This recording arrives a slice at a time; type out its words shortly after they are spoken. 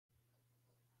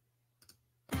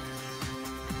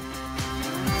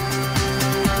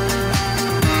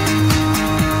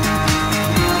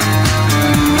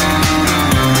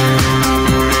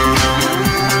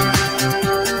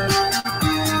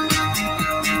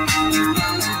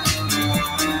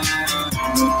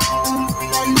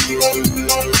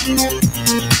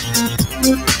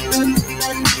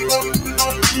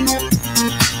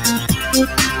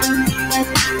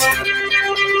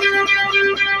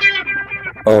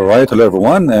All right, hello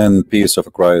everyone, and peace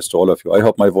of Christ to all of you. I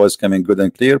hope my voice coming good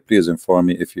and clear. Please inform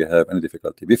me if you have any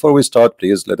difficulty. Before we start,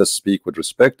 please let us speak with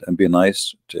respect and be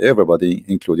nice to everybody,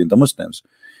 including the Muslims.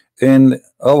 In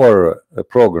our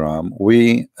program,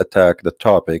 we attack the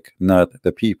topic, not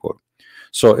the people.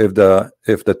 So if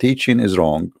the teaching is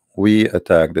wrong, we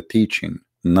attack the teaching,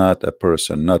 not a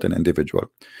person, not an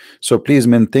individual. So please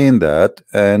maintain that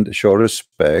and show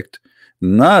respect,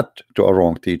 not to a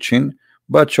wrong teaching,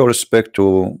 but show respect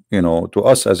to to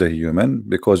us as a human,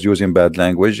 because using bad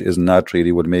language is not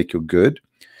really will make you good,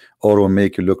 or will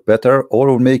make you look better, or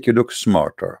will make you look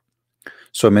smarter.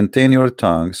 So maintain your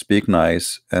tongue, speak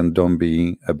nice, and don't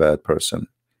be a bad person.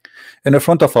 In the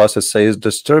front of us it says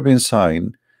disturbing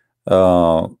sign.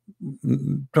 To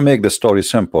make the story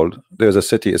simple, there's a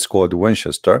city, it's called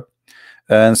Winchester,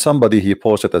 and somebody he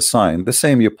posted a sign, the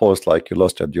same you post like you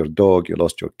lost your dog, you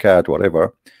lost your cat,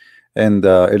 whatever, and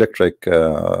electric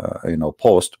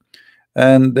post,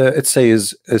 and it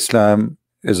says Islam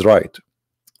is right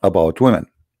about women.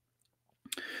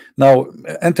 Now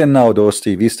until now those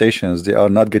TV stations, they are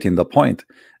not getting the point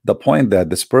that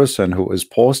this person who is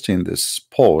posting this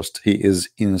post, he is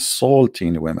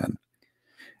insulting women.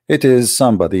 It is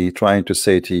somebody trying to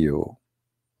say to you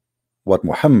what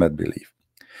Muhammad believed.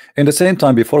 In the same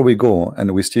time, before we go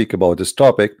and we speak about this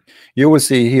topic, you will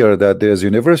see here that there's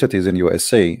universities in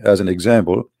USA, as an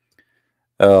example,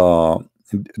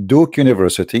 Duke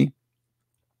University,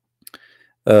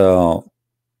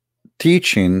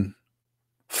 teaching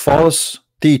false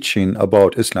teaching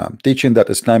about Islam, teaching that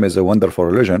Islam is a wonderful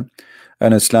religion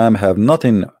and Islam have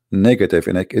nothing negative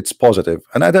in it, it's positive.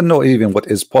 And I don't know even what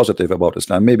is positive about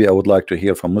Islam. Maybe I would like to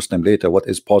hear from Muslim later what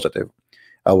is positive.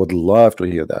 I would love to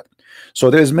hear that.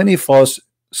 So there's many false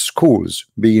schools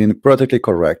being politically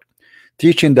correct,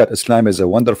 teaching that Islam is a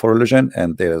wonderful religion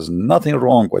and there's nothing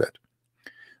wrong with it.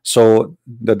 So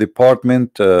the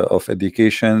Department of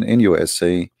Education in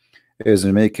USA is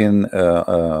making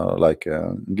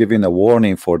giving a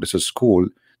warning for this school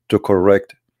to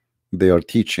correct their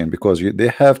teaching, because they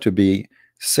have to be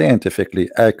scientifically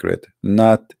accurate,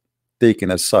 not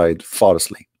taken aside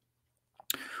falsely,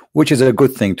 which is a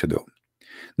good thing to do.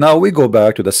 Now we go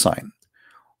back to the sign.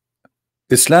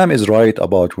 Islam is right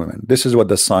about women. This is what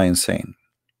the sign is saying.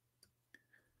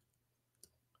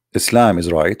 Islam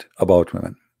is right about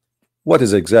women. What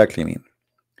does exactly mean?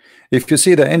 If you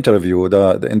see the interview,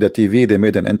 in the TV, they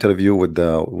made an interview with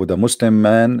the Muslim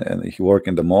man, and he worked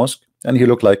in the mosque, and he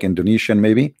looked like Indonesian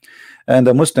maybe, and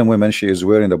the Muslim woman, she is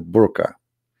wearing a burqa.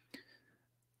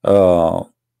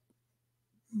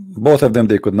 Both of them,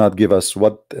 they could not give us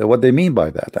what they mean by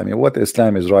that. I mean, what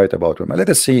Islam is right about women. Let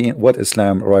us see what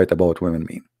Islam right about women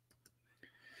mean.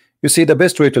 You see, the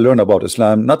best way to learn about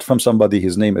Islam, not from somebody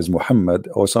his name is Muhammad,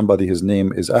 or somebody his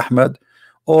name is Ahmed,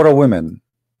 or a woman,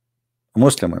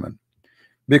 Muslim women,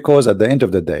 because at the end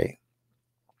of the day,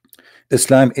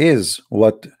 Islam is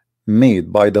what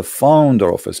made by the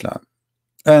founder of Islam,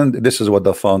 and this is what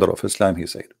the founder of Islam he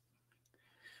said: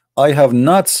 I have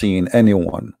not seen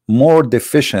anyone more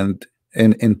deficient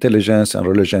in intelligence and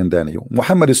religion than you.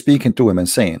 Muhammad is speaking to women,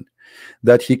 saying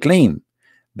that he claimed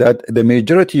that the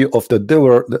majority of the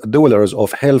dwellers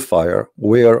of hellfire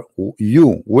were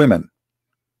you women.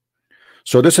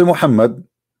 So this is Muhammad.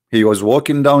 He was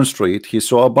walking down street, he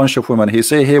saw a bunch of women, he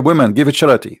say, hey women, give it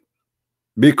charity,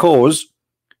 because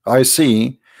I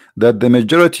see that the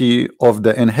majority of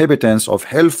the inhabitants of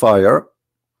hellfire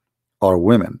are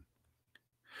women.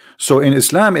 So in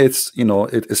Islam, it's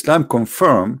Islam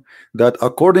confirm that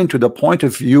according to the point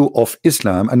of view of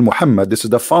Islam and Muhammad, this is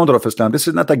the founder of Islam, this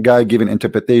is not a guy giving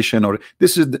interpretation, or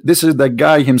this is the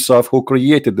guy himself who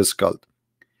created this cult,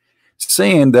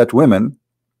 saying that women,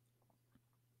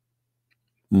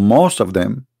 most of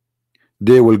them,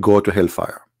 they will go to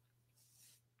hellfire.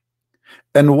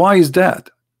 And why is that?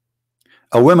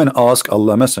 A woman asked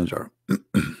Allah Messenger,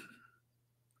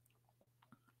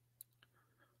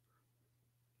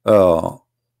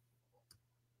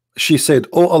 she said,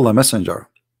 oh Allah Messenger,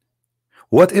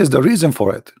 what is the reason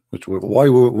for it? Why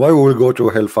we will go to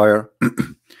hellfire?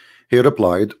 He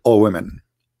replied, oh women,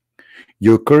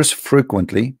 you curse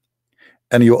frequently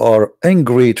and you are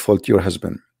ungrateful to your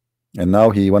husband. And now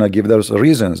he want to give those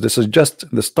reasons. This is just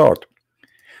the start.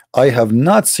 I have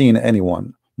not seen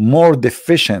anyone more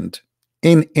deficient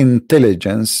in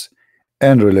intelligence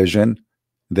and religion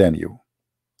than you.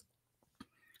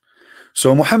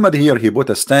 So Muhammad here, he put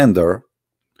a standard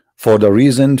for the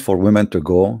reason for women to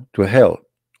go to hell.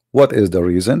 What is the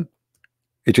reason?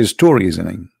 It is two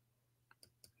reasoning.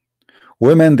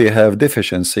 Women, they have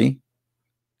deficiency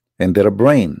in their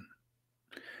brain.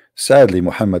 Sadly,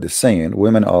 Muhammad is saying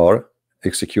women are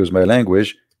excuse my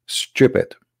language,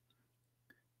 stupid.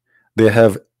 They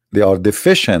are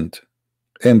deficient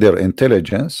in their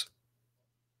intelligence,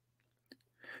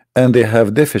 and they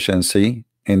have deficiency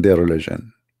in their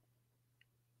religion,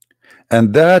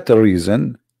 and that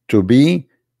reason to be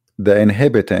the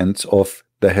inhabitants of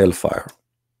the hellfire.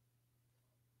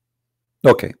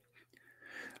 Okay,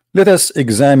 let us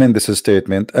examine this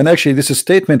statement, and actually this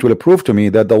statement will prove to me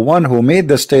that the one who made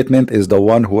the statement is the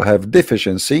one who have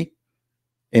deficiency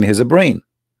in his brain,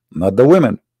 not the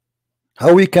women.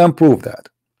 How we can prove that?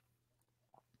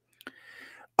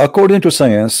 According to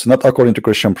science, not according to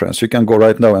Christian Prince. You can go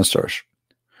right now and search.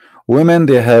 Women,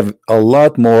 they have a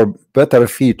lot more better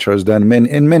features than men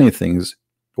in many things.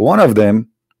 One of them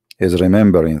is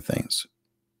remembering things.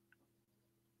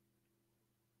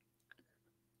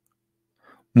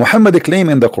 Muhammad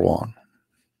claimed in the Quran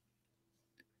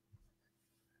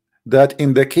that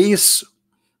in the case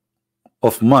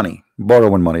of money,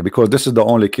 borrowing money, because this is the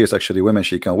only case actually women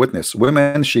she can witness.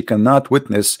 Women she cannot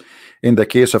witness in the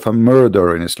case of a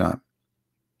murder in Islam.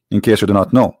 In case you do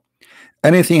not know,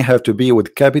 anything have to be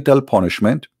with capital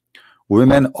punishment,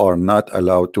 women are not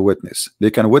allowed to witness.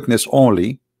 They can witness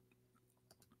only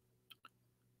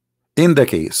in the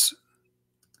case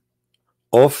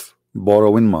of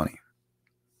borrowing money,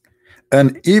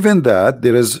 and even that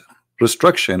there is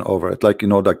restriction over it. Like, you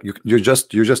know, like you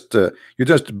just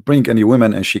bring any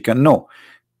women and she can know.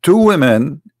 2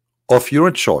 women of your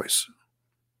choice,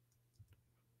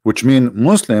 which mean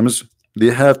Muslims, they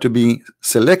have to be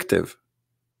selective.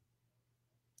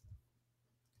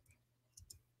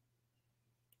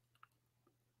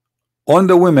 On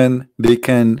the women they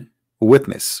can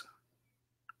witness.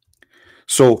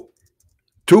 So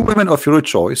 2 women of your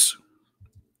choice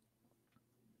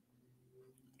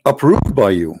approved by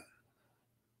you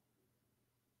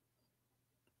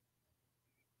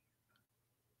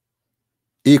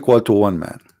equal to 1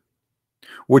 man,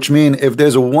 which means if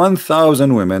there's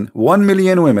 1,000 women, 1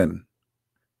 million women,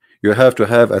 you have to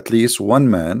have at least 1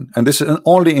 man. And this is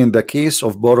only in the case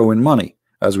of borrowing money.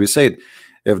 As we said,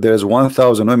 if there's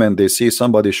 1,000 women, they see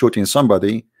somebody shooting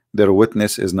somebody, their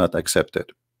witness is not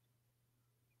accepted,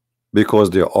 because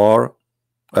they are,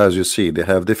 as you see, they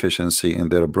have deficiency in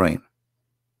their brain.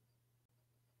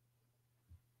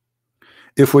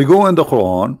 If we go in the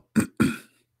Quran,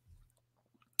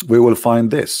 we will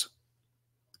find this.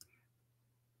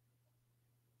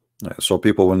 So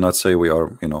people will not say we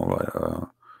are, you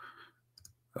know,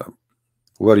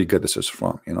 where you get this is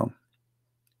from, you know.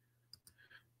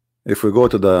 If we go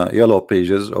to the yellow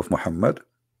pages of Muhammad,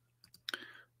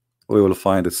 we will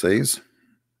find it says,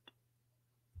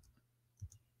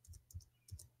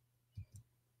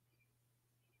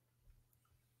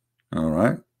 all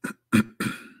right.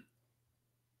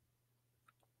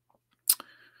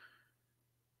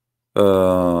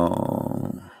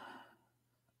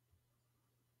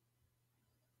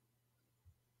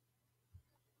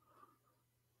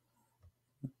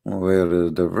 Where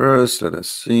is the verse? Let us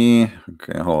see.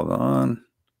 Okay, hold on.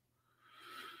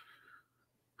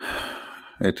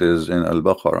 It is in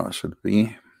Al-Baqarah, should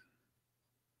be.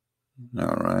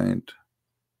 All right.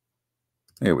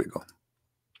 Here we go.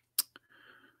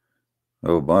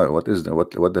 Oh boy, what is the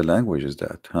what the language is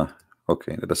that? Huh?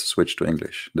 Okay, let us switch to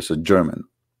English. This is German.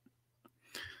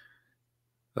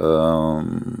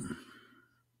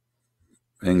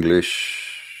 English.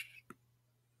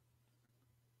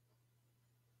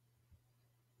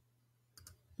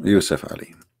 Yusuf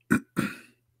Ali.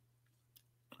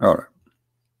 All right.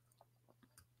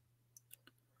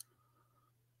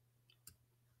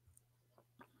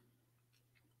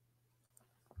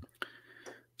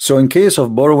 So in case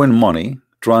of borrowing money,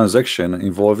 transaction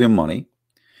involving money,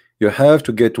 you have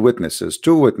to get witnesses,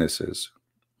 2 witnesses,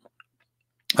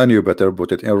 and you better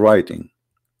put it in writing.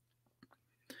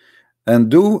 And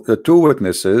the 2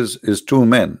 witnesses is 2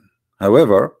 men.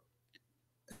 However,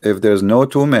 if there's no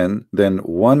 2 men, then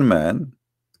 1 man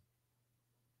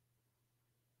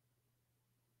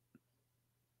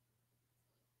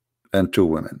and 2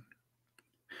 women.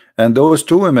 And those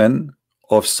 2 women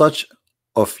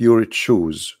of your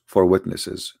choose for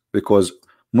witnesses, because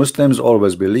Muslims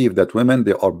always believe that women,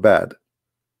 they are bad,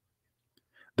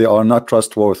 they are not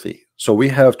trustworthy. So we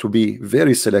have to be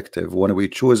very selective when we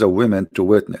choose a woman to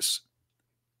witness.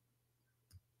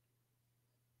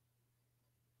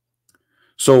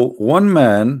 So 1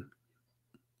 man,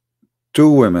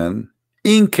 2 women,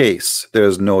 in case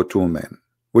there's no 2 men,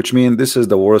 which means this is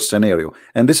the worst scenario,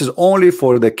 and this is only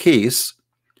for the case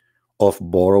of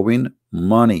borrowing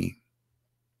money.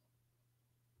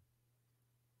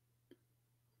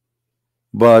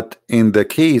 But in the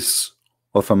case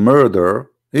of a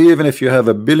murder, Even if you have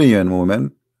a billion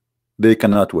women, they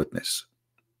cannot witness.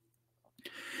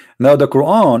 Now the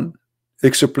Quran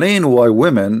explain why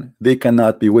women they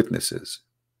cannot be witnesses.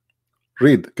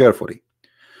 Read carefully.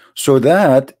 So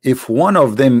that if one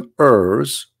of them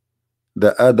errs,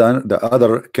 the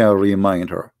other can remind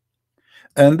her.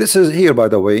 And this is here, by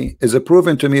the way, is a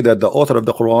proven to me that the author of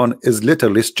the Quran is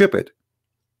literally stupid.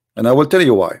 And I will tell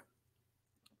you why.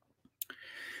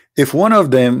 If one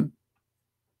of them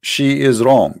she is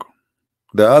wrong,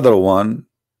 the other one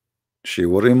she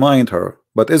will remind her.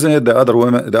 But isn't it the other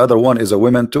woman, the other one is a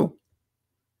woman too?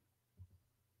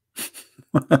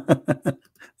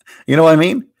 You know what I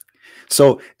mean?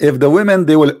 So if the women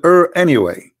they will err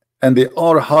anyway, and they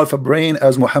are half a brain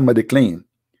as Muhammad claimed.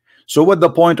 So what the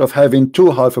point of having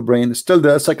two half a brain? Still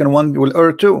the second one will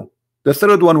err too. The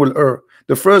third one will err.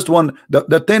 The first one,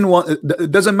 the 10 one,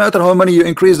 it doesn't matter how many you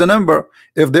increase the number.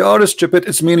 If they are stupid,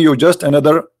 it's mean you just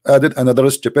added another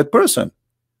stupid person.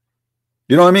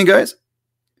 You know what I mean, guys?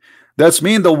 That's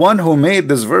mean the one who made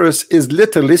this verse is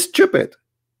literally stupid.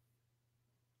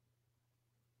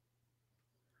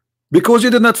 Because you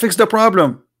did not fix the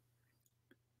problem.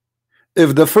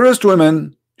 If the first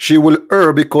woman she will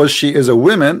err because she is a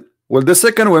woman, well, the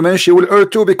second woman she will err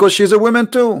too because she's a woman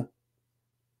too.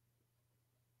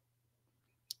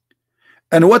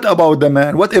 And what about the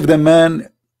man? What if the man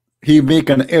he make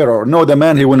an error? No, the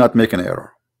man he will not make an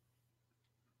error.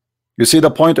 You see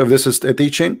the point of this is a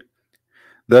teaching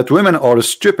that women are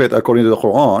stupid according to the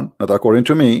Quran, not according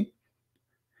to me,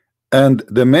 and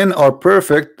the men are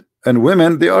perfect and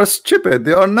women they are stupid.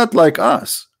 They are not like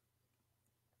us.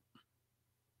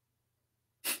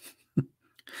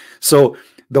 So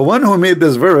the one who made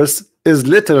this verse is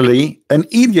literally an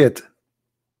idiot.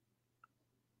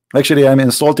 Actually, I'm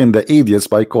insulting the idiots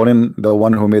by calling the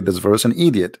one who made this verse an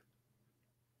idiot.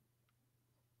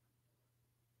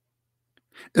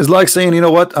 It's like saying, you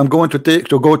know what, I'm going to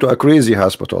go to a crazy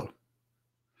hospital,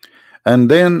 and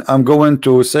then I'm going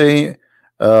to say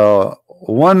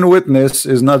one witness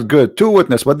is not good, two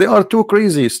witnesses, but they are too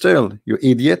crazy still, you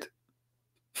idiot.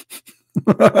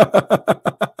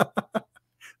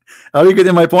 Are you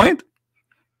getting my point?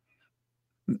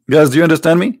 Guys, do you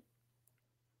understand me?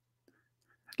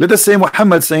 Let us say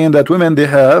Muhammad saying that women they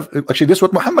have, actually this is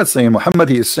what Muhammad saying. Muhammad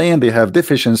he is saying they have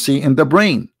deficiency in the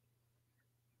brain.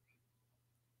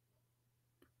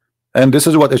 And this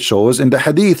is what it shows in the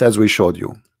hadith as we showed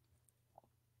you.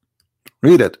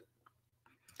 Read it.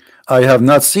 I have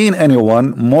not seen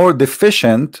anyone more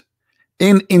deficient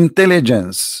in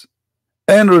intelligence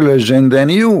and religion than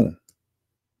you.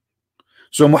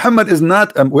 So Muhammad is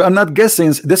not, we are not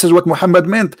guessing. This is what Muhammad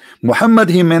meant. Muhammad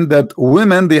he meant that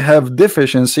women they have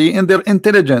deficiency in their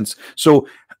intelligence. So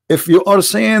if you are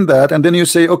saying that and then you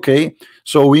say, okay,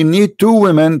 so we need two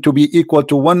women to be equal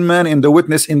to one man in the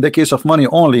witness in the case of money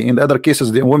only. In the other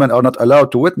cases the women are not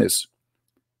allowed to witness.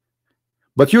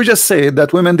 But you just say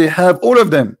that women they have, all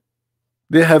of them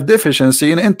they have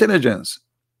deficiency in intelligence.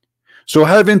 So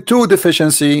having two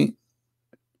deficiency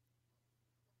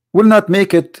will not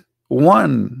make it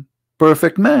one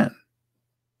perfect man.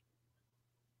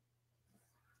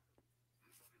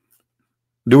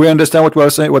 Do we understand what we are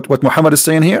saying, what Muhammad is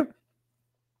saying here?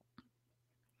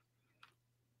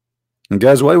 And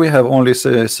guys, why we have only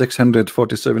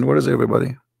 647? Where is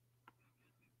everybody?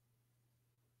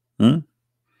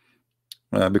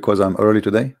 Because I'm early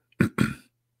today.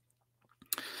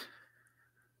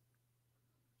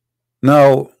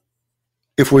 Now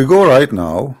if we go right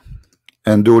now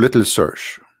and do a little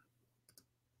search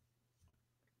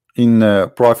in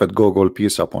Prophet Google,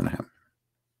 peace upon him,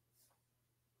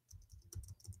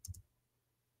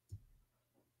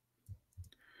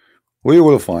 we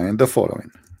will find the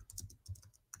following.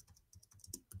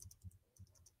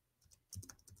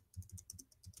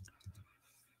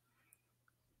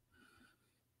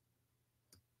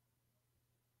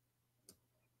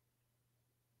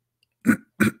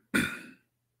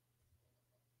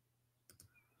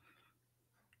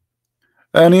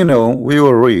 And you know, we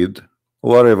will read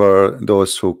whatever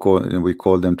those who we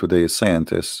call them today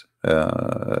scientists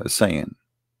saying.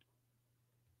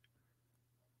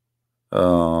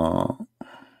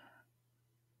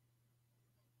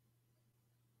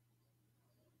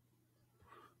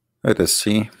 Let us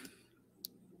see.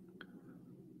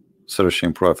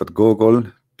 Searching Prophet Google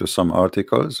to some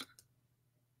articles.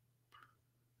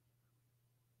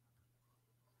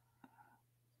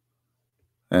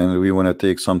 And we want to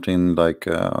take something like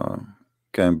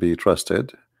can be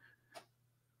trusted.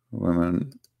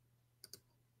 Women.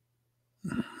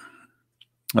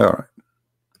 All right.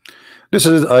 This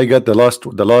is, I got the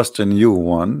last new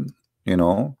one, you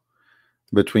know,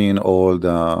 between all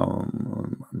the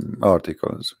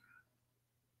articles.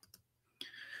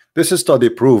 This study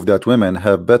proved that women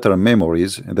have better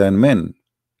memories than men.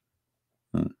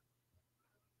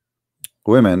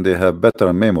 Women, they have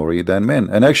better memory than men.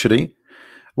 And actually,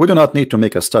 we do not need to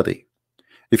make a study.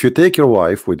 If you take your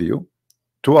wife with you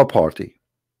to a party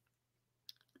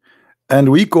and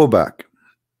we go back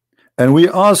and we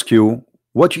ask you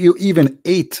what you even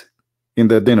ate in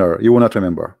the dinner, you will not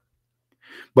remember.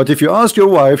 But if you ask your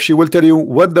wife, she will tell you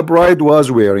what the bride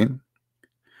was wearing,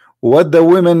 what the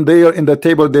women there in the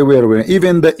table they were wearing,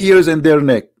 even the ears in their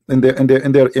neck, in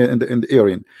the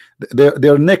earring,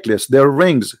 their necklace, their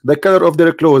rings, the color of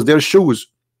their clothes, their shoes.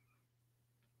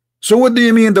 So what do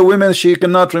you mean the women she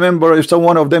cannot remember if some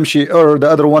one of them she the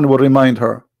other one will remind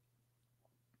her?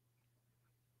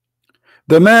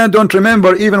 The man don't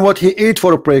remember even what he ate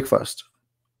for breakfast.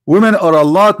 Women are a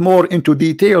lot more into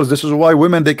details. This is why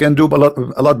women, they can do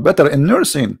a lot better in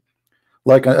nursing,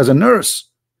 like as a nurse.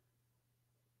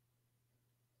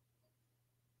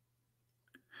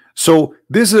 So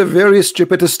this is a very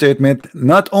stupid statement,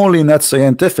 not only not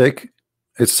scientific,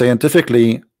 it's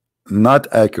scientifically not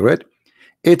accurate,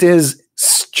 it is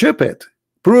stupid,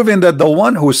 proving that the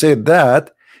one who said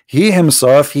that, he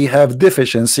himself, he have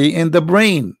deficiency in the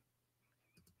brain.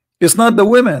 It's not the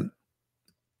women.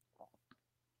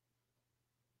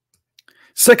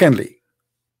 Secondly,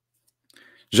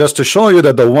 just to show you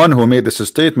that the one who made this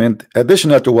statement,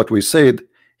 additional to what we said,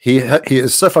 he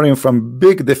is suffering from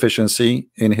big deficiency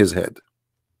in his head.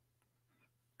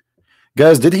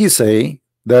 Guys, did he say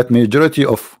that majority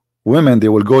of women, they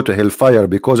will go to hellfire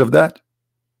because of that?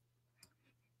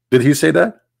 Did he say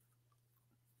that?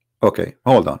 Okay,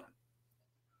 hold on.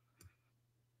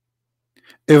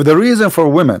 If the reason for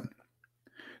women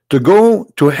to go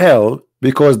to hell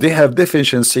because they have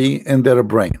deficiency in their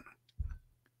brain,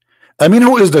 I mean,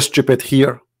 who is the stupid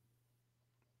here?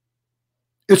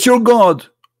 It's your God,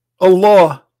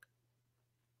 Allah.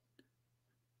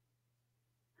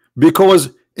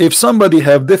 Because if somebody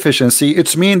have deficiency,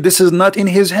 it's mean this is not in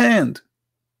his hand.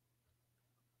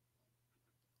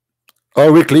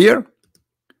 Are we clear?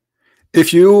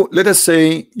 If you, let us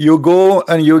say, you go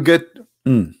and you get,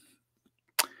 you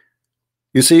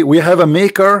see, we have a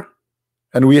maker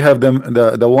and we have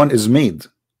the one is made,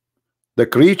 the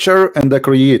creature and the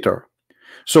creator.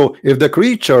 So if the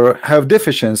creature have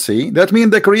deficiency, that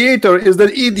means the creator is the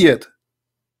idiot.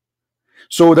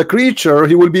 So the creature,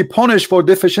 he will be punished for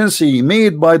deficiency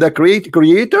made by the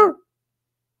creator.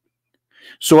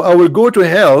 So I will go to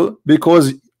hell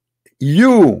because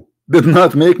you did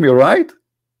not make me right.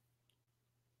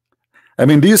 I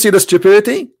mean, do you see the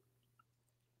stupidity?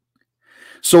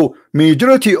 So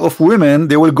majority of women,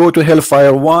 they will go to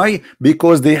hellfire. Why?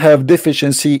 Because they have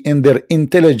deficiency in their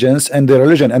intelligence and their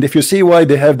religion. And if you see why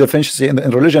they have deficiency in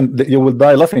religion, you will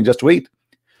die laughing. Just wait.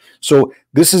 So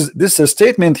this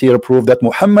statement here prove that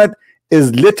Muhammad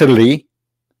is literally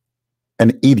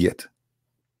an idiot,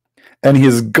 and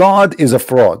his God is a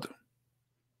fraud.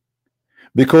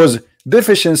 Because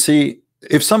deficiency,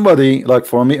 if somebody, like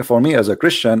for me as a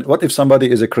Christian, what if somebody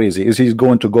is a crazy? Is he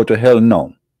going to go to hell?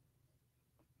 No.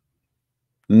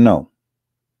 No.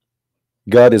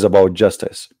 God is about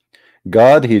justice.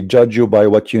 God, he judge you by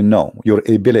what you know, your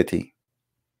ability.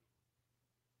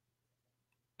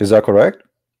 Is that correct?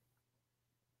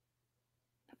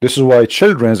 This is why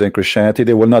children in Christianity,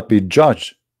 they will not be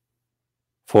judged,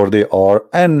 for they are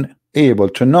unable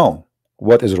to know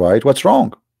what is right, what's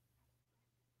wrong.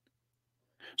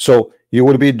 So you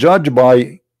will be judged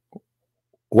by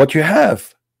what you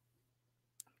have,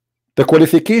 the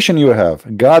qualification you have.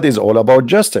 God is all about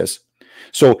justice.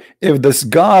 So if this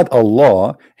God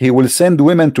Allah, he will send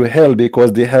women to hell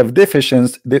because they have they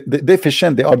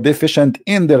are deficient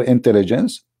in their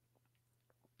intelligence,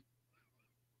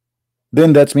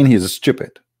 then that means he's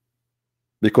stupid,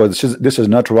 because this is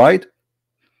not right,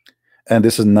 and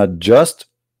this is not just,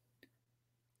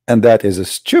 and that is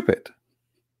stupid.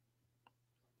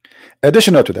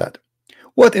 Additional to that,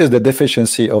 what is the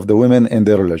deficiency of the women in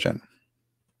their religion?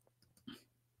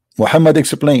 Muhammad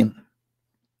explained.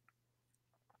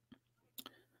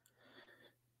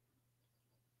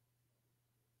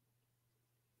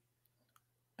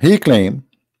 He claimed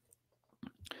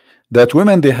that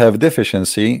women, they have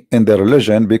deficiency in their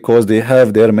religion because they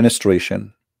have their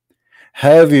menstruation.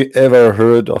 Have you ever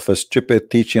heard of a stupid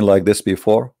teaching like this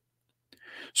before?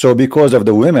 So because of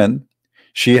the women,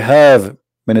 she have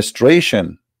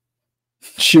menstruation,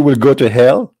 she will go to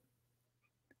hell?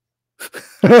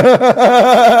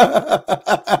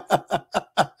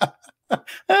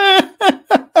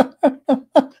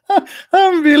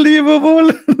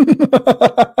 Unbelievable.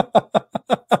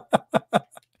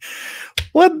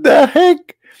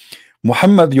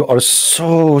 Muhammad, you are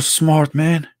so smart,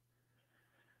 man.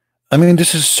 I mean,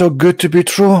 this is so good to be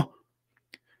true.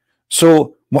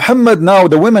 So Muhammad, now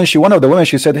the women, one of the women,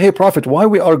 she said, hey Prophet, why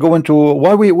we are going to,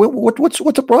 what's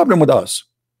the problem with us?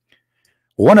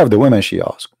 One of the women, she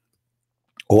asked,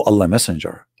 oh Allah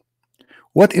Messenger,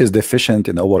 what is deficient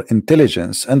in our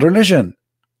intelligence and religion?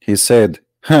 He said,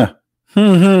 huh,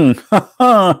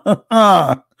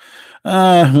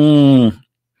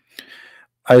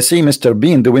 I see Mr.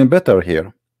 Bean doing better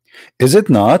here. Is it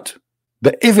not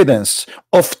the evidence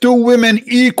of two women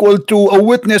equal to a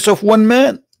witness of one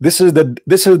man? This is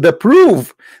the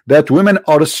proof that women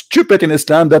are stupid in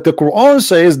Islam, that the Quran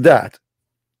says that.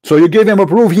 So you gave him a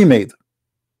proof he made.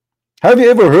 Have you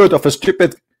ever heard of a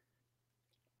stupid,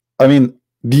 I mean,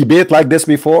 debate like this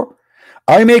before?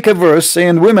 I make a verse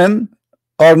saying women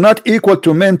are not equal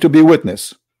to men to be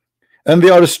witness, and they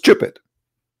are stupid.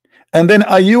 And then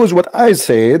I use what I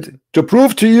said to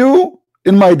prove to you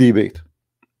in my debate.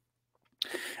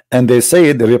 And they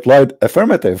replied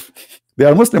affirmative. They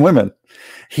are Muslim women.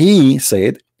 He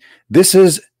said, this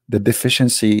is the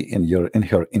deficiency in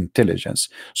her intelligence.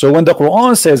 So when the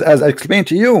Quran says, as I explained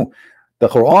to you, the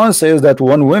Quran says that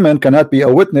one woman cannot be a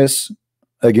witness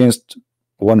against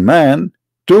one man,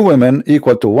 two women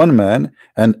equal to one man,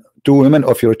 and two women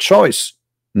of your choice,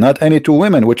 not any two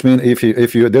women, which means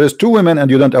if there is two women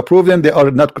and you don't approve them, they are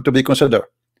not to be considered.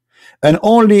 And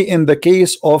only in the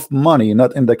case of money,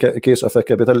 not in the case of a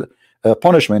capital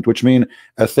punishment, which means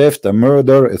a theft, a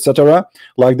murder, etc.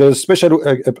 Like there's special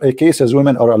cases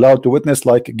women are allowed to witness,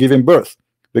 like giving birth,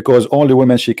 because only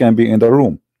women she can be in the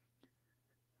room.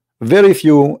 Very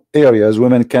few areas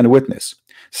women can witness.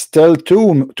 Still,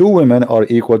 two women are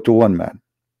equal to one man.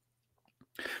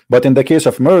 But in the case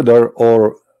of murder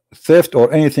or theft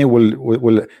or anything,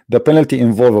 will the penalty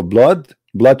involve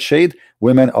bloodshed?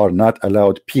 Women are not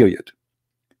allowed, period.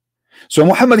 So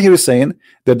Muhammad here is saying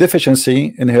the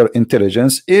deficiency in her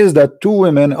intelligence is that two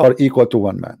women are equal to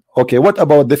one man. Okay, what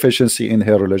about deficiency in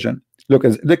her religion? Look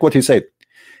what he said.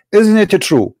 Isn't it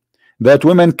true that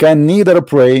women can neither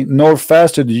pray nor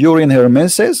fast during her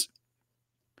menses?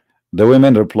 The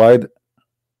women replied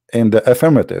in the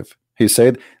affirmative. He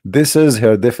said, this is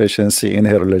her deficiency in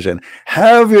her religion.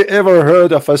 Have you ever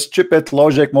heard of a stupid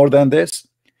logic more than this?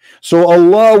 So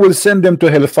Allah will send them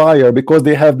to hellfire because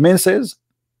they have menses?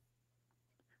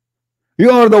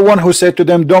 You are the one who said to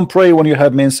them, don't pray when you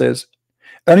have menses.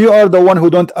 And you are the one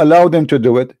who don't allow them to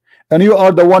do it. And you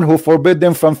are the one who forbid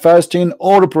them from fasting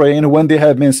or praying when they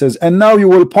have menses. And now you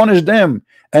will punish them.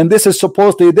 And this is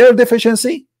supposedly their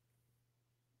deficiency?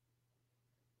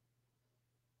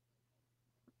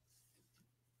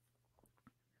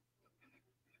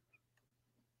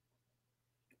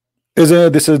 Isn't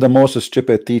it this is the most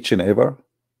stupid teaching ever?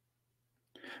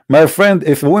 My friend,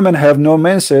 if women have no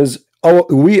menses,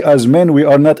 we as men, we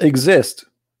are not exist.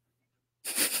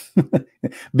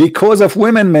 Because of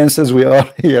women menses, we are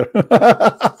here.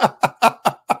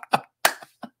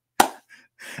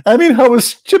 I mean, how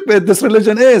stupid this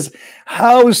religion is.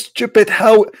 How stupid,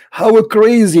 how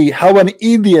crazy, how an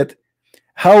idiot,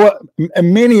 how a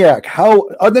maniac, how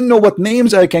I don't know what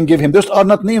names I can give him. Those are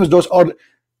not names, those are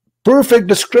perfect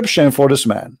description for this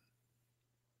man.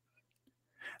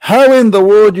 How in the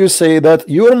world you say that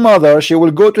your mother, she will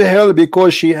go to hell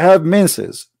because she have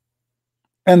menses,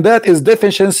 and that is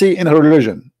deficiency in her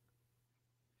religion,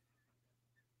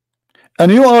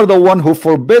 and you are the one who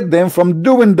forbid them from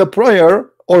doing the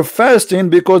prayer or fasting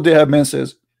because they have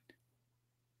menses?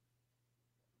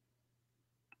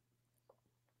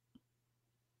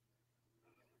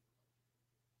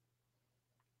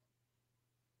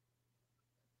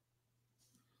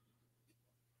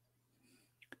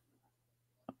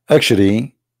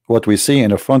 Actually, what we see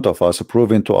in front of us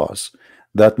proving to us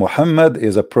that Muhammad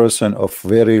is a person of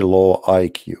very low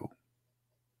IQ.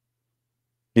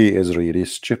 He is really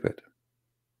stupid.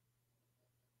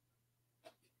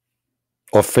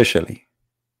 Officially.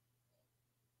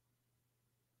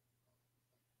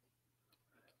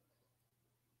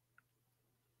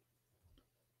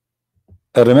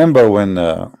 I remember when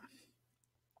a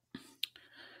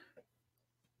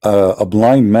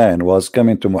blind man was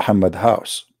coming to Muhammad's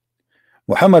house.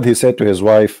 Muhammad, he said to his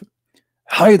wife,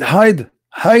 hide, hide,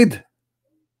 hide.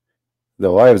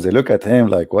 The wives, they look at him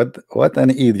like, what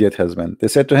an idiot husband. They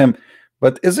said to him,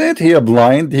 but isn't he a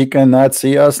blind? He cannot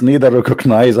see us, neither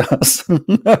recognize us.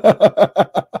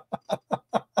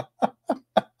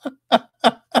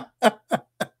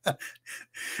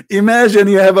 Imagine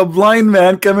you have a blind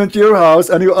man coming to your house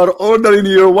and you are ordering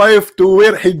your wife to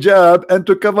wear hijab and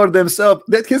to cover themselves.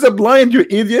 That he's a blind, you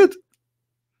idiot.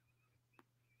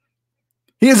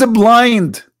 He is a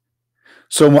blind.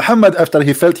 So Muhammad, after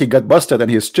he felt he got busted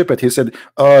and he's stupid, he said,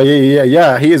 oh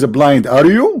yeah, he is blind. Are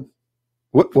you?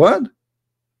 What?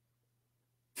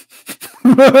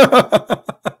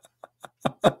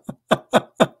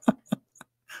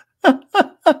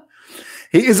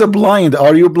 He is a blind.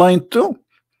 Are you blind too?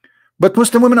 But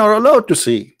Muslim women are allowed to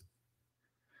see.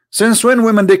 Since when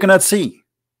women they cannot see?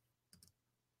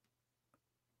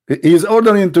 He is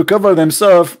ordering to cover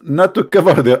themselves, not to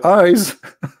cover their eyes.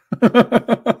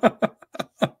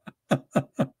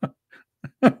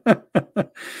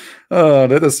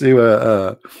 Let us see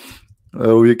where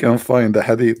we can find the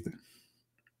hadith.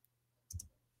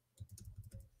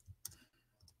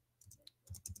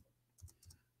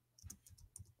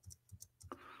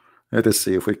 Let us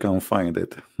see if we can find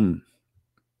it.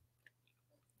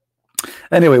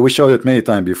 Anyway, we showed it many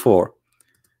times before.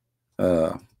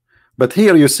 But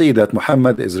here you see that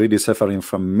Muhammad is really suffering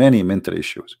from many mental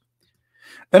issues.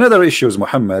 Another issue is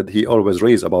Muhammad, he always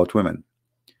raised about women.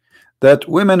 That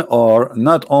women are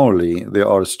not only they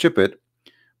are stupid,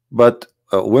 but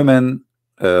women,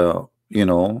 you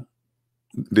know,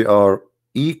 they are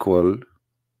equal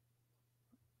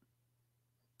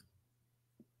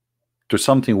to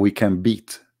something we can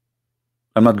beat.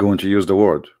 I'm not going to use the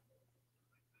word.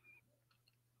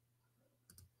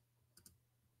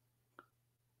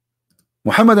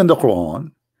 Muhammad in the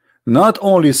Quran not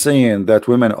only saying that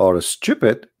women are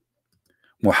stupid,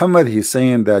 Muhammad he's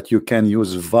saying that you can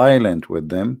use violence with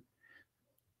them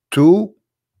to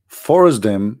force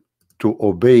them to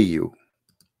obey you.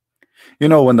 You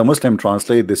know, when the Muslim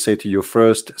translate, they say to you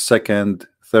first, second,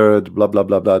 third, blah blah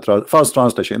blah blah. First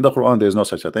translation. In the Quran there is no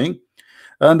such a thing,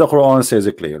 and the Quran says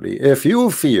it clearly. If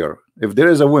you fear, if there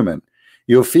is a woman,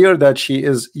 you fear that she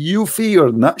is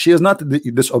she is not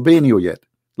disobeying you yet.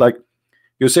 Like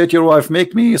you say to your wife,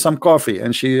 make me some coffee,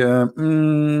 and she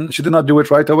did not do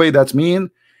it right away. That means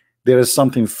there is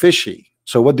something fishy.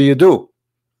 So what do?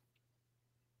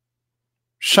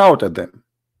 Shout at them.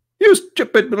 You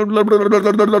stupid, blah, blah, blah, blah,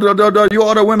 blah, blah, blah, blah. You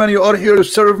are a woman, you are here to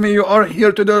serve me, you are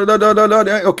here to da, da, da, da,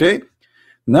 da. Okay.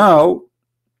 Now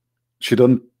she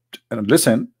don't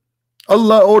listen.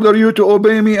 Allah order you to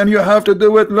obey me and you have to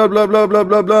do it, blah blah blah blah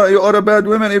blah blah. You are a bad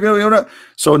woman if you're not.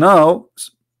 So now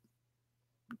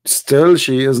still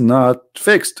she is not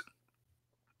fixed.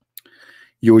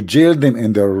 You jail them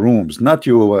in their rooms, not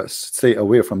you stay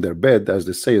away from their bed, as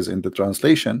this says in the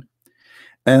translation,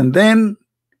 and then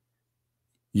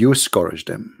you scourge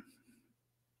them.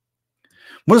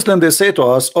 Muslim, they say to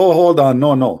us, oh hold on,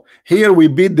 no, here we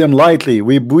beat them lightly,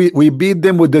 we beat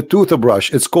them with the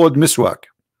toothbrush. It's called miswak.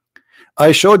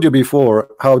 I showed you before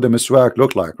how the miswak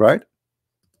looked like, right?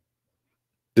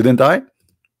 Didn't I?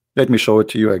 Let me show it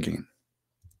to you again.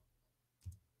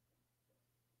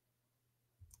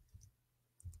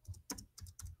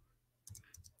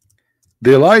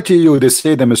 They lie to you. They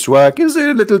say the miswak is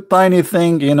a little tiny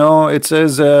thing, you know. It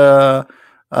says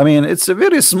I mean, it's a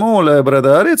very small,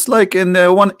 brother. It's like in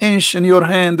 1 inch in your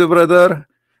hand, brother.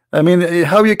 I mean,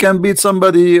 how you can beat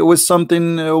somebody with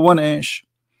something 1 inch?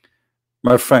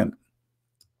 My friend,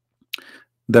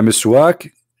 the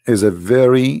miswak is a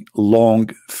very long,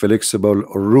 flexible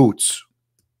roots.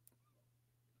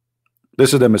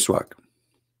 This is the miswak.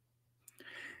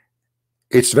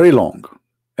 It's very long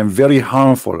and very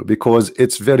harmful because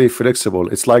it's very flexible.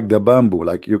 It's like the bamboo,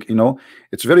 like you know,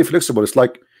 it's very flexible. It's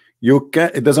like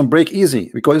it doesn't break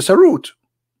easy because it's a root,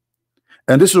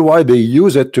 and this is why they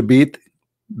use it to beat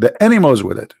the animals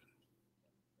with it.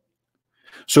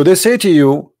 So they say to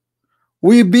you,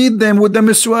 we beat them with the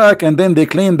miswak, and then they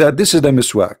claim that this is the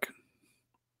miswak.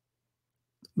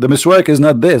 The miswak is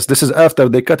not this. This is after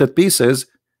they cut it pieces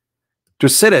to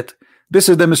set it. This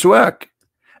is the miswak,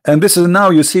 and this is now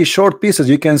you see short pieces.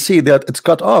 You can see that it's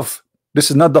cut off.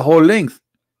 This is not the whole length.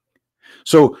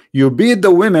 So you beat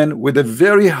the women with the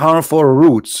very harmful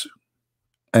roots,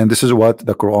 and this is what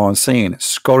the Quran is saying,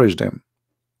 scourge them.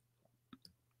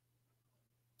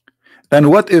 And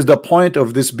what is the point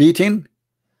of this beating?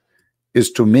 Is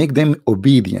to make them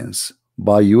obedience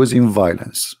by using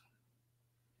violence.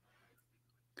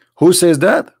 Who says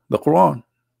that? The Quran.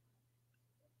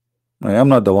 I am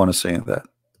not the one saying that.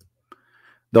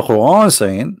 The Quran is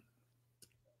saying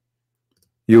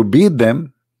you beat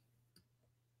them,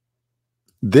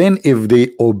 then if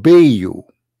they obey you,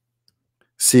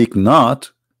 seek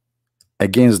not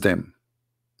against them.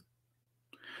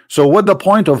 So what the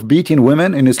point of beating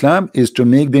women in Islam is to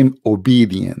make them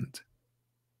obedient.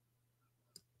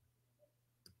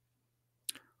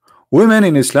 Women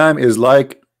in Islam is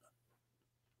like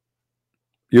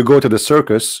you go to the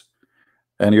circus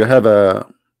and you have a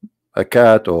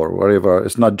cat or whatever,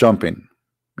 it's not jumping,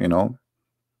 you know.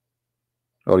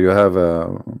 or you have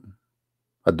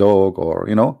a dog, or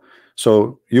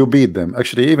so you beat them.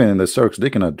 Actually, even in the circus, they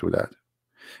cannot do that.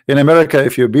 In America,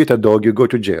 if you beat a dog, you go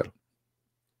to jail.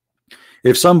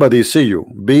 If somebody see you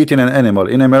beating an animal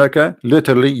in America,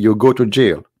 literally you go to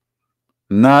jail.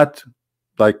 Not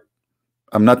like,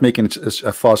 I'm not making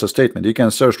a false statement. You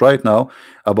can search right now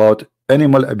about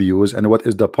animal abuse and what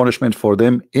is the punishment for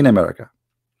them in America.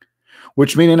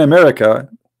 Which means in America,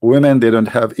 women, they don't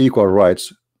have equal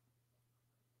rights.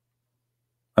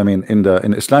 I mean,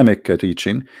 in Islamic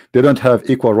teaching, they don't have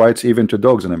equal rights even to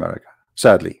dogs in America,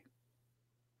 sadly.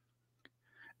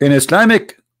 In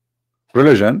Islamic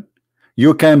religion,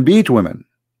 you can beat women.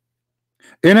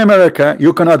 In America,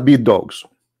 you cannot beat dogs.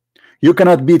 You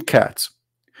cannot beat cats.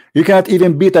 You cannot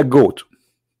even beat a goat.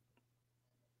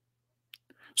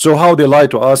 So how they lie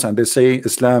to us and they say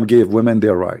Islam gave women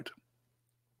their right.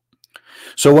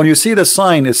 So when you see the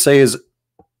sign, it says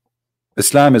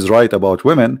Islam is right about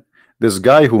women. This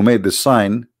guy who made the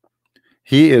sign,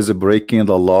 he is breaking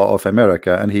the law of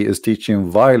America, and he is teaching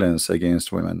violence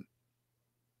against women.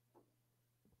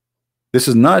 This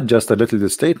is not just a little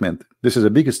statement. This is a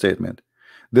big statement.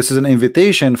 This is an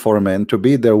invitation for men to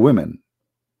beat their women.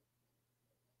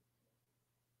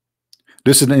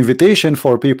 This is an invitation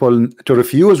for people to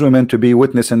refuse women to be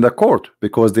witness in the court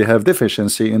because they have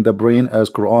deficiency in the brain, as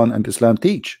Quran and Islam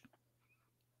teach.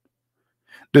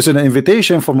 This is an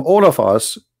invitation from all of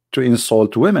us to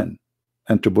insult women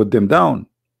and to put them down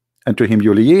and to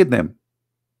humiliate them.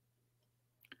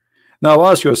 Now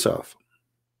ask yourself,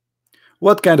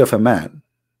 what kind of a man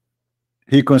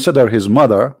he consider his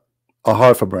mother a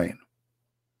half a brain?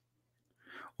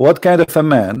 What kind of a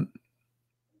man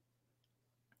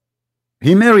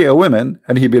he marry a woman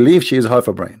and he believes she is half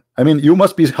a brain? I mean, you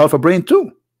must be half a brain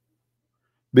too,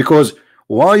 because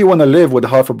why you want to live with a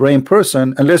half a brain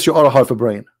person unless you are a half a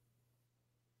brain?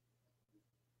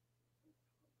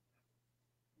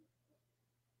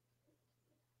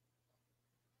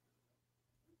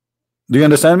 Do you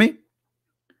understand me?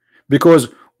 Because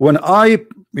when I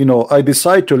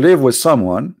decide to live with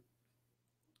someone,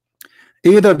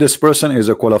 either this person is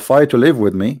qualified to live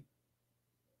with me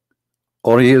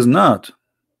or he is not.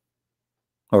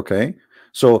 Okay,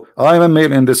 so I'm a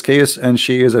male in this case and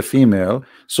she is a female.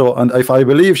 So, and if I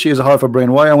believe she is half a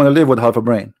brain, why I want to live with half a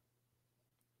brain?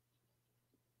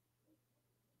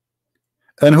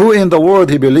 And who in the world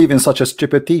he believe in such a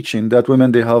stupid teaching that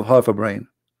women, they have half a brain?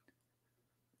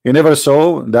 You never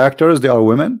saw doctors, they are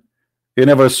women. You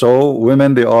never saw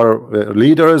women, they are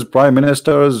leaders, prime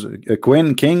ministers,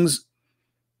 queen, kings.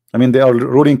 I mean, they are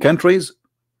ruling countries.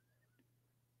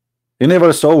 You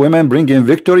never saw women bringing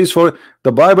victories for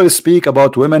the Bible. Speak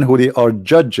about women who they are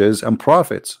judges and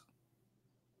prophets,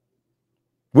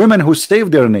 women who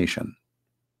saved their nation.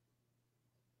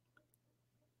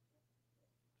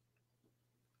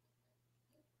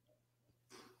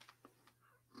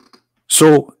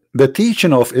 So the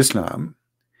teaching of Islam,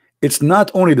 it's not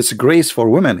only disgrace for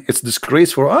women, it's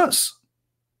disgrace for us.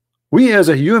 We as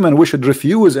a human, we should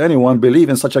refuse anyone believe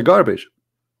in such a garbage.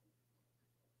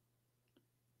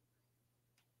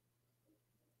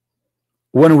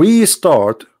 When we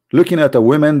start looking at the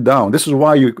women down, this is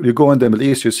why you go in the Middle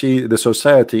East, you see the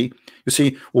society, you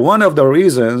see one of the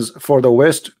reasons for the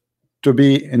West to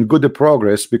be in good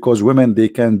progress, because women, they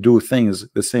can do things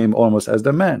the same almost as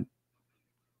the men.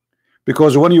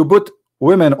 Because when you put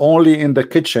women only in the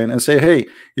kitchen and say, hey,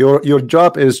 your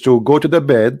job is to go to the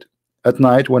bed at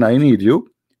night when I need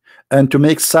you and to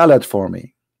make salad for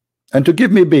me and to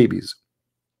give me babies,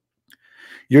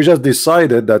 you just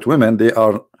decided that women, they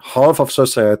are half of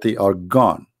society, are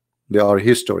gone. They are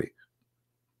history.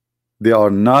 They are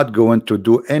not going to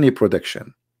do any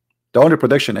production. The only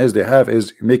production is they have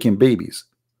is making babies.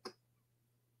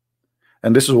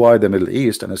 And this is why the Middle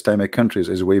East and Islamic countries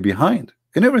is way behind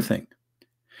in everything.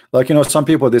 Like, some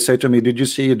people, they say to me, did you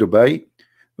see Dubai?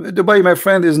 Dubai, my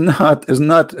friend, is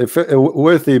not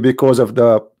worthy because of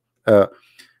the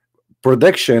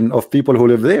production of people who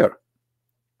live there,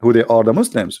 who they are, the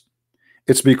Muslims.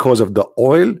 It's because of the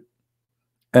oil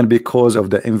and because of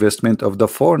the investment of the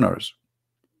foreigners.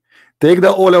 Take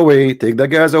the oil away, take the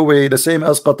gas away, the same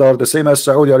as Qatar, the same as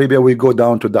Saudi Arabia, we go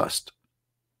down to dust.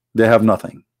 They have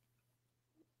nothing.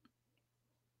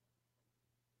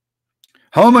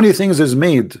 How many things is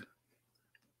made?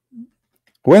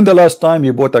 When the last time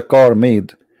you bought a car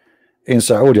made in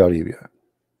Saudi Arabia?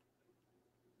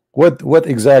 What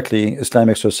exactly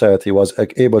Islamic society was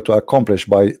able to accomplish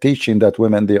by teaching that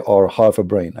women, they are half a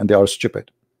brain and they are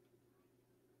stupid?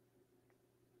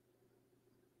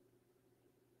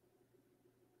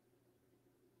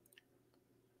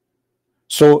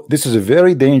 So this is a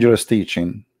very dangerous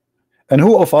teaching, And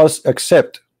who of us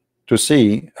accept to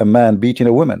see a man beating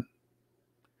a woman?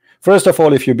 First of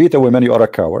all, if you beat a woman, you are a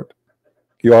coward.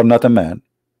 You are not a man.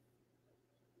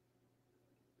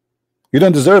 You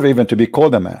don't deserve even to be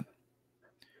called a man.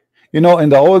 You know, in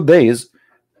the old days,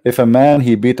 if a man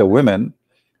he beat a woman,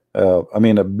 I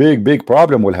mean, a big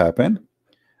problem will happen.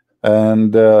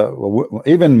 And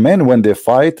even men, when they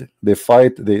fight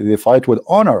with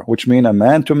honor, which means a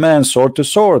man to man, sword to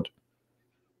sword.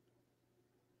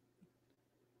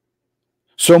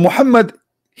 So Muhammad,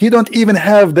 he don't even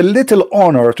have the little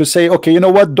honor to say, okay, you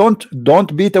know what,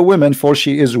 don't beat a woman, for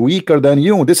she is weaker than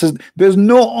you. There's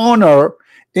no honor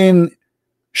in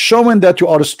showing that you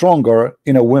are stronger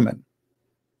in a woman.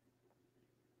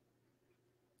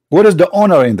 What is the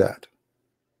honor in that?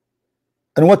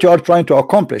 And what you are trying to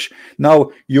accomplish?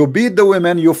 Now you beat the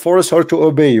women, you force her to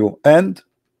obey you, and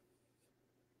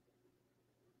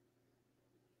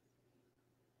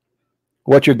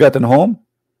what you got in home?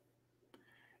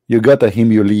 You got a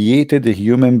humiliated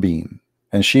human being,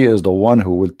 and she is the one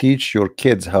who will teach your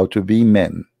kids how to be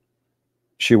men.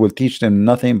 She will teach them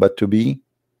nothing but to be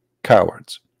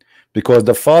cowards, because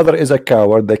the father is a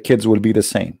coward. The kids will be the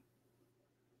same.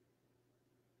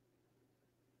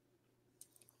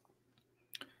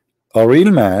 A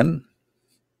real man,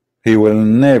 he will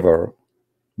never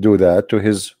do that to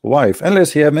his wife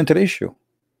unless he have mental issue.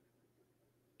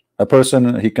 A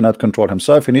person, he cannot control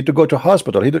himself. You need to go to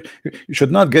hospital. You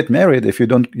should not get married if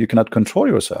you cannot control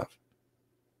yourself.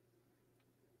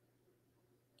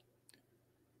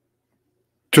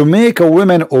 To make a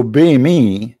woman obey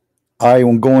me, I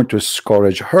am going to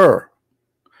discourage her.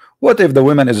 What if the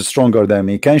woman is stronger than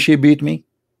me? Can she beat me?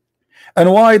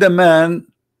 And why the man,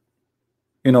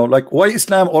 you know, like why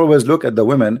Islam always look at the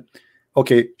women?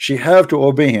 Okay, she have to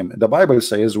obey him. The Bible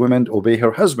says women obey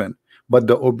her husband, but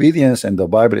the obedience in the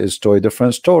Bible is to a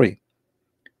different story.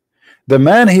 The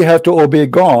man, he have to obey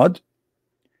God,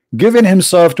 giving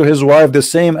himself to his wife the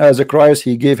same as Christ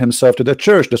he gave himself to the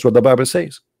church. That's what the Bible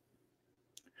says.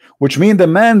 Which means the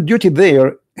man's duty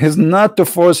there is not to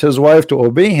force his wife to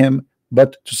obey him,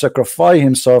 but to sacrifice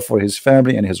himself for his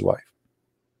family and his wife.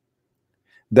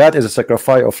 That is a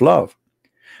sacrifice of love.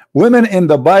 Women in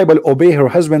the Bible obey her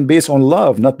husband based on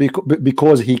love, not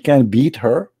because he can beat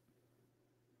her.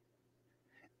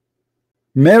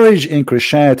 Marriage in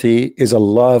Christianity is a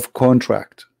love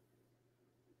contract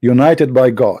united by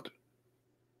God.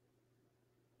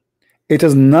 It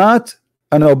is not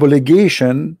an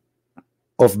obligation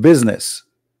of business.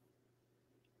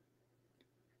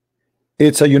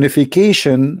 It's a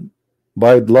unification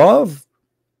by love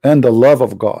and the love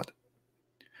of God.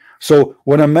 So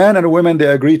when a man and a woman, they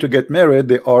agree to get married,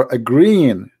 they are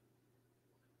agreeing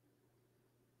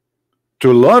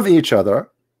to love each other,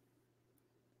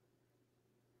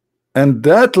 and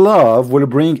that love will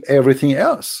bring everything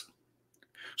else.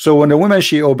 So when a woman,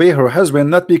 she obey her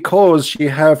husband not because she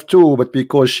have to, but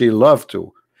because she love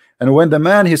to. And when the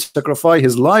man, he sacrifice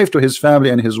his life to his family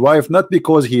and his wife not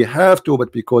because he have to,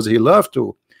 but because he love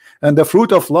to. And the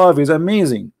fruit of love is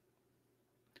amazing.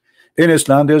 In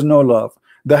Islam there's no love.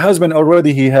 The husband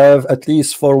already, he have at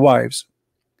least 4 wives.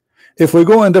 If we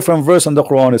go in different verse in the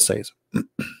Quran, it says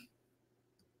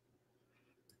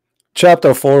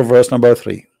chapter 4 verse number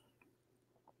 3.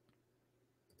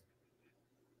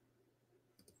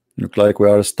 Look like we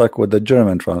are stuck with the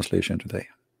German translation today.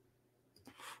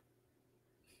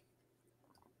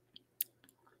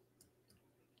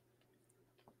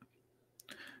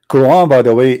 Quran, by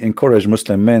the way, encourage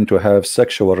Muslim men to have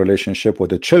sexual relationship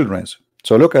with the children.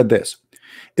 So look at this.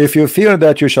 If you fear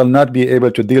that you shall not be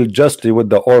able to deal justly with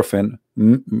the orphan,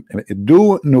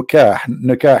 do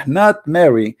nikah, not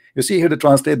marry. You see here to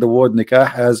translate the word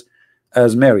nikah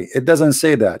as marry. It doesn't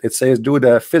say that. It says do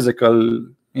the physical,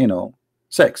 you know,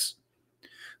 sex.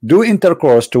 Do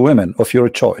intercourse to women of your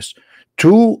choice,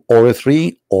 2 or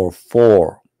 3 or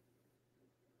 4.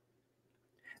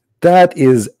 That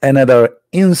is another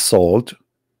insult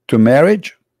to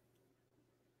marriage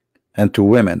and to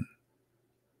women.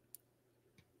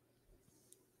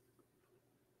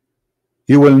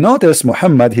 You will notice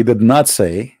Muhammad, he did not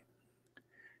say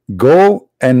go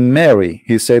and marry.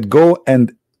 He said go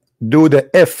and do the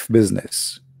F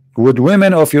business with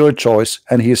women of your choice,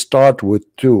 and he start with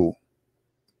 2.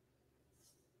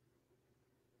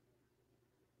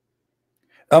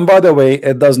 And by the way,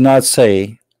 it does not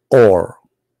say or.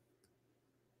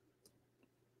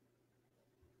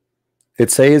 It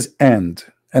says and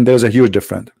there's a huge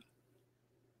difference.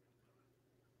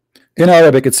 In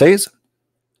Arabic it says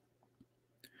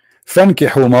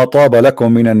فانكحوا ما طاب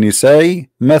لكم من النساء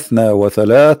مثنى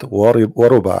وثلاث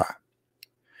ورباع.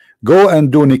 Go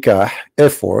and do nikah,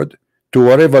 F word, to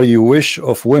whatever you wish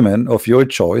of women of your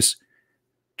choice,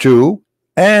 2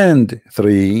 and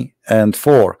 3 and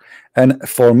 4. And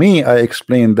for me, I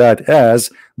explain that as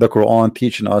the Quran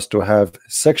teaching us to have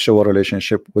sexual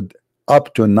relationship with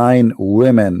up to 9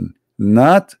 women,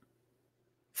 not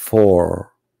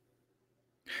 4.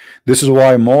 This is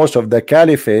why most of the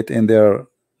caliphate in the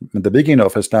beginning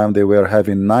of Islam, they were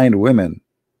having 9 women,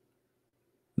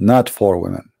 not 4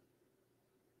 women.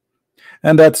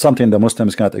 And that's something the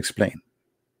Muslims cannot explain.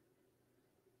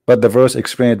 But the verse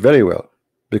explained it very well,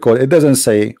 because it doesn't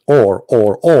say or.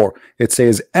 It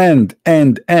says and.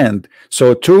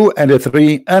 So 2 and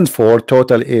 3 and 4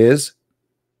 total is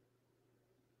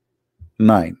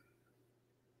 9.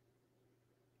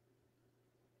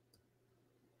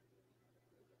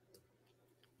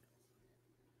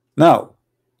 Now,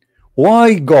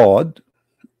 why God,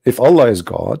 if Allah is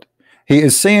God, He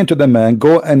is saying to the man,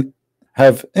 go and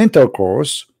have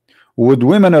intercourse with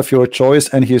women of your choice,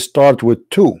 and he start with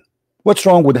 2. What's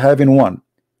wrong with having 1?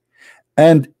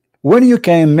 And when you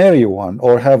can marry 1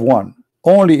 or have 1,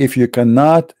 only if you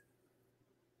cannot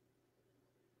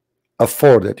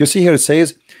afford it. You see here it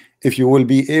says, if you will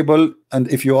be able,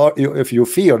 and if you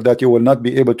fear that you will not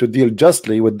be able to deal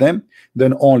justly with them,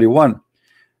 then only 1.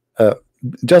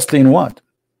 Justly in what?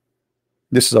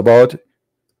 This is about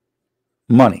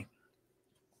money.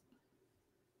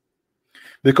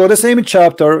 Because the same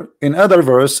chapter, in other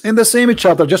verse, in the same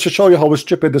chapter, just to show you how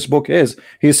stupid this book is,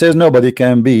 he says nobody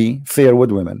can be fair with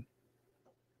women.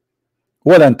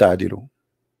 وَلَنْ تَعْدِلُوا.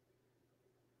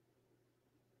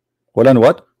 وَلَنْ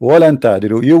what? وَلَنْ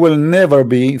تَعْدِلُوا. You will never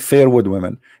be fair with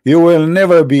women. You will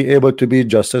never be able to be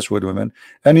justice with women,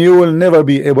 and you will never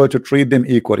be able to treat them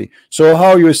equally. So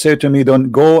how you say to me,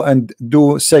 don't go and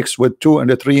do sex with 2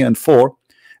 and 3 and 4,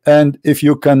 and if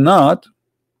you cannot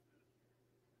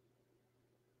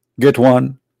get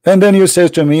 1, and then you say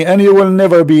to me, and you will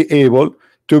never be able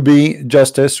to be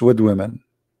justice with women.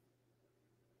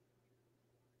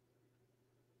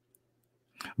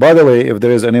 By the way, if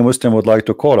there is any Muslim would like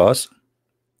to call us,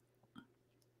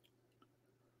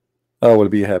 I will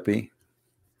be happy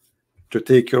to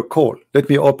take your call. Let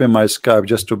me open my Skype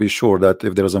just to be sure that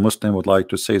if there is a Muslim would like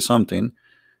to say something,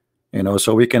 you know,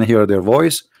 so we can hear their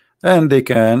voice, and they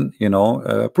can, you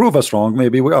know, prove us wrong.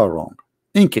 Maybe we are wrong,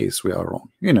 in case we are wrong,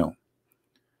 you know.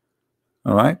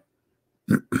 All right.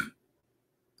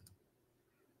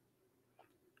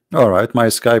 All right, my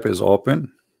Skype is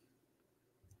open.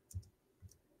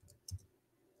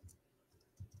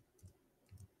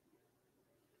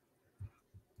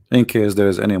 In case there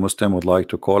is any Muslim would like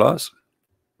to call us.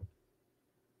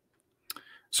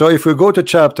 So if we go to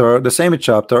chapter, the same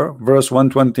chapter, verse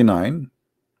 129,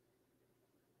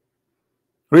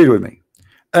 read with me.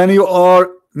 And you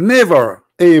are never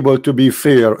able to be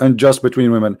fair and just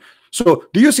between women. So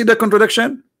do you see the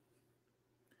contradiction?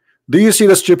 Do you see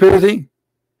the stupidity?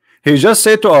 He just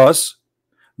said to us,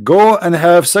 go and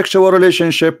have sexual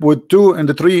relationship with 2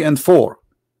 and 3 and 4.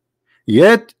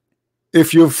 Yet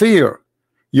if you fear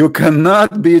you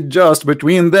cannot be just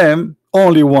between them,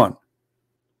 only 1.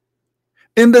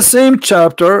 In the same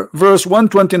chapter, verse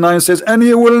 129 says, and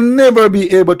you will never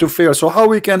be able to fear. So how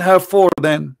we can have 4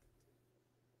 then?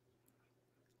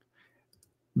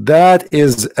 That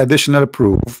is additional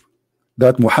proof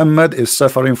that Muhammad is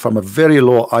suffering from a very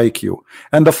low IQ.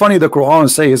 And the Quran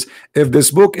says, if this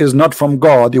book is not from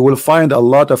God, you will find a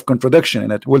lot of contradiction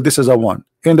in it. Well, this is a 1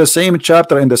 in the same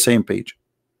chapter, in the same page.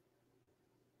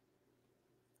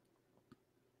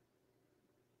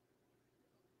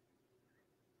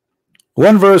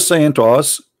 One verse saying to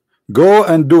us, go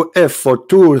and do F for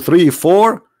 2, 3,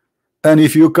 4, and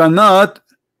if you cannot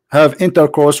have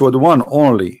intercourse with 1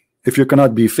 only, if you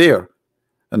cannot be fair.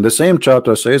 And the same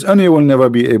chapter says, and you will never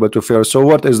be able to fair. So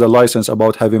what is the license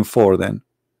about having 4 then?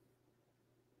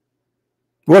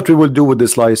 What we will do with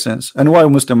this license? And why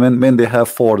Muslim men they have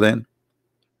 4 then?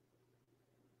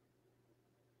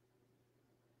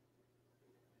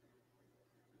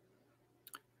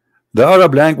 The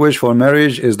Arab language for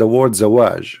marriage is the word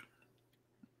zawaj.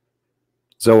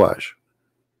 Zawaj.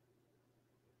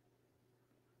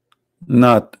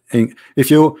 Not in, if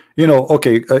you know,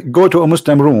 okay, go to a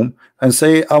Muslim room and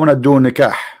say I want to do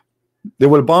nikah, they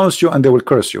will bounce you and they will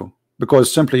curse you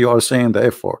because simply you are saying the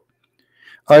F word.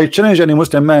 I challenge any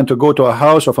Muslim man to go to a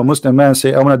house of a Muslim man,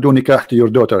 say I want to do nikah to your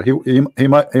daughter.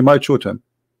 He might shoot him.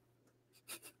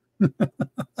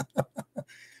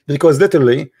 Because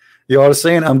literally you are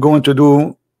saying I'm going to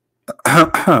do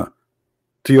to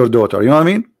your daughter. You know what I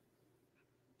mean?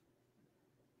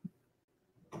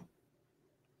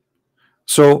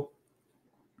 So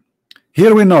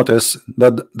here we notice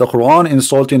that the Quran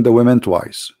insulting the women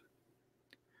twice.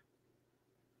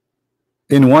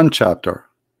 in one chapter,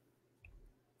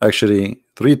 actually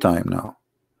 3 times now.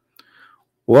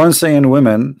 One saying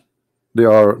women,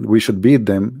 we should beat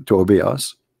them to obey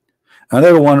us.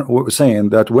 Another one saying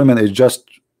that women is just,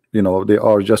 they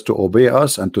are just to obey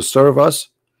us and to serve us,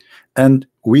 and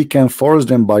we can force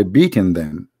them by beating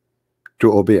them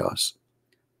to obey us.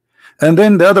 And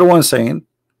then the other one saying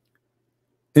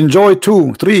enjoy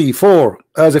 2, 3, 4,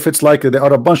 as if it's like they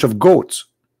are a bunch of goats.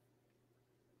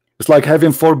 It's like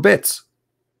having 4 bits,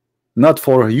 not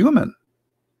for a human.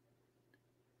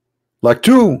 Like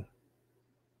 2,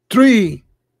 3,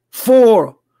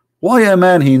 4. Why a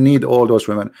man he need all those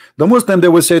women? The Muslim, they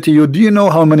will say to you, do you know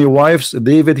how many wives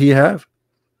David he have?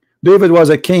 David was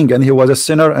a king, and he was a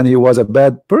sinner, and he was a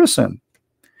bad person,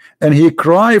 and he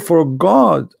cried for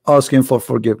God, asking for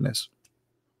forgiveness.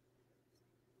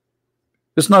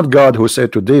 It's not God who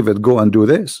said to David, go and do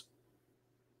this.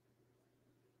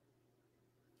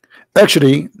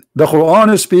 Actually, the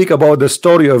Quran speak about the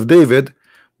story of David,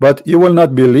 but you will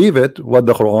not believe it what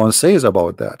the Quran says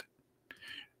about that,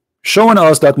 showing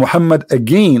us that Muhammad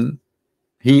again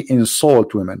he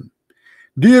insult women.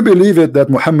 Do you believe it that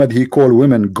Muhammad he called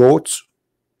women goats?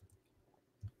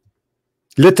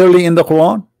 Literally in the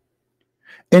Quran,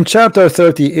 in chapter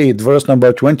 38 verse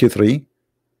number 23,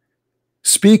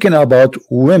 speaking about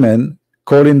women,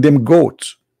 calling them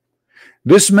goats.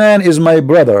 This man is my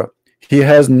brother, he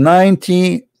has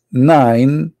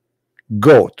 99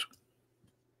 goat.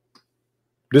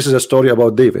 This is a story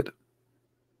about David.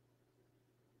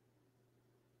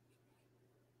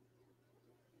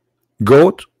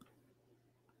 Goat.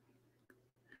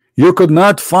 You could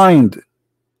not find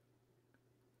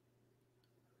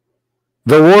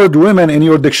the word women in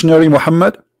your dictionary,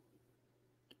 Muhammad.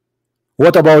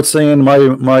 What about saying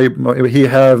he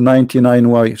have 99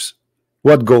 wives?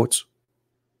 What goats?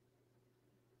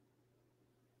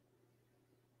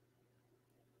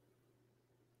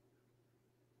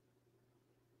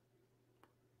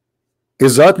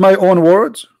 Is that my own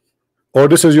words, or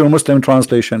this is your Muslim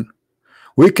translation?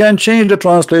 We can change the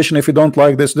translation if you don't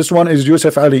like this. This one is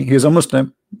Yusuf Ali. He's a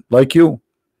Muslim like you.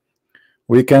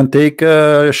 We can take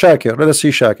Shakir. Let us see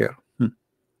Shakir.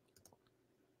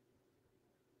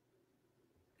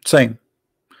 Same.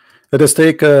 Let us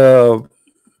take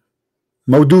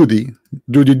Maududi.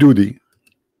 Doody.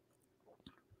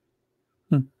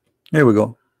 Here we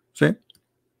go. See?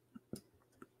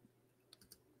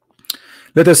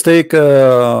 Let us take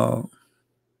Halili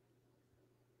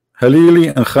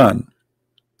and Khan.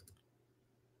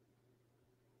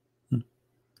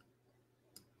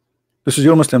 This is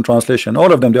your Muslim translation.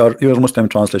 All of them, they are your Muslim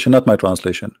translation, not my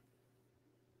translation.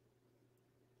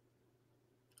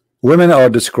 Women are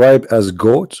described as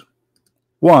goats.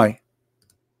 Why?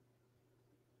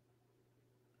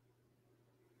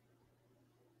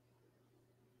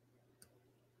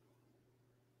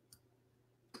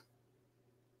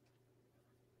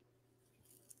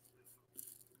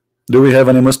 Do we have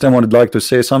any Muslim who would like to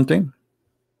say something?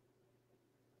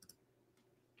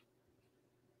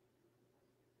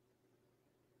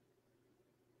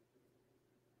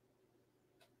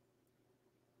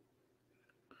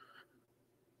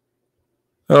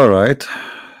 All right,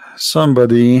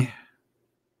 somebody,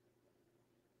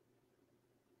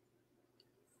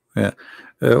 yeah,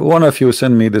 one of you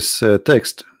send me this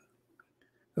text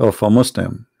of a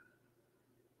Muslim.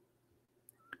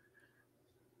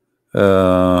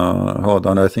 Hold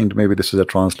on, I think maybe this is a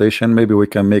translation. Maybe we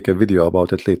can make a video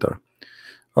about it later.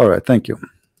 All right, thank you.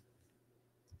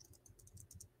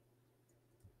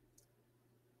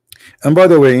 And by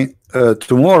the way,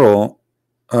 tomorrow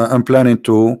I'm planning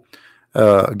to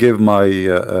give my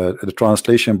the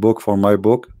translation book for my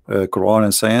book, Quran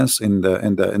and Science, in the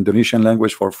Indonesian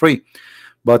language for free.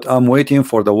 But I'm waiting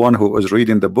for the one who is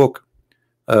reading the book,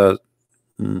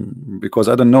 because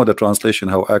I don't know the translation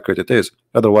how accurate it is.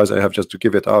 Otherwise, I have just to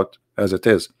give it out as it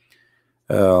is.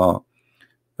 For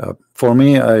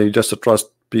me, I just trust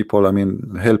people. I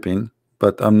mean, helping,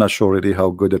 but I'm not sure really how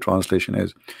good the translation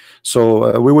is.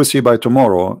 So we will see by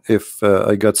tomorrow if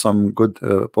I get some good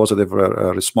positive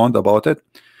response about it.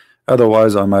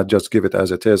 Otherwise, I might just give it as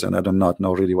it is, and I do not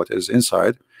know really what is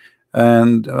inside.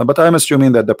 And but I'm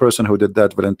assuming that the person who did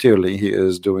that voluntarily, he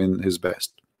is doing his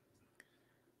best.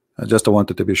 I just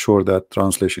wanted to be sure that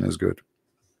translation is good.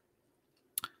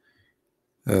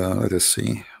 Let us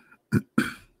see.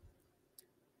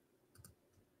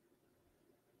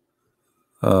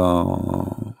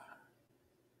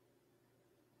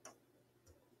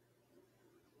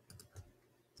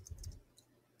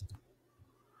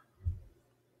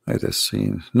 Let us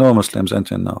see. No Muslims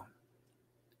enter now.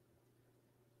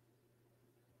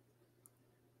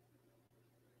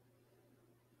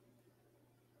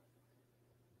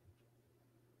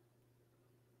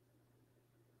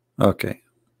 Okay,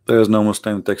 there is no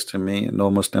Muslim texting me, no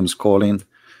Muslims calling.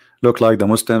 Look like the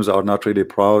Muslims are not really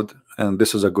proud, and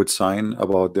this is a good sign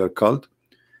about their cult.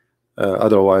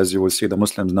 Otherwise, you will see the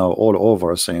Muslims now all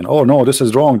over saying, "Oh no, this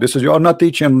is wrong. This is you are not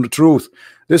teaching the truth.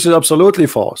 This is absolutely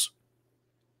false."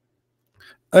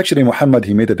 Actually, Muhammad,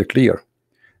 he made it clear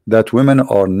that women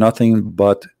are nothing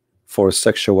but for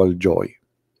sexual joy.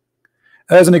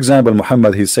 As an example,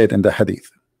 Muhammad, he said in the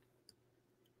hadith,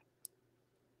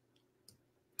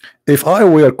 if I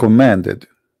were commanded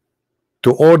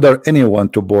to order anyone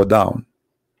to bow down,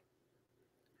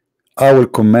 I will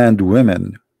command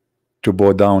women to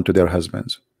bow down to their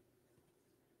husbands.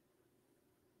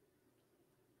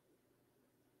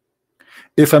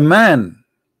 If a man,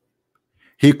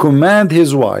 he command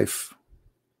his wife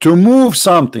to move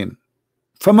something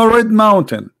from a red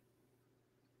mountain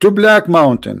to black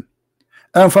mountain,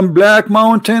 and from black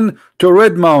mountain to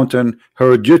red mountain,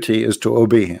 her duty is to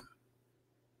obey him.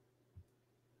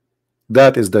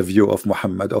 That is the view of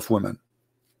Muhammad of women.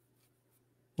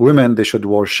 Women, they should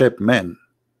worship men.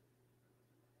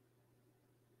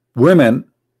 Women,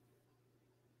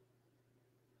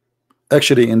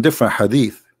 actually in different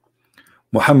hadith,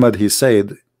 Muhammad, he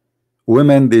said,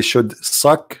 women, they should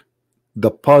suck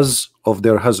the pus of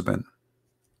their husband.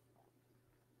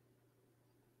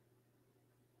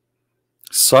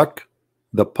 Suck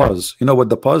the pus. You know what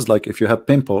the pus, like if you have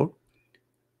pimple,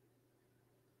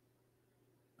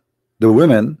 the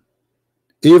women,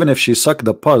 even if she sucked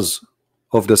the pus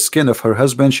of the skin of her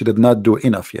husband, she did not do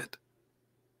enough yet.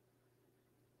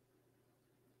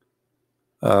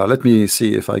 Let me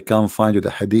see if I can find you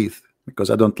the hadith, because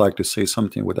I don't like to say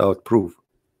something without proof.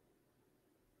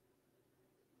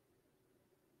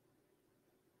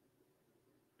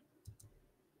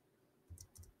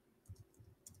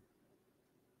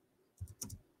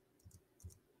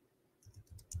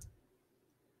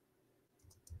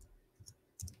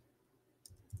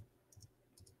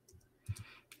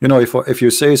 You know, if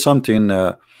you say something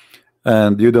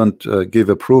and you don't give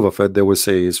a proof of it, they will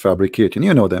say it's fabricating.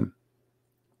 You know them.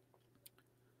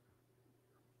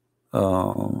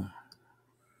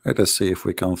 Let us see if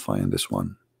we can find this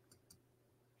one.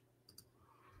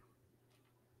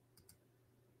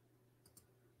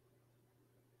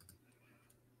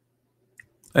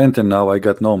 Until now, I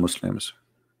got no Muslims.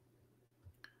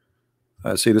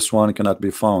 I see this one cannot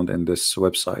be found in this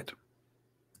website.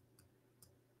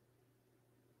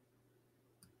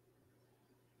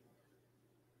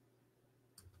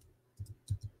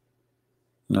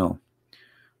 No,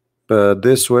 but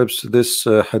this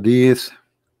hadith.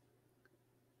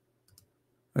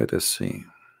 Let us see.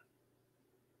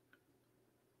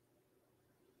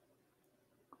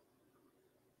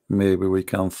 Maybe we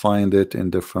can find it in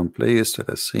different place. Let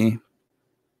us see.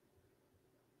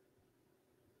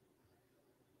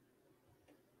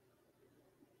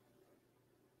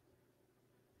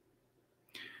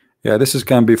 Yeah, this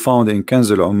can be found in Kanz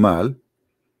al-Ummal.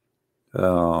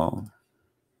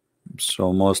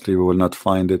 So mostly we will not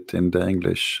find it in the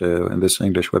English in this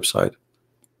English website.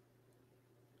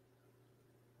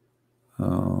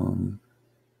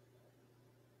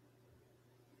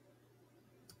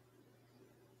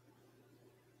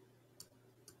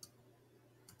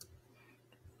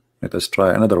 Let us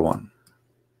try another one.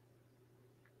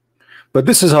 But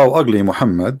this is how ugly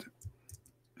Muhammad.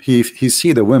 He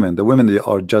see the women. The women, they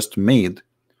are just made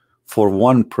for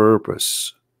one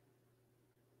purpose.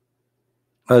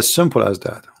 As simple as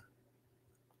that.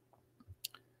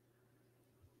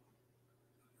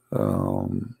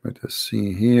 Let us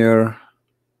see here.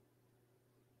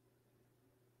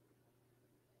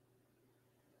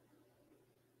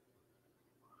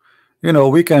 You know,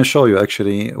 we can show you,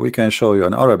 actually, we can show you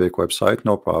an Arabic website,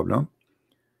 no problem.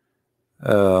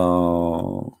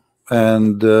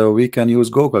 And we can use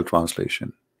Google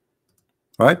translation,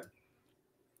 right?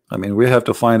 I mean, we have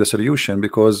to find a solution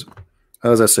because,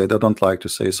 as I said, I don't like to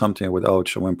say something without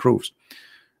showing proofs.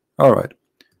 All right.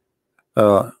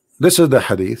 This is the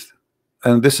hadith,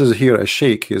 and this is here a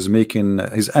sheikh is making,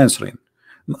 he's answering.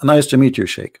 Nice to meet you,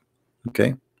 sheikh.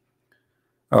 Okay.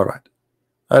 All right.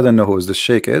 I don't know who this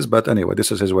sheikh is, but anyway, this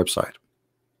is his website.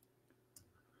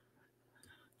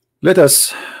 Let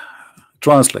us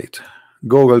translate.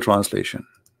 Google translation.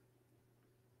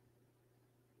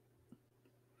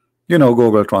 You know,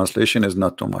 Google translation is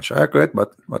not too much accurate,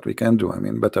 but what we can do, I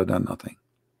mean, better than nothing.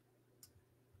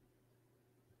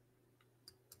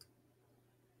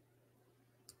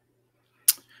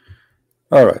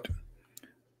 All right.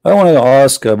 I want to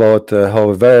ask about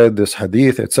how valid this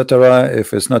hadith, etc.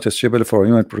 If it's not acceptable for a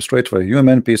human, prostrate for a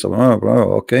human piece of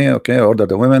okay, order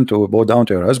the women to bow down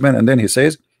to her husband, and then he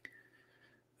says,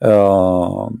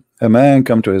 a man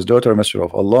come to his daughter, Messenger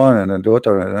of Allah, and the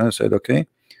daughter said, okay.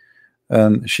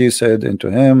 And she said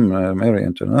into him, Mary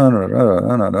into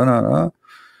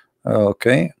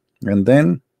okay. And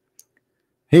then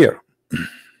here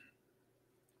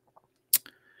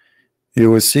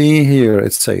you will see here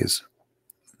it says,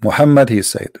 Muhammad, he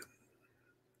said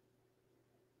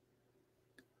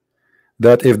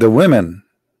that if the women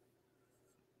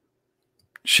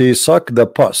she sucked the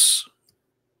pus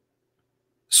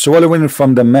swallowing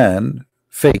from the man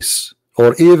face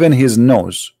or even his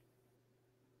nose,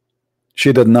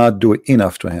 she did not do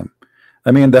enough to him.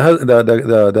 I mean,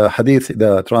 the hadith,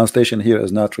 the translation here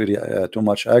is not really too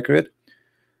much accurate,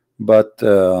 but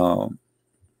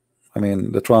I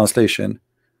mean the translation.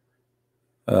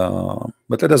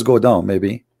 But let us go down.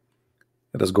 Maybe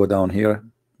let us go down here.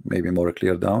 Maybe more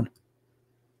clear down.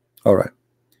 All right.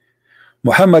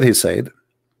 Muhammad, he said,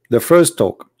 the first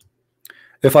talk.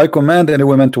 If I command any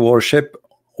woman to worship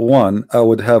one, I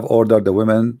would have ordered the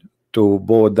women to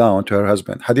bow down to her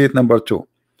husband. Hadith number 2,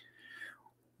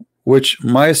 which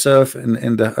myself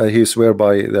in the he swear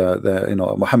by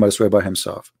the Muhammad swear by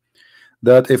himself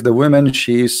that if the women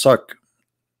she suck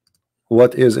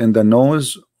what is in the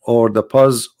nose or the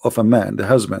pus of a man, the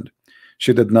husband,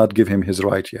 she did not give him his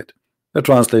right yet. The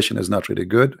translation is not really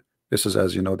good. This is,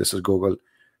 as you know, this is Google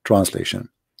translation,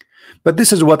 but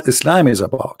this is what Islam is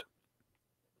about.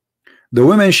 The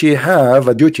women she have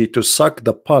a duty to suck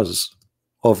the pus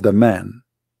of the man,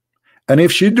 and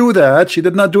if she do that, she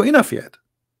did not do enough yet.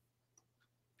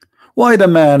 Why the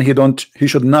man he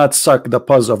should not suck the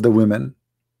pus of the women?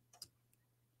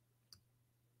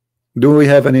 Do we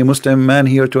have any Muslim man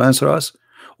here to answer us?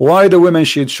 Why the women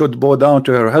she should bow down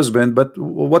to her husband, but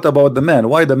what about the man?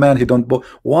 Why the man he don't bow?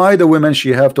 Why the women she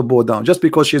have to bow down? Just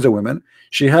because she's a woman,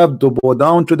 she have to bow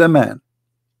down to the man.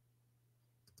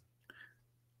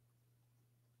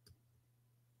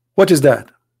 What is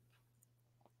that?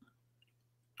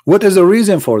 What is the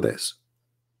reason for this?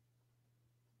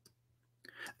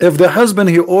 If the husband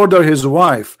he order his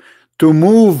wife to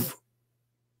move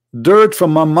dirt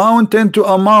from a mountain to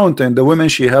a mountain, the women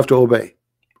she have to obey.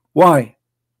 Why?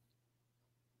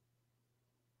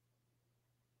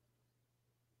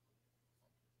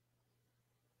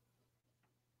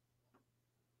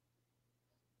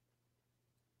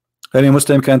 Any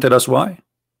Muslim can tell us why?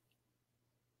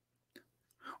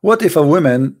 What if a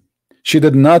woman she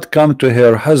did not come to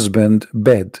her husband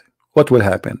bed? What will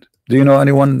happen? Do you know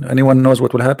anyone knows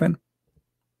what will happen?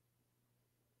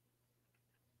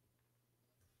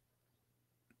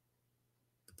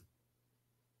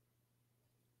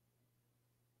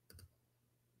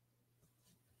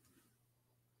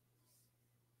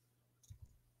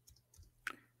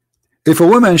 If a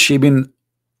woman she been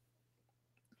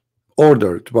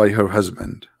ordered by her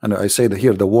husband, and I say that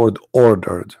here the word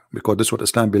ordered because this is what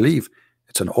Islam believe,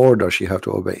 it's an order she have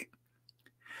to obey.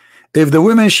 If the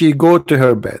woman she go to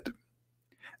her bed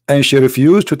and she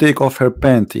refused to take off her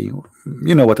panty,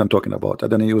 you know what I'm talking about, I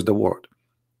don't use the word,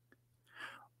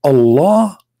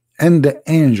 Allah and the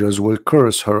angels will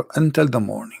curse her until the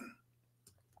morning.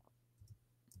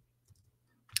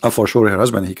 And for sure her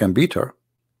husband he can beat her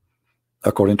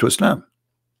according to Islam.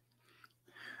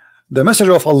 The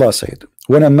Messenger of Allah said,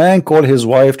 when a man call his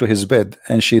wife to his bed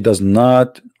and she does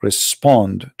not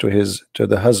respond to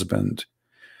the husband,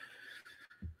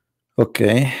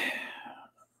 okay,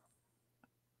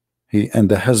 and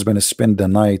the husband spend the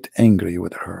night angry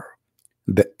with her,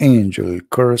 the angel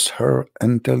curse her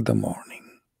until the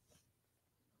morning.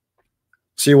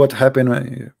 See what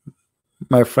happened,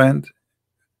 my friend,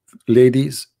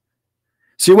 ladies?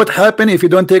 See what happened if you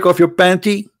don't take off your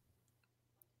panty?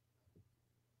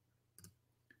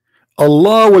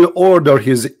 Allah will order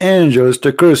his angels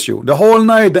to curse you. The whole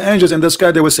night the angels in the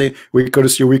sky, they will say, we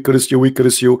curse you, we curse you, we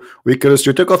curse you, we curse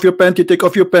you. Take off your panty, take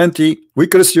off your panty, we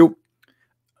curse you.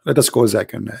 Let us go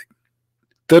Zakir Naik.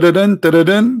 Tadadun,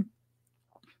 tadadun,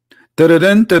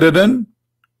 tadadun, tadadun.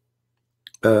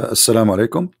 Assalamu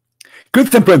alaikum.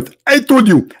 Christian Prince, I told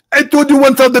you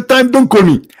 1,000 times, don't call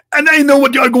me. And I know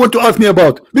what you are going to ask me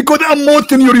about because I'm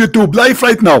watching your YouTube live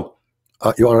right now.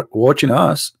 You are watching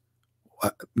us.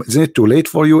 Isn't it too late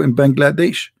for you in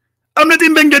Bangladesh? I'm not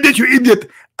in Bangladesh, you idiot.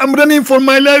 I'm running for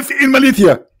my life in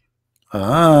Malaysia.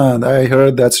 Ah, I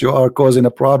heard that you are causing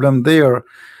a problem there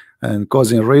and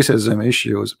causing racism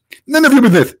issues. None of your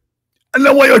business. And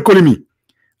now why you are calling me?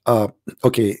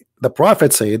 Okay, the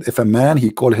Prophet said if a man he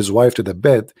called his wife to the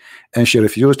bed and she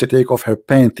refused to take off her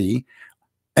panty,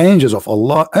 angels of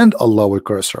Allah and Allah will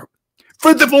curse her.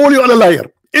 First of all, you are a liar.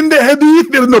 In the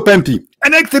hadith there is no panty,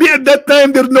 and actually at that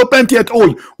time there is no panty at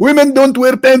all. Women don't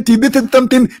wear panty. This is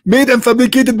something made and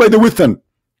fabricated by the Western.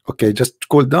 Okay, just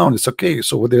cool down. It's okay.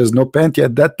 So there is no panty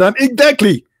at that time.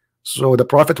 Exactly. So the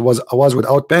prophet was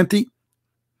without panty.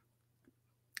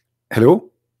 Hello,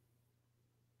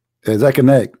 Zakir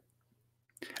Naik.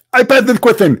 I passed the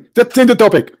question. Let's change the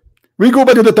topic. We go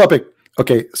back to the topic.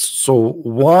 Okay, so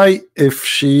why if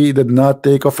she did not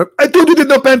take off her? I told you did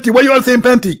no panty. Why you are saying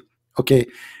panty? Okay,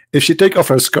 if she take off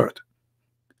her skirt,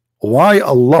 why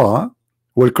Allah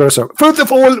will curse her? First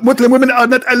of all, Muslim women are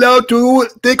not allowed to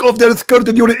take off their skirt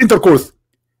during intercourse,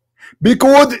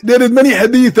 because there is many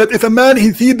hadith that if a man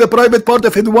he sees the private part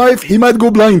of his wife, he might go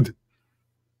blind.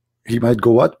 He might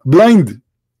go what? Blind.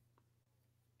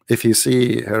 If he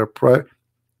see her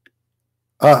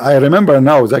I remember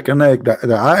now, Zakir Naik, the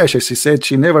Aisha, she said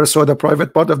she never saw the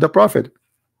private part of the Prophet.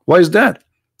 Why is that?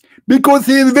 Because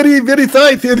he is very, very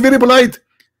tight, he is very polite.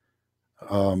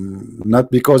 Not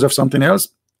because of something else.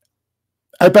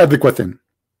 I passed the question.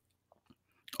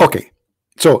 Okay,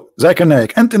 so Zakir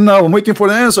Naik, until now I'm waiting for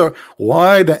the answer.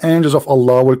 Why the angels of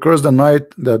Allah will curse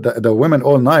the women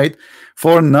all night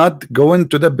for not going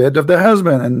to the bed of the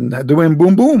husband and doing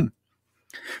boom boom?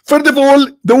 First of all,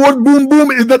 the word boom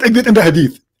boom is not exist in the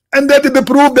hadith, and that is the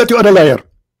proof that you are a liar.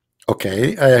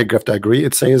 Okay, I have to agree.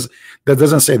 It says that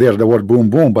doesn't say there the word boom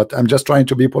boom, but I'm just trying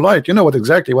to be polite. You know what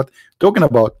exactly what talking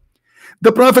about.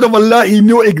 The Prophet of Allah, he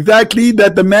knew exactly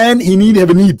that the man he have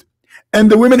a need, and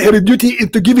the women her duty is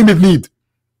to give him his need.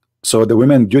 So the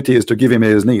women's duty is to give him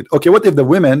his need. Okay, what if the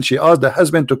women she asked the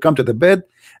husband to come to the bed,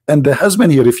 and the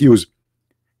husband he refused?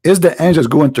 Is the angels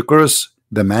going to curse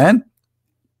the man?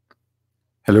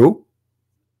 Hello?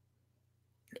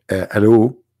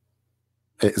 Hello?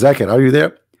 Zakir, are you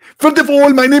there? First of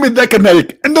all, my name is Zakir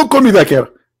Naik, and don't call me Zakir.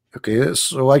 Okay,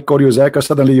 so I call you Zakir,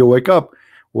 suddenly you wake up.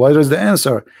 What is the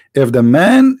answer? If the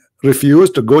man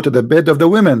refused to go to the bed of the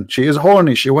women, she is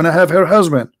horny, she want to have her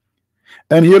husband,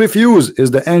 and he refused, is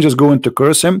the angels going to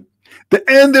curse him? The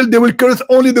angel, they will curse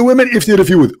only the women if they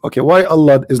refuse. Okay, why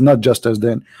Allah is not justice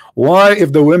then? Why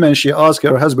if the women she asked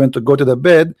her husband to go to the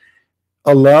bed,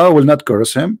 Allah will not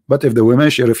curse him, but if the woman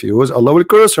she refuse, Allah will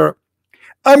curse her?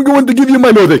 I'm going to give you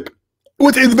my logic,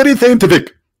 which is very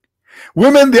scientific.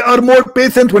 Women, they are more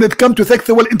patient when it comes to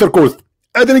sexual intercourse.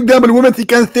 As an example, women, she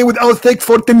can stay without sex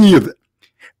for 10 years.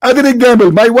 As an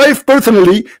example, my wife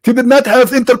personally, she did not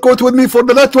have intercourse with me for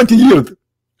the last 20 years.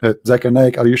 Zakir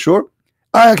Naik, are you sure?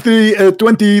 Actually,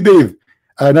 20 days.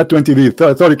 Not 20 days,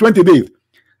 sorry, 20 days.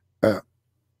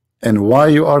 And why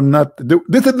you are not?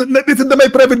 This is my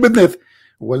private business.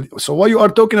 Well, so why you are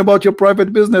talking about your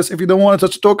private business if you don't want us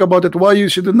to talk about it? Why you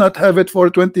should not have it for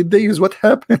 20 days? What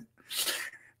happened?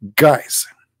 Guys,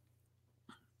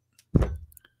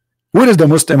 where is the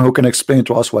Muslim who can explain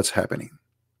to us what's happening?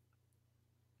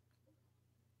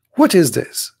 What is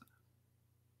this?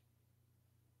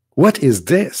 What is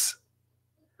this?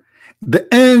 The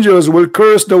angels will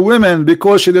curse the women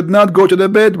because she did not go to the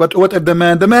bed. But what if the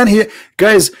man? The man here,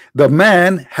 guys, the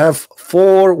man have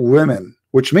 4 women,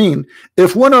 which mean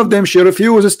if one of them she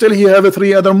refuses, still he have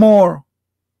 3 other more.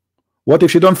 What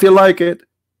if she don't feel like it?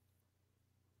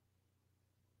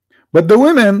 But the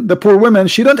women, the poor women,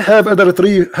 she don't have other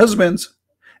 3 husbands.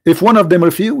 If one of them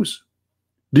refuse,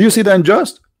 do you see the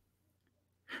unjust?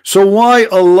 So why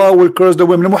Allah will curse the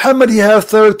women? Muhammad, he has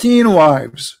 13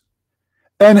 wives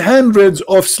and hundreds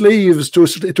of slaves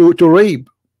to rape,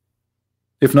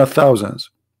 if not thousands.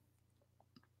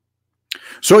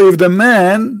 So if the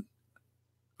man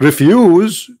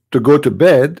refuse to go to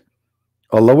bed,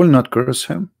 Allah will not curse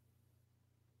him.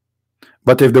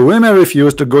 But if the women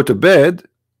refuse to go to bed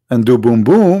and do boom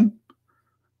boom,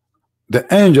 the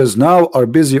angels now are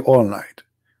busy all night.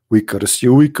 We curse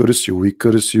you, we curse you, we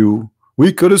curse you,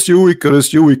 we curse you, we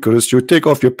curse you, we curse you. Take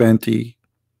off your panty.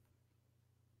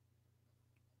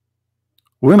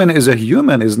 Women is a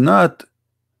human, is not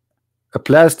a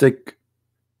plastic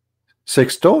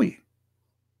sex toy.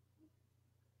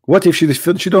 What if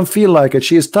she don't feel like it?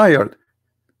 She is tired.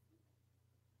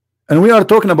 And we are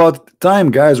talking about time,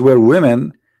 guys, where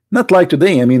women, not like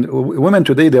today. I mean, women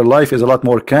today, their life is a lot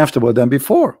more comfortable than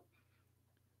before.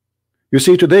 You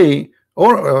see today,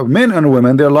 or men and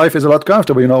women, their life is a lot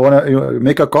comfortable. You know, when you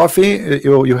make a coffee,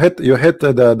 you hit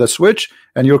the switch,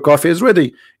 and your coffee is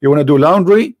ready. You want to do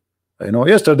laundry. You know,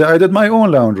 yesterday I did my own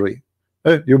laundry.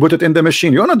 You put it in the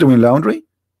machine. You're not doing laundry.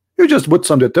 You just put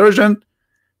some detergent,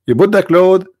 you put the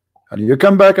clothes, and you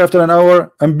come back after an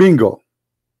hour, and bingo.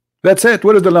 That's it.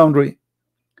 Where is the laundry?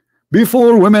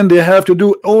 Before, women, they have to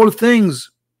do all things.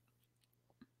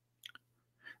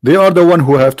 They are the one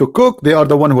who have to cook. They are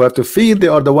the one who have to feed. They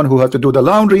are the one who have to do the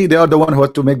laundry. They are the one who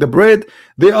have to make the bread.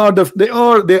 They are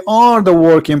the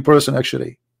working person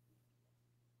actually.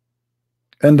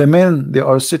 And the men, they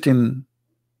are sitting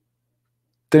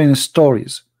telling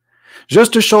stories,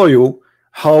 just to show you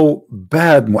how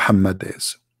bad Muhammad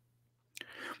is.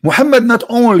 Muhammad not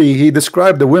only he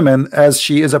described the women as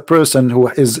she is a person who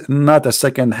is not a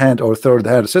second-hand or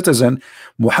third-hand citizen.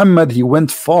 Muhammad, he went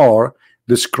far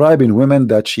describing women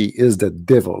that she is the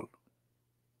devil,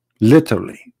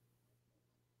 literally.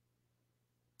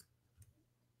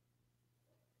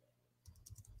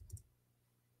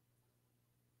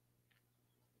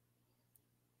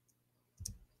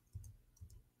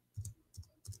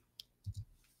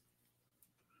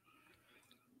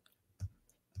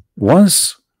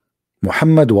 Once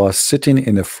Muhammad was sitting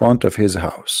in the front of his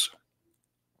house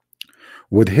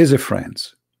with his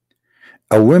friends.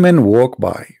 A woman walked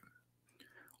by,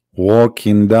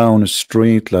 walking down the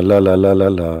street, la la la la la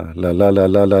la la la la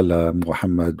la la la.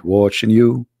 Muhammad watching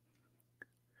you.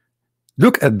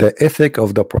 Look at the ethic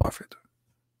of the Prophet.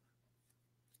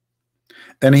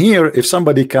 And here, if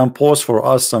somebody can post for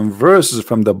us some verses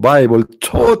from the Bible,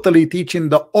 totally teaching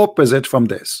the opposite from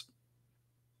this.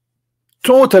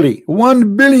 Totally,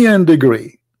 1 billion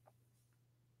degree.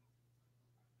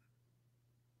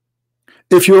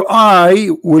 If your eye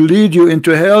will lead you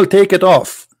into hell, take it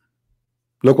off.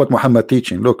 Look what Muhammad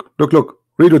teaching. Look, look, look.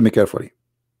 Read with me carefully.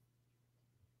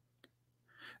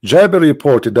 Jabir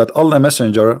reported that Allah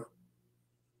Messenger,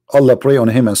 Allah pray on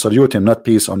him and salute him, not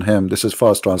peace on him. This is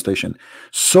fast translation.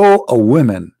 Saw a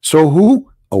woman. So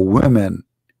who? A woman.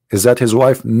 Is that his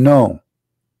wife? No.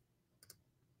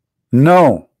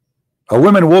 No. A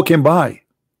woman walking by.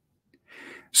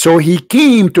 So he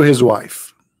came to his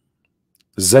wife,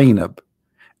 Zainab.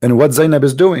 And what Zainab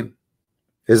is doing?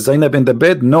 Is Zainab in the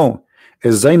bed? No.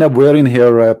 Is Zainab wearing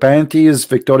her panties,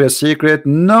 Victoria's Secret?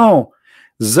 No.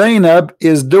 Zainab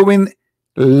is doing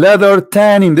leather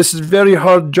tanning. This is very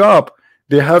hard job.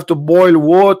 They have to boil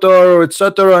water,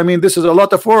 etc. I mean, this is a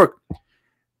lot of work.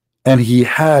 And he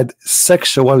had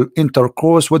sexual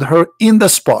intercourse with her in the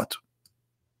spot.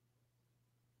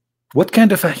 What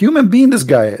kind of a human being this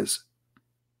guy is?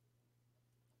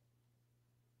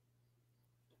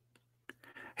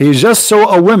 He just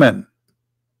saw a woman,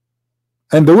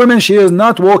 and the woman, she is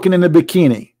not walking in a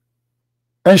bikini,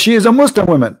 and she is a Muslim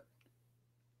woman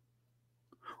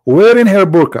wearing her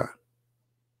burqa.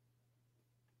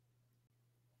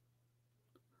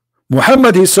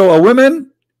 Muhammad, he saw a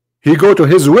woman, he go to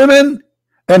his women,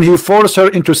 and he forced her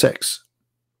into sex.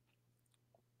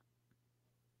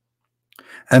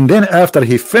 And then after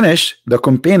he finished, the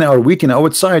companions are waiting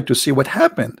outside to see what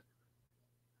happened.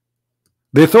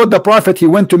 They thought the Prophet, he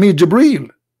went to meet Jibreel.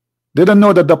 They didn't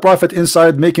know that the Prophet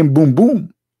inside making boom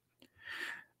boom.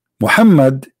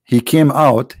 Muhammad, he came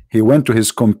out, he went to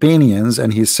his companions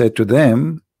and he said to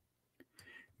them,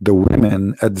 the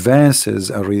woman advances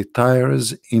and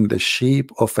retires in the shape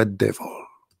of a devil.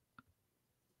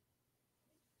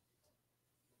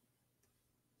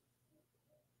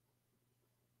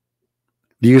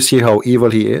 Do you see how evil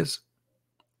he is?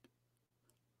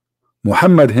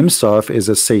 Muhammad himself is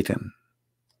a Satan.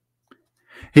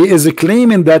 He is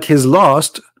claiming that he's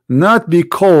lost not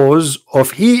because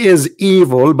of he is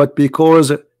evil, but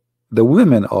because the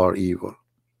women are evil.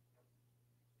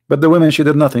 But the women, she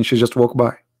did nothing. She just walked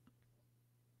by.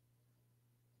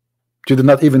 She did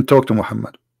not even talk to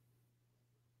Muhammad.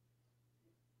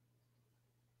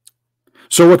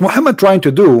 So what Muhammad trying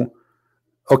to do,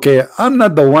 okay, I'm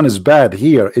not the one is bad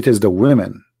here, it is the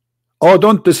women. Oh,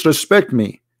 don't disrespect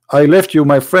me. I left you,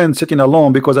 my friend, sitting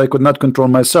alone because I could not control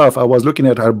myself. I was looking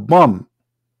at her bum.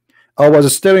 I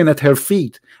was staring at her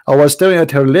feet. I was staring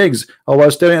at her legs. I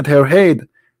was staring at her head.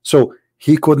 So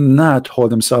he could not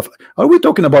hold himself. Are we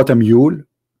talking about a mule?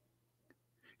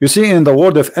 You see, in the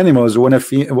world of animals, when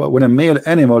a male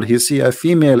animal, he see a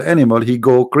female animal, he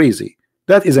go crazy.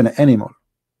 That is an animal.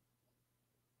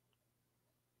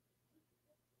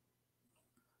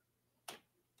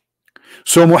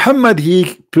 So Muhammad,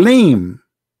 he claimed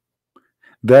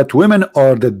that women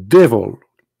are the devil,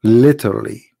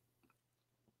 literally,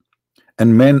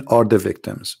 and men are the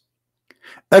victims.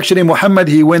 Actually, Muhammad,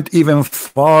 he went even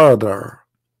farther,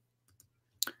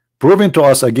 proving to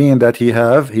us again that he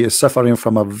is suffering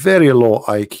from a very low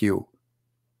IQ.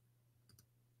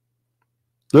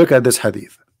 Look at this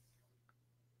hadith.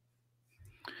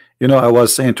 You know, I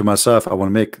was saying to myself, I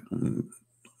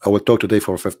will talk today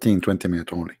for 15-20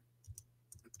 minutes only.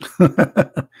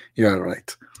 You're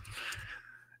right.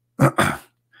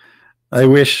 I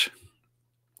wish.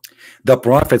 The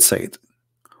Prophet said,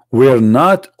 we're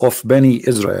not of Bani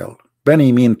Israel.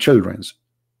 Bani mean children's.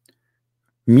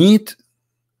 Meat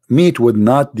would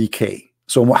not decay.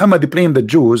 So Muhammad blamed the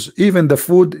Jews. Even the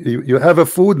food, you have a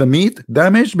food, the meat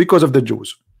damaged because of the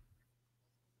Jews.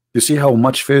 You see how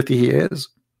much filthy he is?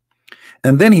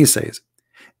 And then he says,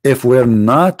 if we're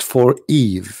not for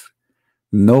Eve,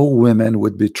 no woman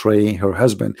would betray her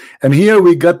husband. And here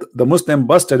we got the Muslim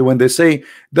busted when they say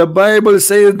the Bible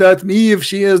says that Eve,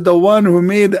 she is the one who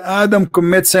made Adam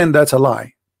commit sin. That's a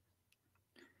lie.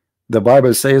 The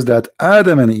Bible says that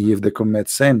Adam and Eve, they commit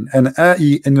sin, and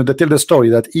they tell the story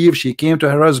that Eve, she came to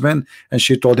her husband and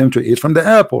she told him to eat from the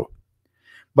apple.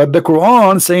 But the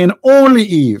Quran saying only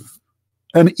Eve,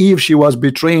 and Eve, she was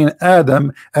betraying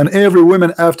Adam, and every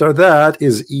woman after that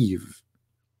is Eve.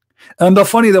 And the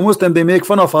funny, the Muslim, they make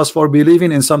fun of us for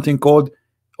believing in something called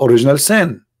original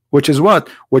sin, which is what?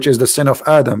 Which is the sin of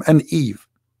Adam and Eve.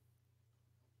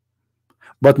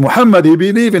 But Muhammad, he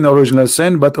believed in original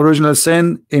sin, but original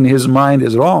sin in his mind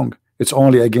is wrong. It's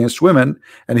only against women,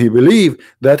 and he believed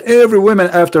that every woman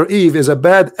after Eve is as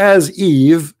bad as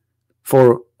Eve.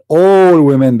 For all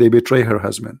women, they betray her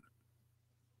husband.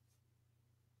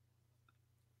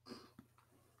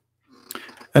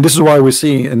 And this is why we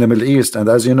see in the Middle East, and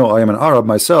as you know, I am an Arab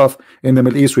myself, in the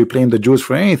Middle East we blame the Jews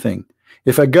for anything.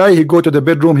 If a guy, he go to the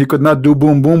bedroom, he could not do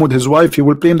boom boom with his wife, he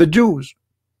will blame the Jews.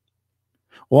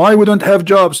 Why we don't have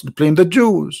jobs? Blame the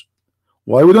Jews.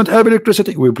 Why we don't have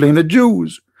electricity? We blame the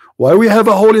Jews. Why we have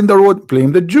a hole in the road?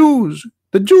 Blame the Jews.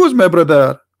 The Jews, my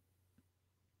brother.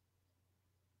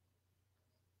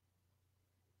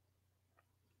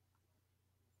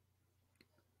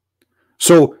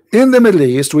 So in the Middle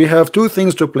East we have two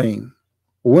things to blame: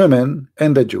 women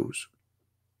and the Jews.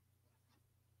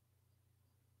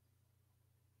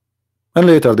 And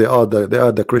later they add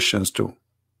the Christians too.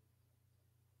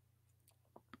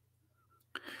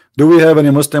 Do we have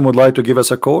any Muslim would like to give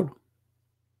us a call?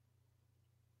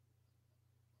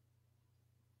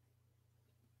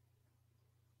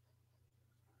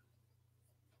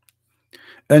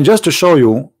 And just to show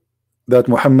you that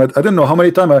Muhammad, I don't know how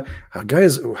many times,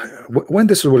 guys, when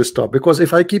this will stop, because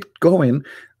if I keep going,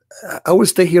 I will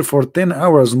stay here for 10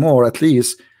 hours more at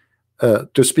least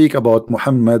to speak about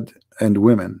Muhammad and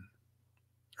women.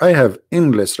 I have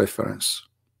endless reference.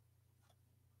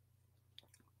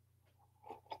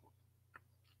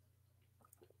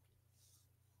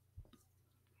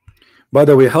 By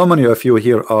the way, how many of you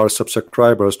here are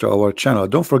subscribers to our channel?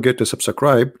 Don't forget to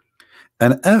subscribe.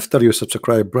 And after you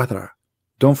subscribe, brother,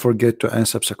 don't forget to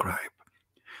unsubscribe,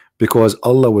 because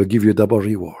Allah will give you double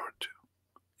reward.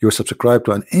 You subscribe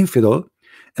to an infidel,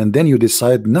 and then you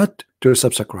decide not to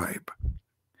subscribe.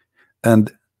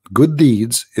 And good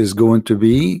deeds is going to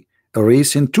be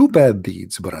erasing two bad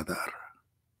deeds, brother.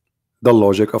 The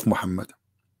logic of Muhammad.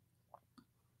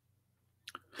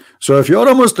 So if you're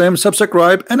a Muslim,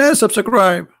 subscribe and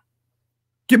unsubscribe.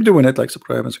 Keep doing it, like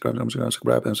subscribe and subscribe and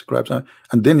subscribe and subscribe,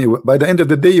 and then you, by the end of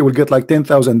the day, you will get like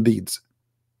 10,000 deeds.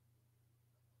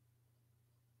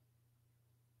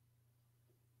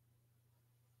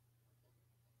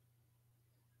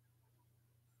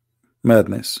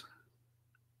 Madness.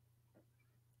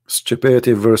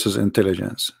 Stupidity versus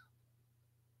intelligence.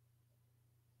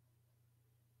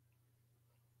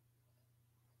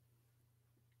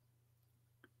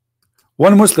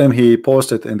 One Muslim, he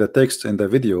posted in the text in the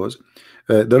videos,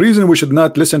 the reason we should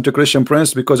not listen to Christian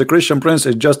Prince, because a Christian Prince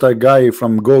is just a guy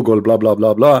from Google, blah blah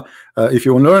blah blah. If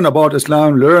you learn about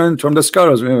Islam, learn from the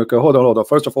scholars. Okay, hold on.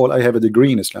 First of all, I have a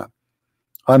degree in Islam.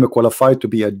 I'm qualified to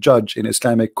be a judge in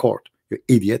Islamic court, you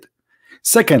idiot.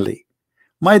 Secondly,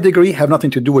 my degree have nothing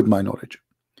to do with my knowledge,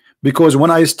 because when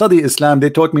I study Islam,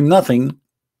 they taught me nothing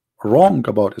wrong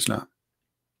about Islam.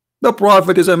 The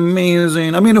Prophet is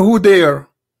amazing. I mean, who dare?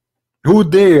 Who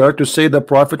dare to say the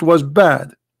Prophet was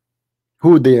bad?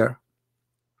 Who dare?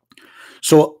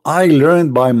 So I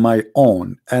learned by my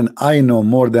own, and I know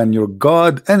more than your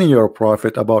God and your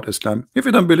Prophet about Islam. If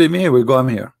you don't believe me, we'll go. I'm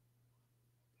here.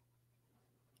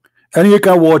 And you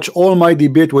can watch all my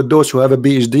debate with those who have a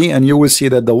PhD, and you will see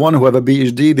that the one who have a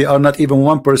PhD, they are not even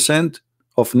 1%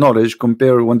 of knowledge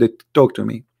compared when they talk to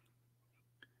me.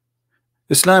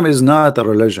 Islam is not a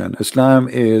religion. Islam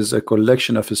is a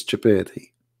collection of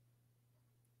stupidity.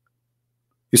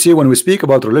 You see, when we speak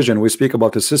about religion, we speak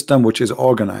about a system which is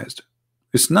organized.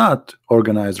 It's not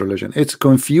organized religion. It's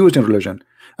confusing religion.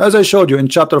 As I showed you in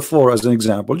chapter 4 as an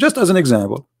example, just as an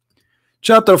example,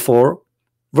 chapter 4,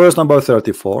 verse number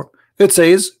 34, it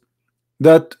says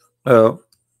that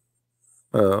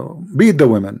beat the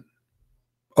women.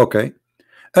 Okay.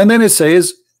 And then it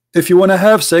says, if you want to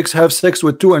have sex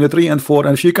with 2 and 3 and 4,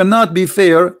 and if you cannot be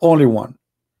fair, only 1.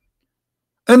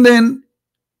 And then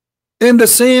in the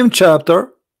same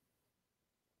chapter,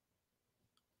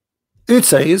 it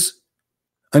says,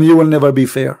 and you will never be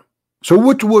fair. So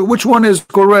which one is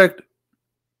correct?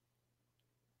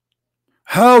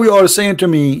 How you are saying to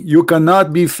me you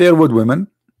cannot be fair with women,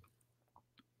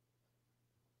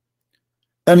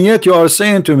 And yet you are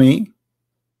saying to me,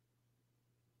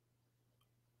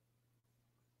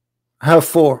 have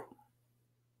 4.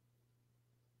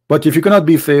 But if you cannot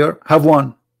be fair, have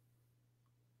 1.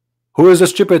 Who is the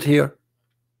stupid here?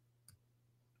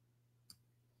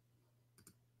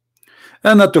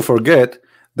 And not to forget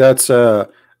that's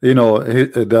you know,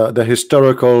 the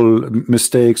historical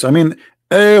mistakes. I mean,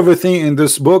 everything in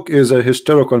this book is a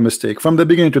historical mistake from the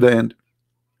beginning to the end.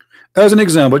 As an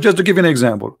example, just to give you an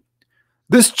example,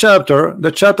 this chapter, the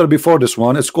chapter before this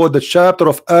one, is called the chapter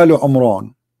of Al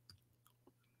Umran.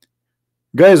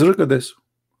 Guys, look at this.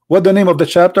 What the name of the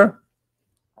chapter?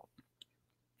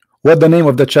 What the name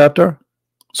of the chapter?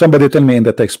 Somebody tell me in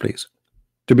the text, please,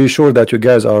 to be sure that you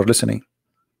guys are listening.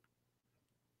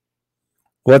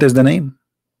 What is the name?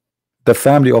 The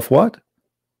family of what?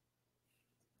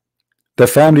 The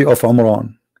family of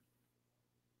Umran.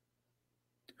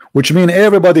 Which means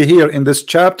everybody here in this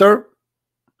chapter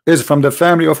is from the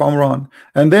family of Umran.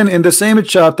 And then in the same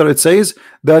chapter it says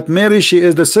that Mary, she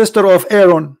is the sister of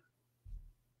Aaron.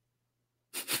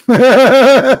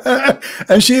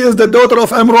 And she is the daughter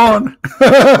of Imran.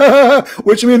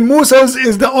 Which means Moses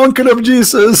is the uncle of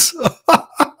Jesus.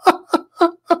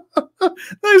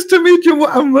 Nice to meet you,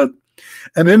 Muhammad.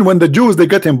 And then when the Jews, they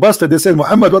get him busted, they said,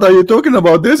 Muhammad, what are you talking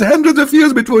about? There's hundreds of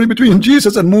years between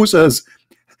Jesus and Moses.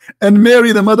 And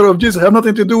Mary, the mother of Jesus, have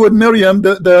nothing to do with Miriam,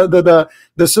 the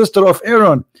sister of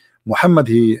Aaron. Muhammad,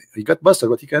 he got busted.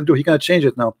 What he can do, he cannot change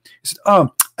it now. He said,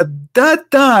 at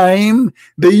that time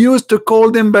they used to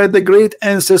call them by the great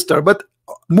ancestor, but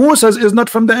Moses is not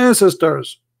from the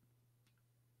ancestors.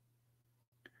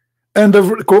 And the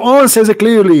Quran says it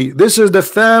clearly, this is the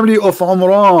family of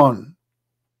Umran.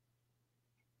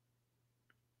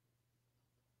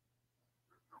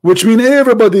 Which means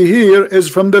everybody here is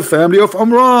from the family of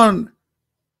Umran.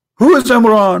 Who is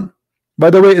Umran? By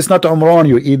the way, it's not Umran,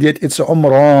 you idiot, it's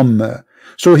Umram.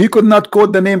 So he could not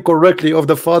quote the name correctly of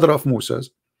the father of Moses.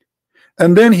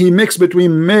 And then he mixed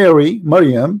between Mary,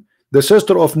 Maryam, the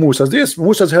sister of Moses. Yes,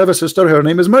 Moses have a sister, her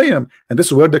name is Maryam. And this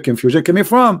is where the confusion came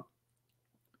from.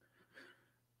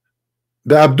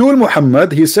 The Abdul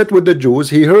Muhammad, he sat with the Jews,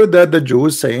 he heard that the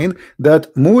Jews saying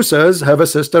that Moses have a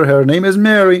sister, her name is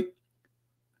Mary.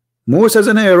 Moses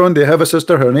and Aaron, they have a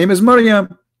sister, her name is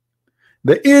Maryam.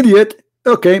 The idiot,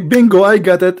 okay, bingo, I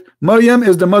got it. Maryam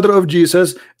is the mother of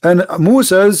Jesus, and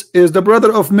Moses is the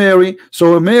brother of Mary.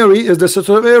 So Mary is the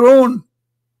sister of Aaron.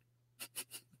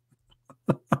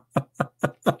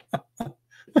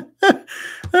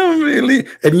 Really?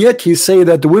 And yet he say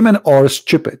that women are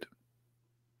stupid.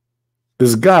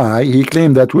 This guy, he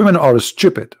claimed that women are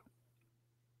stupid.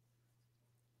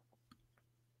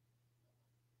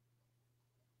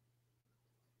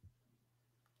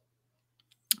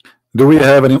 Do we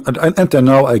have any? Until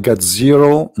now I got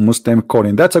 0 Muslim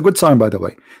calling. That's a good sign, by the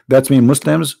way. That means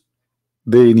Muslims,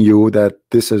 they knew that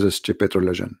this is a stupid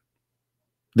religion.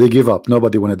 They give up.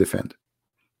 Nobody want to defend.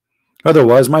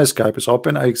 Otherwise my Skype is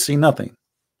open, I see nothing.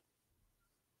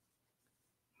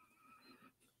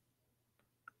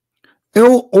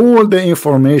 All the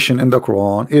information in the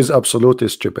Quran is absolutely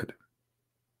stupid.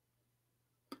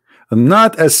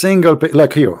 Not a single,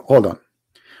 like here, hold on.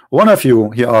 One of you,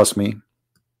 he asked me,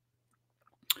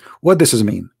 what does this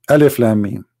mean? Alif Lam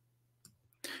Mim.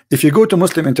 If you go to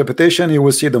Muslim interpretation, you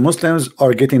will see the Muslims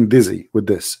are getting dizzy with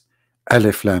this.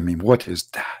 Alif Lam Mim. What is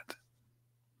that?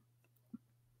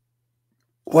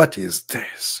 What is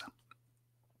this?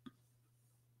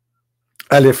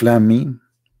 Alif Lam Mim.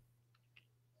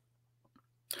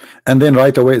 And then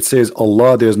right away it says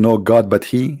Allah, there is no God but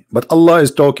He. But Allah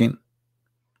is talking.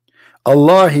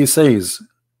 Allah, He says,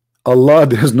 Allah,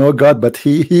 there is no God but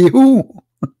He who.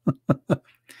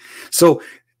 So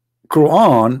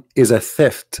Quran is a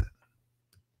theft.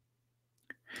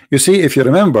 You see, if you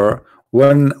remember,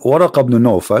 when Waraq ibn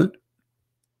Nawfal,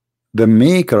 the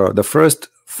maker, the first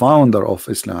founder of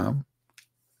Islam,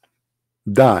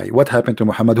 died, what happened to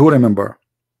Muhammad? Who remember?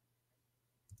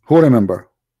 Who remember?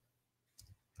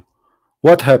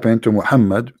 What happened to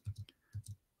Muhammad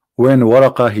when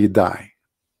Waraqa he died?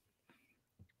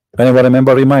 Anyone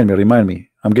remember? Remind me.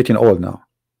 I'm getting old now.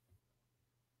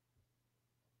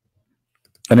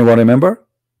 Anyone remember?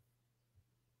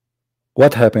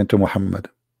 What happened to Muhammad?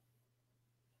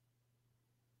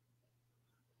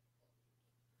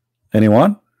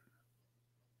 Anyone?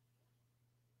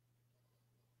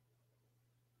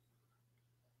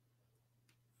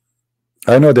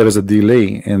 I know there is a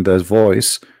delay in the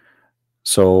voice,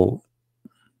 so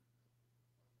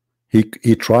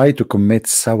he tried to commit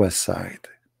suicide.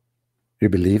 You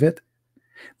believe it?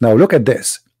 Now look at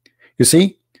this. You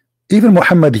see, Even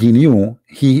Muhammad, he knew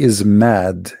he is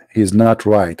mad, he is not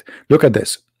right. Look at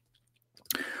this.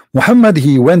 Muhammad,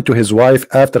 he went to his wife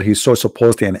after he saw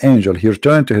supposedly an angel. He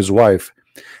returned to his wife,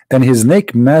 and his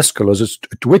neck muscles is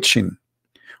twitching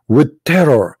with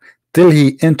terror till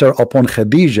he entered upon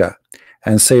Khadijah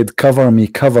and said, cover me,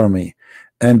 cover me.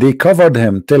 And they covered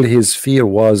him till his fear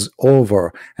was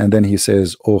over. And then he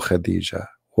says, oh Khadijah,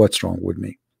 what's wrong with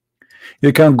me?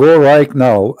 You can go right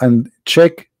now and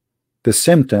check the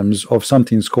symptoms of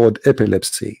something called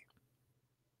epilepsy.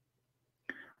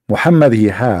 Muhammad, he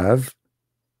have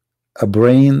a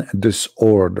brain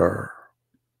disorder.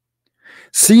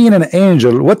 Seeing an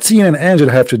angel, what seeing an angel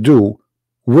have to do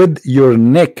with your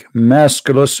neck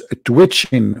muscles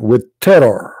twitching with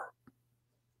terror?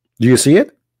 Do you see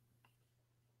it?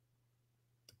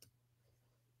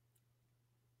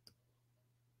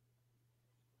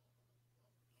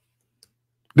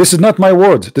 This is not my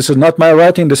words. This is not my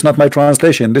writing. This is not my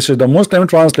translation. This is the Muslim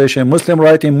translation, Muslim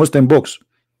writing, Muslim books.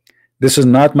 This is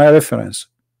not my reference.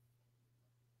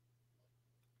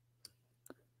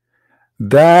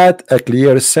 That a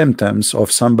clear symptoms of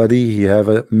somebody he have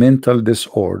a mental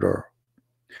disorder.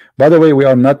 By the way, we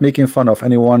are not making fun of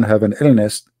anyone have an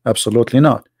illness. Absolutely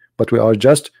not. But we are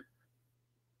just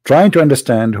trying to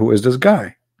understand who is this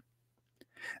guy.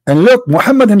 And look,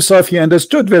 Muhammad himself, he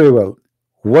understood very well.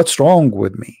 What's wrong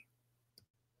with me?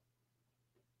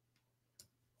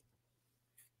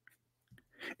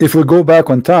 If we go back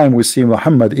on time, we see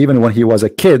Muhammad, even when he was a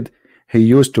kid, he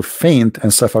used to faint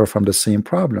and suffer from the same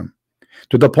problem.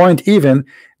 To the point, even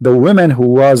the woman who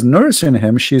was nursing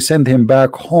him, she sent him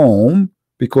back home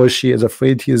because she is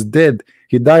afraid he is dead.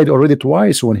 He died already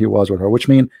twice when he was with her, which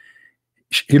means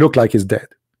he looked like he's dead.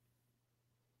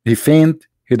 He faint,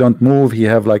 he don't move, he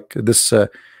have like this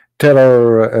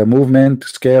terror movement,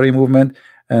 scary movement,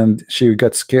 and she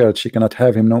got scared. She cannot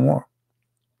have him no more.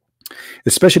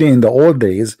 Especially in the old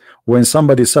days, when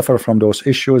somebody suffered from those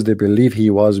issues, they believe he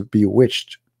was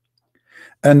bewitched.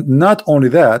 And not only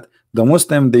that, the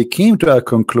Muslim, they came to a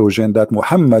conclusion that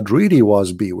Muhammad really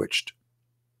was bewitched.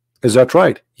 Is that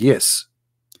right? Yes.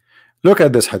 Look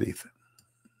at this hadith.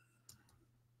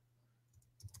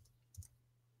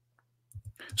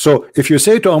 So if you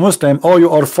say to a Muslim, oh, you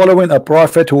are following a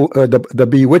prophet who the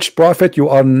bewitched prophet, you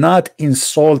are not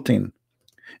insulting.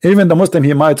 Even the Muslim,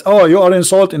 he might, oh, you are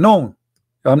insulting. No,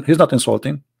 he's not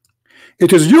insulting.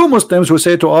 It is you Muslims who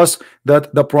say to us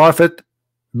that the prophet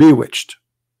bewitched.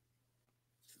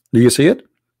 Do you see it?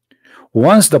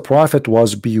 Once the prophet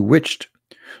was bewitched,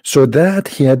 so that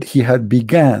he had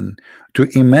began to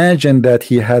imagine that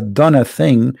he had done a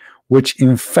thing which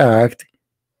in fact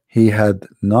he had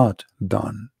not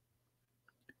done.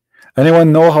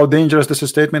 Anyone know how dangerous this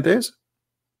statement is?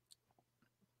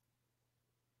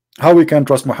 How we can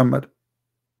trust Muhammad?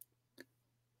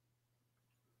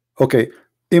 Okay,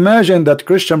 imagine that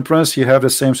Christian prince, he have the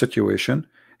same situation.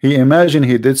 He imagined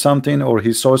he did something or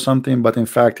he saw something, but in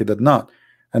fact he did not.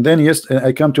 And then yes,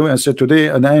 I come to him and said, today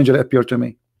an angel appeared to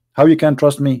me. How you can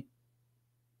trust me?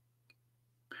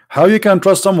 How you can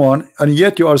trust someone and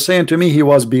yet you are saying to me he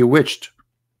was bewitched?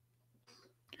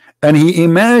 And he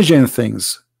imagined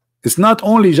things. It's not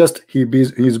only just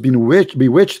he's been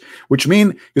bewitched, which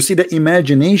means, you see, the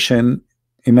imagination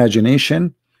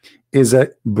is a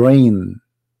brain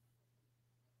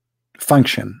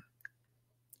function.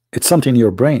 It's something in your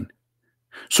brain.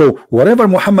 So whatever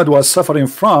Muhammad was suffering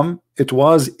from, it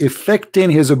was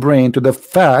affecting his brain to the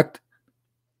fact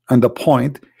and the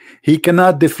point he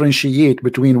cannot differentiate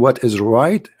between what is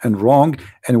right and wrong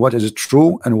and what is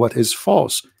true and what is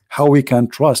false. How we can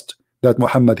trust that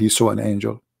Muhammad, he saw an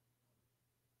angel?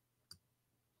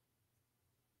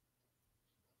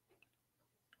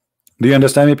 Do you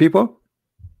understand me, people?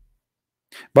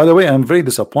 By the way, I'm very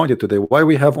disappointed today. Why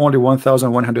we have only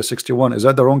 1,161? Is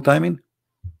that the wrong timing?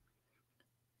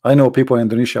 I know people in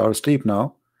Indonesia are asleep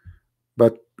now,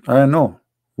 but I don't know.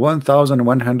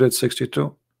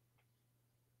 1,162.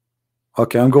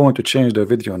 Okay, I'm going to change the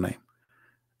video name.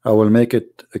 I will make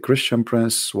it "A Christian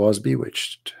Prince Was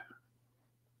Bewitched."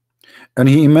 And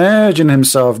he imagined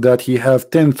himself that he have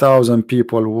 10,000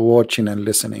 people watching and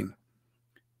listening.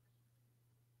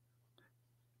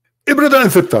 Brother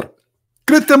and sister,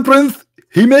 Christian Prince,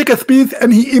 he make a speech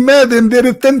and he imagined there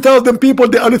is 10,000 people,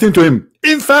 they are listening to him.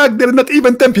 In fact, there are not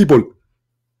even 10 people.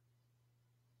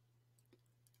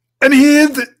 And he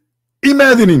is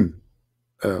imagining.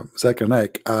 Zakir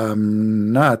Naik,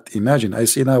 I'm not imagining. I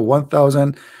see now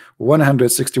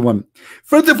 1,161.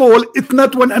 First of all, it's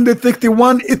not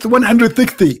 161, it's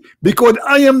 160. Because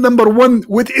I am number one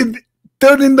with it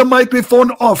turning the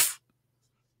microphone off.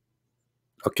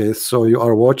 Okay, so you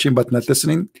are watching but not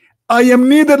listening. I am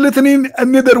neither listening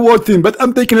and neither watching, but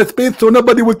I'm taking a space so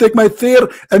nobody will take my chair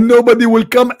and nobody will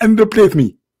come and replace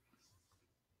me.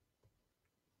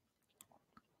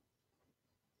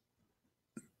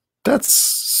 That's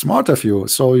smart of you.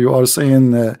 So you are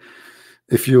saying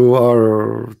if you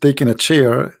are taking a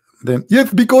chair, then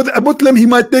yes, because a Muslim, he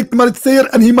might take my chair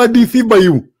and he might be deceived by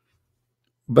you.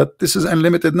 But this is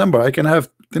unlimited number. I can have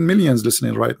 10 millions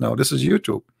listening right now. This is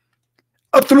YouTube.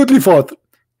 Absolutely false.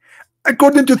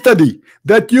 According to study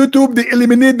that YouTube, they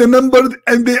eliminate the numbers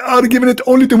and they are giving it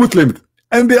only to Muslims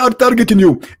and they are targeting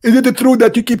you. Is it true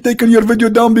that you keep taking your video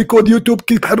down because YouTube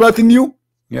keep harassing you?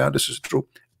 Yeah, this is true.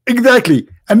 Exactly.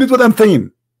 And this is what I'm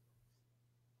saying.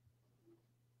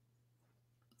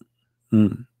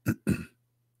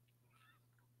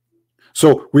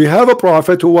 So we have a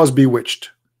prophet who was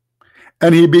bewitched,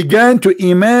 and he began to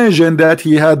imagine that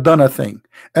he had done a thing,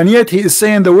 and yet he is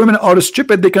saying the women are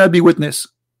stupid, they cannot be witness.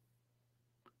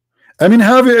 I mean,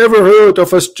 have you ever heard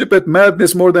of a stupid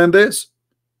madness more than this?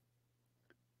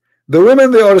 The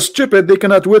women, they are stupid, they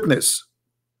cannot witness.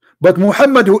 But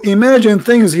Muhammad, who imagined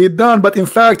things he done, but in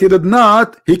fact he did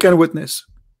not, he can witness.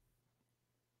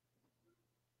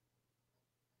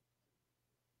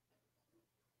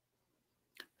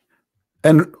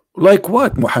 And like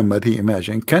what Muhammad he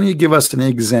imagined? Can you give us an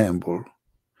example?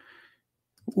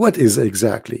 What is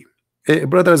exactly?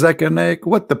 Brother Zakir Naik,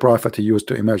 what the prophet he used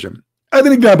to imagine? As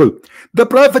an example, the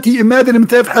prophet he imagined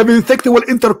himself having sexual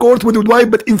intercourse with his wife,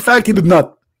 but in fact he did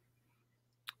not.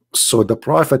 So the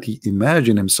prophet he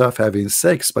imagined himself having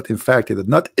sex, but in fact he did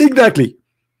not. Exactly.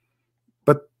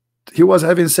 But he was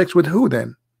having sex with who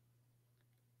then?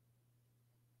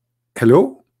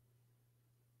 Hello?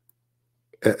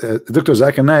 Dr.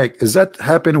 Zakir Naik, is that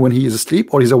happen when he is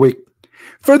asleep or he's awake?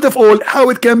 First of all, how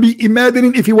it can be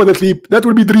imagining if he was asleep? That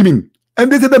would be dreaming.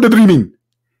 And this is not the dreaming.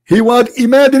 He was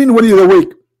imagining when he is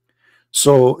awake.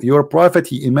 So your prophet,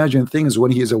 he imagined things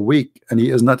when he is awake and he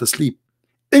is not asleep.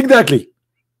 Exactly.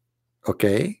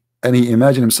 Okay. And he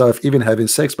imagined himself even having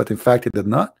sex, but in fact he did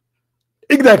not.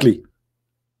 Exactly.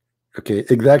 Okay.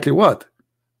 Exactly what?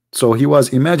 So he was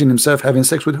imagining himself having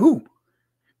sex with who?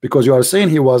 Because you are saying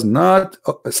he was not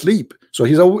asleep. So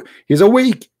he's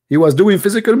awake. He was doing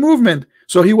physical movement.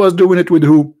 So he was doing it with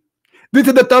who? This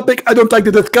is the topic I don't like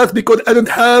to discuss because I don't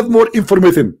have more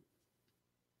information.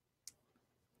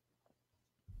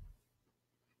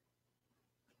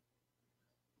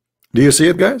 Do you see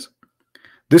it, guys?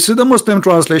 This is the Muslim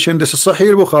translation. This is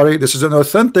Sahih Bukhari. This is an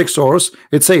authentic source.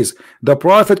 It says the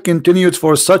prophet continued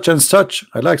for such and such.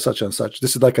 I like such and such.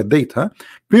 This is like a date, huh?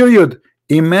 Period.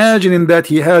 Imagining that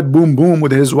he had boom boom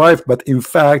with his wife, but in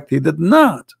fact he did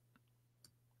not.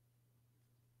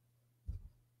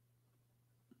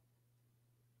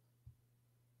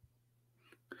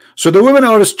 So the women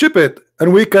are stupid,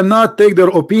 and we cannot take their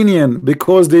opinion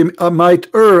because they might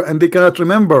err and they cannot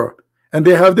remember, and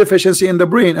they have deficiency in the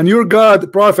brain. And your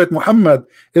God, Prophet Muhammad,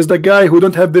 is the guy who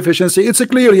don't have deficiency. It's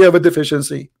clear he have a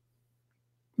deficiency.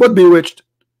 But bewitched?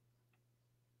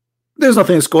 There's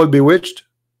nothing is called bewitched.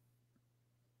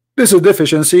 This is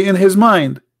deficiency in his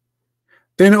mind.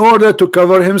 In order to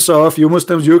cover himself, you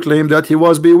Muslims, you claim that he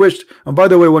was bewitched. And by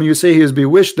the way, when you say he is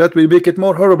bewitched, that will make it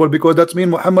more horrible, because that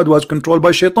means Muhammad was controlled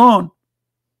by shaitan.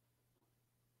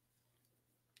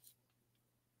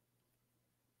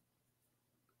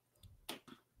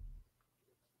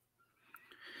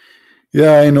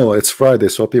 Yeah, I know it's Friday,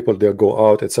 so people they'll go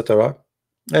out, etc.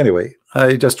 Anyway,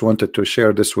 I just wanted to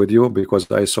share this with you because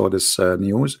I saw this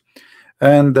news.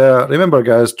 And remember,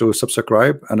 guys, to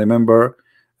subscribe, and remember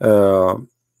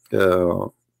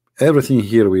everything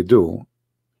here we do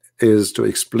is to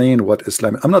explain what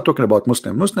Islam. I'm not talking about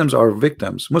Muslims. Muslims are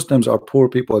victims. Muslims are poor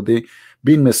people. They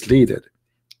been misled.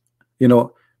 You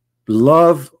know,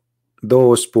 love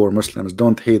those poor Muslims.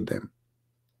 Don't hate them.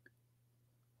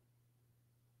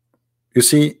 You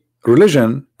see,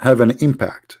 religion have an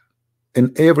impact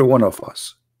in every one of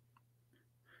us.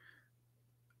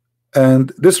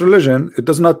 And this religion, it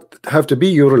does not have to be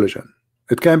your religion.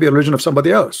 It can be a religion of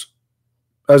somebody else.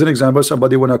 As an example,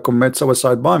 somebody want to commit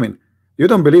suicide bombing. You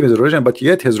don't believe his religion, but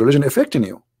yet his religion affecting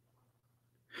you.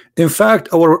 In fact,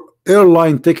 our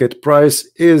airline ticket price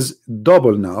is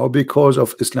double now because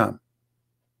of Islam.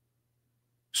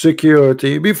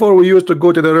 Security. Before, we used to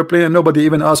go to the airplane and nobody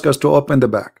even asked us to open the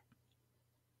bag.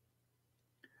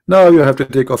 Now you have to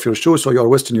take off your shoes, so you're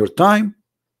wasting your time.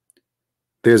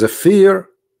 There's a fear.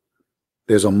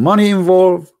 There's a money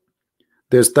involved.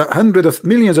 There's hundreds of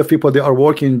millions of people. They are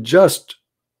working just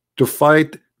to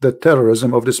fight the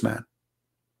terrorism of this man.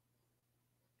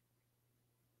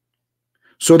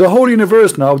 So the whole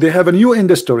universe now, they have a new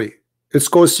industry. It's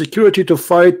called security to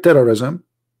fight terrorism.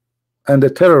 and the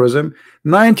terrorism,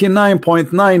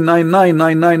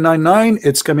 99.9999999,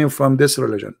 it's coming from this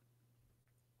religion.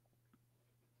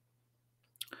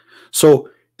 So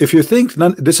if you think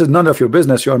this is none of your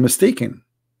business, you are mistaken.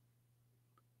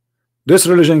 This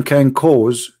religion can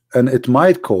cause, and it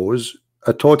might cause,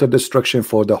 a total destruction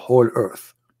for the whole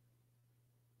earth.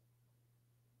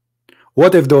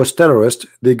 What if those terrorists,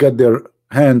 they get their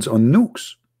hands on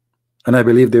nukes? And I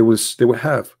believe they will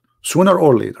have sooner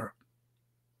or later.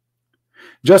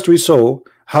 Just we saw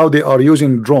how they are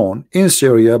using drone in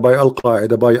Syria by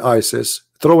Al-Qaeda, by ISIS,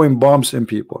 throwing bombs in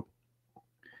people.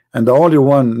 And the only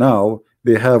one now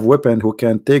they have weapon who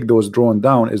can take those drones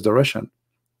down is the Russian.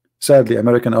 Sadly,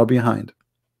 American are behind.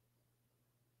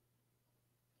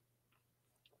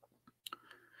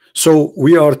 So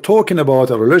we are talking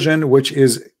about a religion which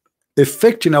is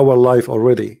affecting our life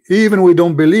already. Even we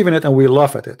don't believe in it and we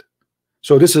laugh at it.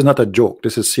 So this is not a joke.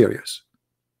 This is serious.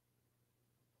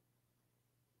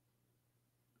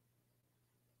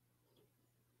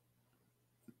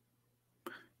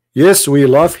 Yes, we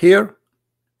laugh here.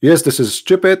 Yes, this is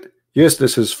stupid. Yes,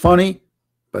 this is funny.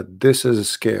 But this is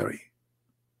scary.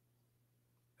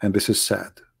 And this is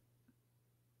sad.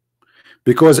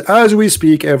 Because as we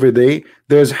speak every day,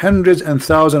 there's hundreds and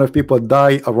thousands of people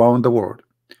die around the world.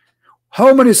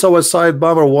 How many suicide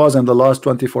bomber was in the last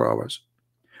 24 hours?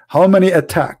 How many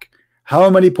attack? How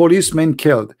many policemen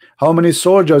killed? How many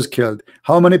soldiers killed?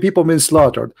 How many people been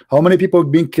slaughtered? How many people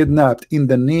been kidnapped in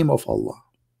the name of Allah?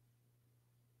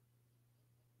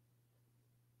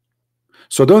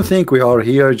 So don't think we are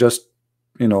here just,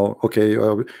 you know, okay,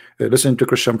 listen to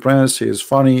Christian Prince, he is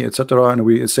funny, etc. And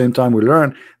we at the same time we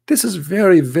learn. This is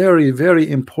very, very, very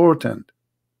important.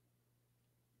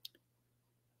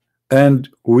 And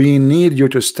we need you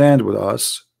to stand with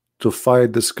us to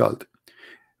fight this cult.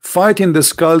 Fighting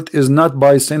this cult is not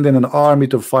by sending an army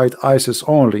to fight ISIS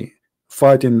only.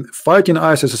 Fighting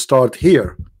ISIS start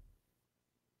here.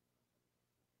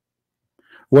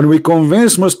 When we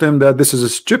convince Muslims that this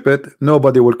is stupid,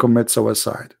 nobody will commit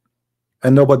suicide,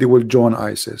 and nobody will join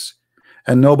ISIS,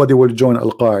 and nobody will join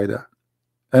Al-Qaeda,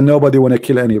 and nobody want to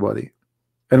kill anybody,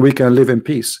 and we can live in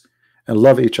peace and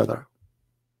love each other.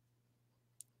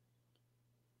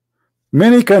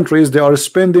 Many countries, they are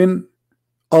spending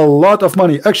a lot of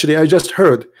money. Actually, I just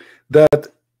heard that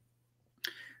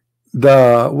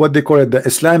the what they call it, the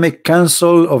Islamic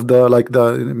Council of the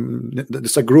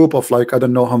it's a group of like I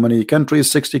don't know how many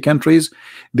countries, 60 countries,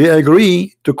 they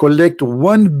agree to collect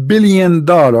 $1 billion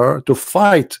to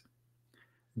fight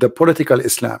the political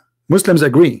Islam. Muslims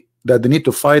agree that they need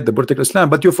to fight the political Islam,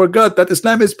 but you forgot that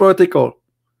Islam is political.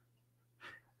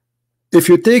 If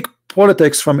you take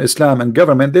politics from Islam and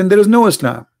government, then there is no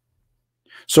Islam.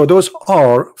 So those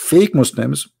are fake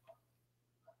Muslims.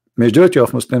 Majority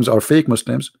of Muslims are fake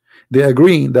Muslims. They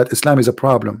agree that Islam is a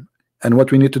problem, and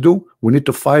what we need to do, we need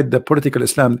to fight the political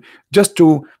Islam just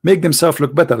to make themselves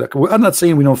look better. Like, we are not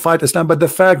saying we don't fight Islam, but the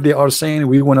fact they are saying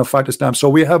we want to fight Islam. So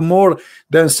we have more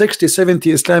than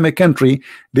 60-70 Islamic country.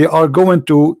 They are going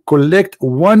to collect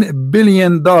 $1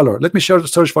 billion. Let me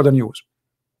search for the news.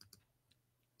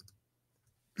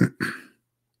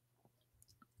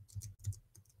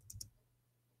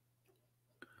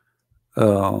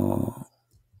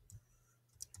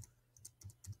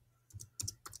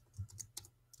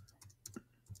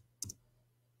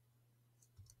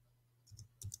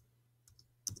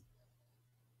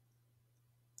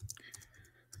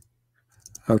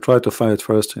 I'll try to find it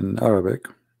first in Arabic.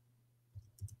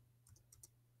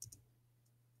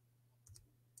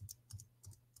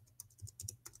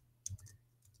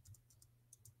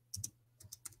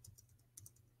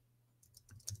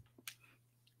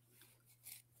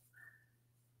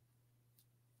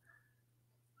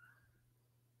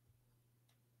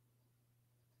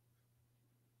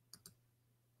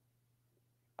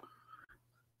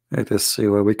 Let us see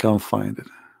where we can find it.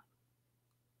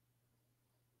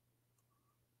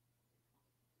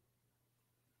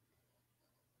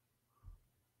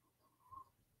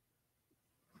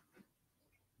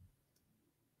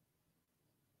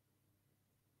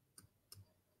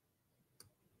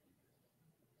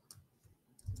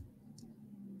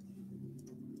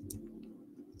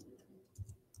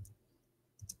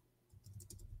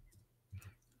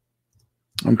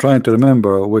 I'm trying to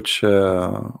remember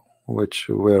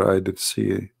where I did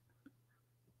see.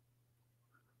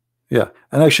 Yeah,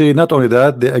 and actually not only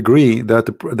that, they agree that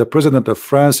the president of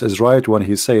France is right when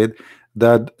he said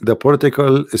that the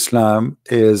political Islam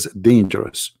is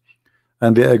dangerous,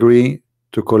 and they agree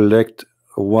to collect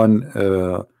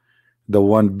the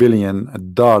 $1 billion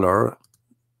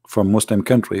from Muslim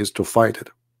countries to fight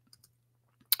it.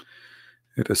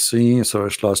 Let us see,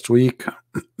 search last week.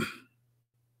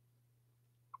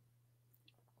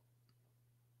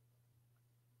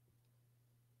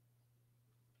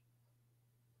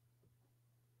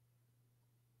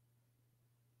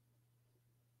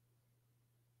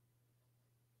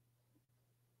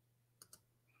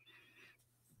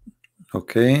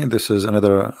 Okay, this is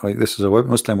another. This is a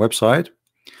Muslim website.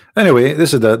 Anyway,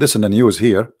 this is the news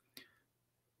here.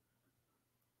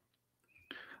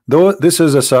 Though this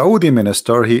is a Saudi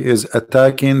minister, he is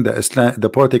attacking the Islam, the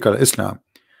political Islam,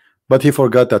 but he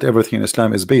forgot that everything in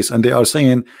Islam is based. And they are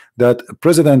saying that the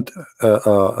president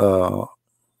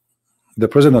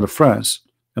of France,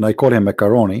 and I call him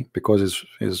macaroni because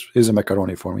he's a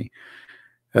macaroni for me.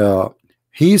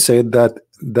 He said that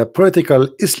the political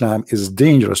Islam is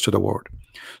dangerous to the world.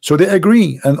 So they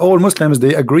agree, and all Muslims,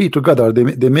 they agree together.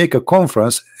 They make a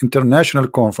conference, international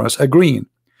conference, agreeing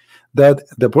that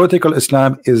the political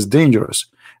Islam is dangerous,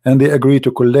 and they agree to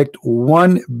collect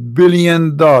 $1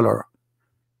 billion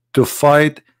to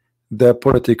fight the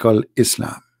political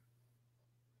Islam.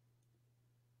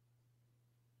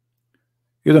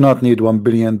 You do not need $1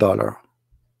 billion. You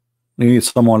need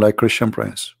someone like Christian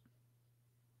Prince.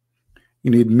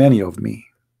 You need many of me.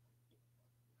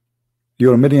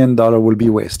 Your $1 million will be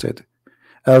wasted.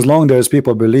 As long as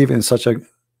people believe in such a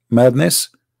madness,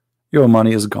 your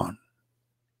money is gone.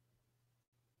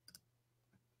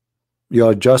 You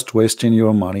are just wasting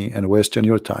your money and wasting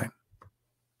your time.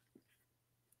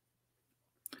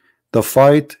 The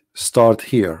fight starts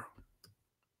here,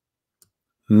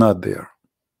 not there.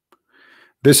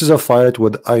 This is a fight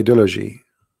with ideology,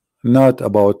 not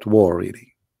about war, really.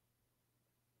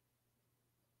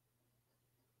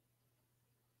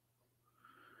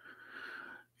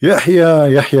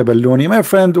 Yahya Balloni, my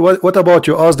friend, what about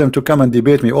you ask them to come and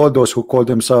debate me, all those who call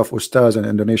themselves Ustaz in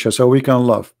Indonesia, so we can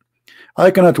laugh. I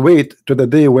cannot wait to the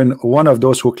day when one of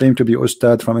those who claim to be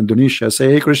Ustad from Indonesia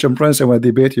say, hey, Christian Prince, I want to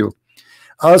debate you.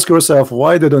 Ask yourself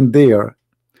why they don't dare.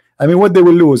 I mean, what they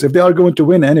will lose if they are going to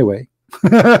win anyway.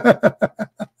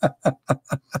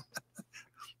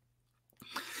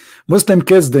 Muslim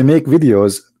kids, they make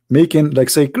videos making like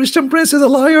say Christian Prince is a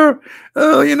liar,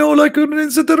 you know, like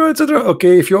etc etc.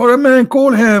 Okay, if you are a man,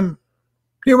 call him.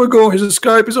 Here we go, his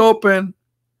Skype is open.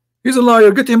 He's a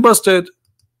liar, get him busted.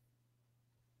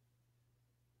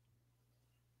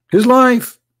 His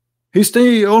life, he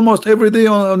stay almost every day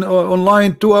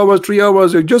online, 2 hours, 3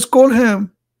 hours. You just call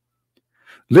him.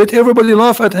 Let everybody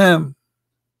laugh at him.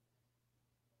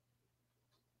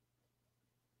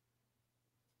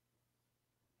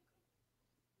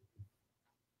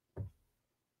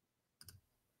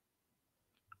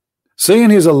 Saying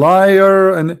he's a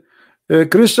liar, and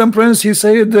Christian Prince, he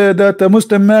said that a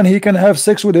Muslim man, he can have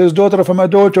sex with his daughter from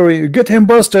adultery. Get him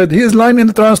busted. He is lying in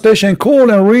the translation. Call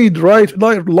and read right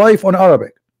live on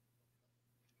Arabic.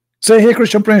 Say, hey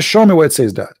Christian Prince, show me where it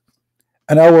says that,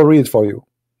 and I will read for you.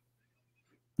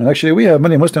 And actually, we have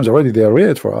many Muslims already. They read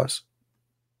it for us.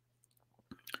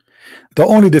 The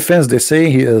only defense, they say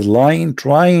he is lying,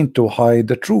 trying to hide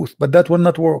the truth, but that will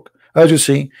not work. As you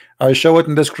see, I show it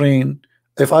in the screen.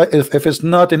 If it's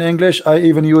not in English, I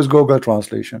even use Google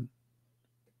translation,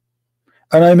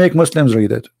 and I make Muslims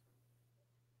read it.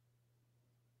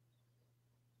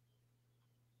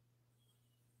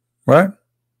 Right?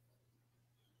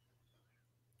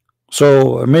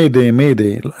 So Mayday,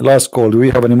 last call. Do we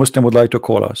have any Muslim would like to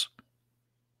call us?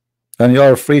 And you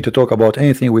are free to talk about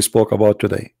anything we spoke about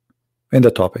today in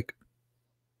the topic.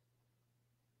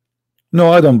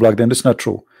 No, I don't block them. It's not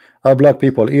true. I block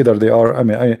people either. They are. I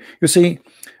mean, you see,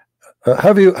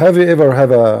 have you ever have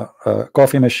a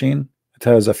coffee machine? It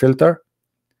has a filter.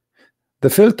 The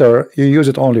filter, you use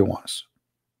it only once.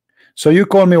 So you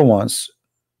call me once.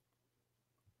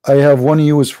 I have one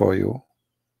use for you.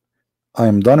 I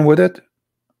am done with it.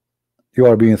 You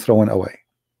are being thrown away.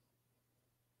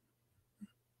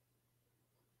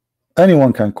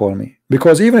 Anyone can call me,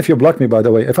 because even if you block me, by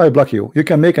the way, if I block you, you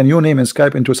can make a new name in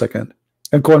Skype in 2 seconds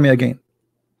and call me again.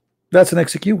 That's an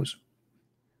excuse.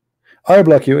 I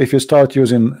block you if you start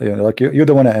using, you know, like you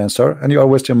don't want to answer and you are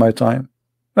wasting my time.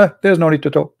 There's no need to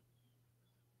talk.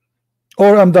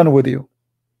 Or I'm done with you.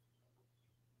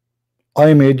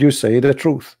 I made you say the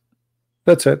truth.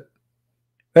 That's it.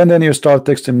 And then you start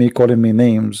texting me, calling me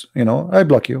names, you know, I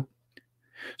block you.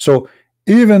 So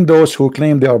even those who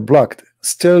claim they are blocked,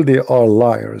 still they are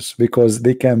liars, because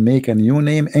they can make a new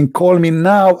name and call me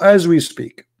now as we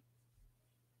speak.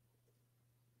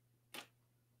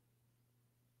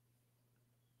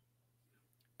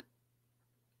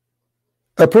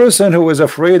 A person who is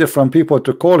afraid from people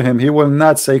to call him, he will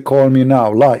not say call me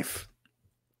now live.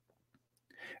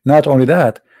 Not only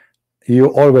that, you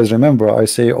always remember I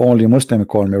say only Muslim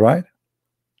call me, right?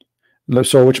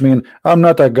 So which means I'm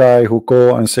not a guy who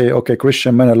go and say, okay,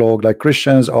 Christian monologue, like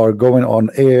Christians are going on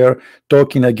air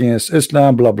talking against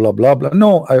Islam, blah blah blah blah.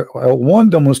 No, I want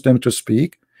the Muslim to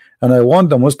speak, and I want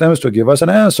the Muslims to give us an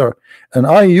answer, and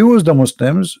I use the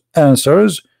Muslims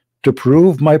answers to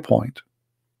prove my point.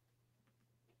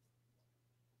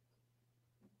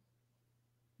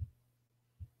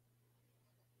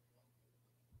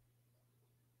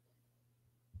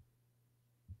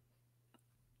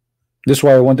 This is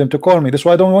why I want them to call me. This is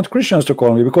why I don't want Christians to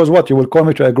call me, because what, you will call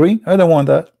me to agree? I don't want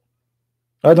that.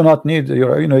 I do not need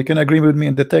your, you can agree with me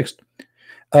in the text.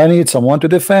 I need someone to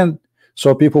defend,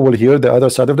 so people will hear the other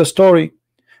side of the story.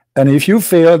 And if you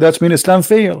fail, that's mean Islam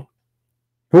fail.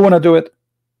 Who wanna do it?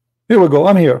 Here we go.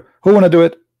 I'm here. Who wanna do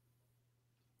it?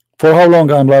 For how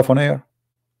long I'm live on air?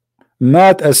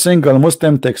 Not a single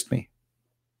Muslim text me.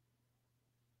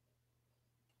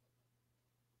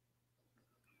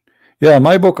 Yeah,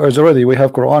 my book is already, we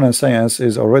have Quran and Science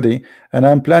is already, and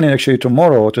I'm planning actually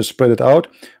tomorrow to spread it out,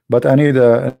 but I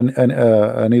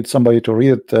need somebody to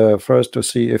read it first to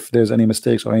see if there's any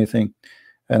mistakes or anything,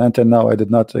 and until now I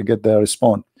did not get the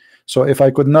response. So if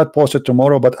I could not post it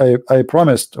tomorrow, but I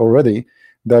promised already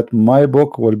that my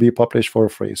book will be published for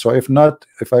free. So if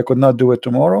I could not do it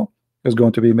tomorrow, it's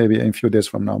going to be maybe in a few days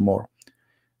from now more,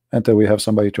 until we have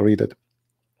somebody to read it.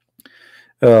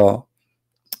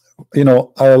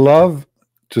 I love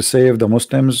to save the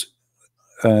Muslims,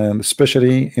 and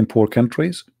especially in poor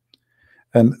countries.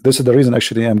 And this is the reason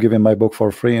actually I'm giving my book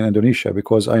for free in Indonesia,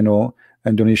 because I know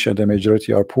Indonesia, the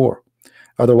majority are poor.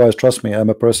 Otherwise, trust me,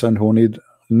 I'm a person who need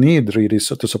really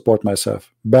to support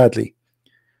myself badly.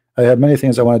 I have many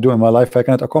things I want to do in my life I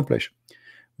cannot accomplish.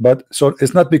 But so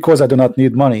it's not because I do not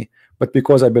need money, but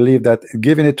because I believe that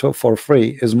giving it for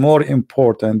free is more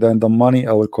important than the money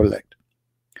I will collect.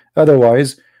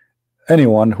 Otherwise,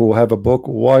 anyone who have a book,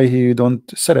 why he don't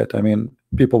sell it? I mean,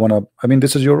 people wanna, I mean,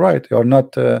 this is your right. You're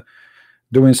not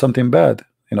doing something bad.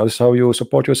 This is how you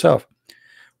support yourself.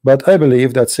 But I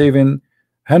believe that saving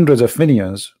hundreds of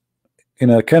millions in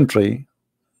a country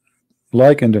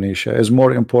like Indonesia is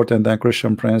more important than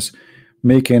Christian Prince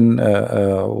making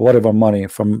whatever money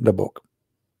from the book.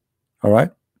 All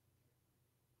right.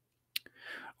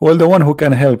 Well, the one who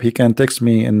can help, he can text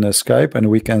me in Skype,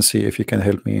 and we can see if he can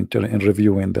help me in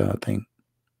reviewing the thing.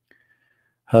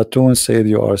 Hatun said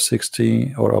you are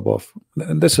 60 or above.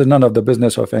 This is none of the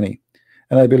business of any.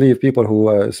 And I believe people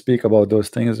who speak about those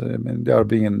things, I mean, they are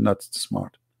being not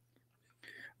smart.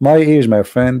 My age, my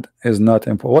friend, is not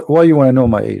important. Why you want to know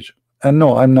my age? And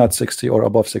no, I'm not 60 or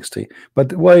above 60.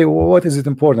 But why? What is it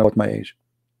important about my age?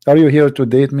 Are you here to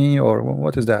date me, or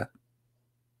what is that?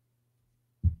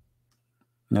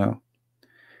 No.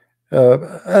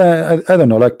 I don't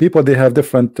know. Like, people, they have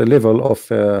different level of,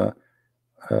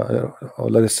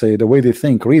 let us say, the way they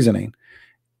think, reasoning.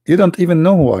 You don't even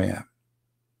know who I am.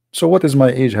 So what does my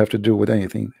age have to do with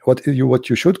anything? What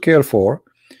you should care for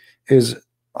is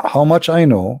how much I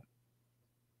know,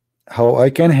 how I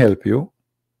can help you,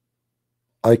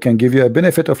 I can give you a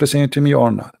benefit of listening to me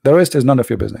or not. The rest is none of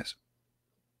your business.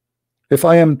 If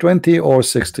I am 20 or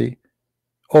 60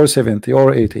 or 70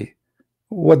 or 80,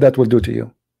 what that will do to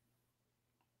you?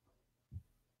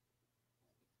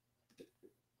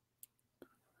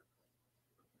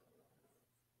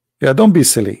 Yeah, don't be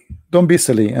silly. Don't be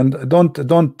silly, and don't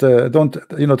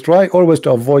try always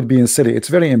to avoid being silly. It's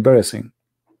very embarrassing.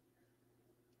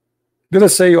 Let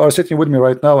us say you are sitting with me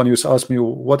right now and you ask me,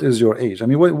 what is your age? I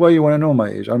mean, why you want to know my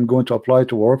age? I'm going to apply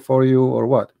to work for you or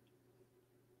what?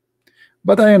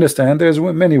 But I understand there's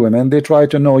many women, they try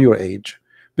to know your age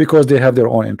because they have their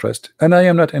own interest, and I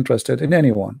am not interested in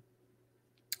anyone.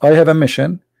 I have a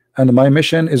mission, and my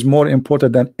mission is more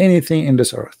important than anything in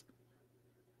this earth,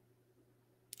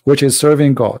 which is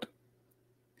serving God.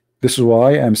 This is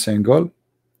why I'm single,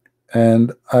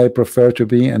 and I prefer to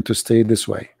be and to stay this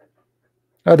way.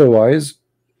 Otherwise,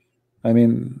 I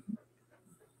mean,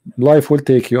 life will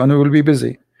take you and we will be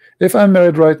busy. If I'm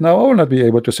married right now, I will not be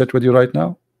able to sit with you right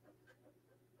now.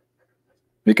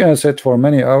 We can sit for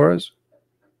many hours.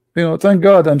 Thank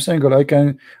God I'm single. I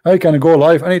can go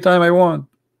live anytime I want.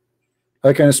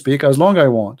 I can speak as long as I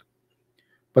want.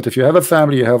 But if you have a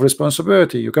family, you have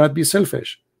responsibility. You cannot be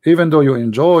selfish, even though you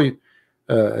enjoy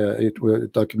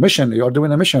it like mission. You are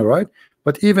doing a mission, right?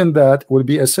 But even that will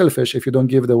be as selfish if you don't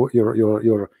give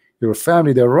your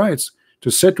family their rights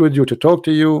to sit with you, to talk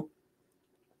to you.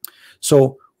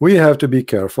 So we have to be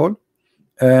careful,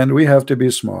 and we have to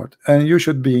be smart. And you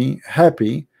should be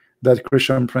happy that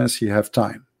Christian Prince, he have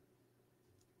time.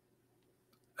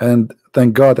 And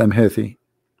thank God I'm healthy.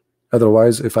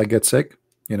 Otherwise, if I get sick,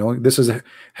 this is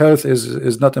health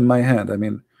is not in my hand. I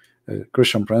mean,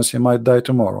 Christian Prince, he might die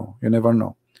tomorrow. You never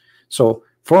know. So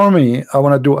for me, I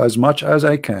want to do as much as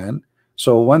I can.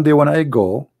 So one day when I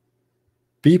go,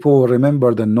 people will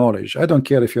remember the knowledge. I don't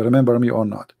care if you remember me or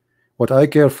not. What I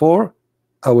care for,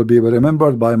 I will be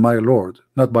remembered by my Lord,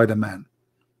 not by the man.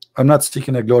 I'm not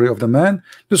seeking the glory of the man.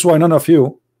 This is why none of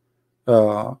you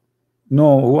know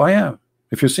who I am.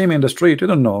 If you see me in the street, you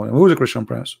don't know who's a Christian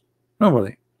Prince.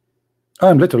 Nobody.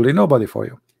 I'm literally nobody for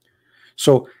you.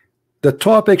 So the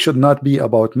topic should not be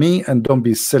about me, and don't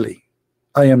be silly.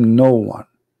 I am no one.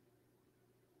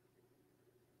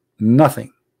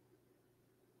 Nothing.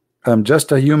 I'm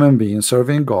just a human being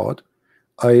serving God.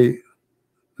 I'm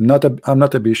not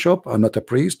a bishop. I'm not a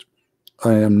priest.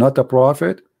 I am not a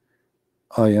prophet.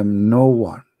 I am no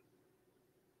one.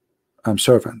 I'm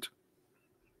servant.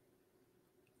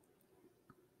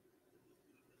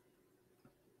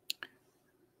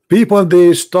 People,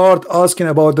 they start asking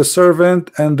about the servant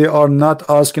and they are not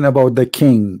asking about the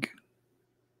king.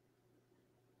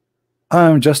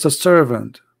 I'm just a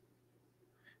servant.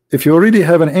 If you really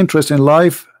have an interest in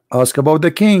life, ask about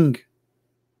the king,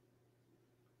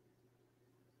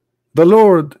 the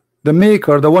Lord, the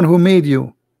maker, the one who made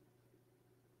you.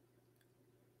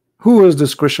 Who is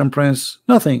this Christian Prince?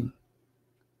 Nothing.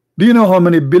 Do you know how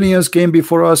many billions came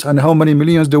before us and how many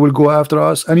millions they will go after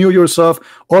us? And you yourself,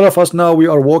 all of us now, we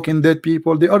are walking dead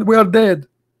people. We are dead.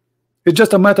 It's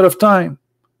just a matter of time.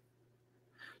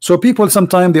 So people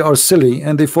sometimes they are silly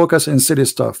and they focus in silly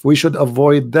stuff. We should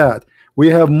avoid that. We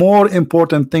have more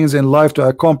important things in life to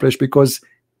accomplish because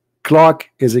clock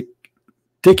is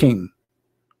ticking.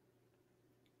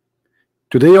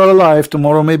 Today you're alive,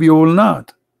 tomorrow maybe you will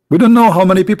not. We don't know how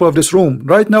many people of this room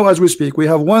right now as we speak. We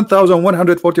have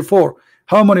 1,144.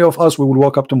 How many of us we will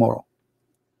wake up tomorrow?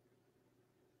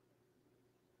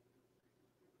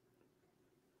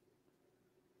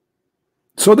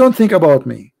 So don't think about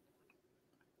me.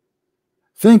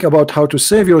 Think about how to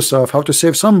save yourself, how to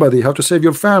save somebody, how to save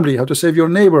your family, how to save your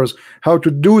neighbors, how to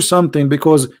do something,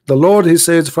 because the Lord, he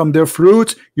says, from their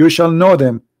fruits you shall know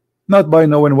them, not by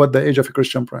knowing what the age of a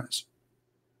Christian Prince.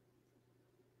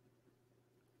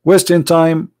 Wasting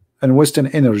time and wasting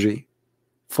energy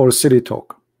for silly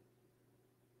talk.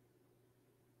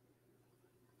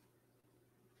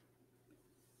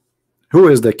 Who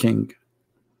is the king?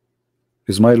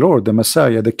 Is my Lord, the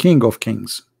Messiah, the King of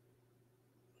Kings.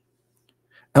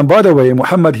 And by the way,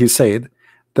 Muhammad, he said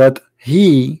that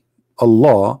he,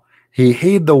 Allah, he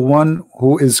hate the one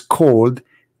who is called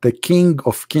the King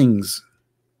of Kings.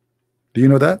 Do you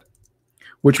know that?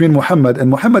 Which means Muhammad, and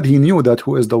Muhammad, he knew that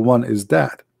who is the one is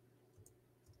that.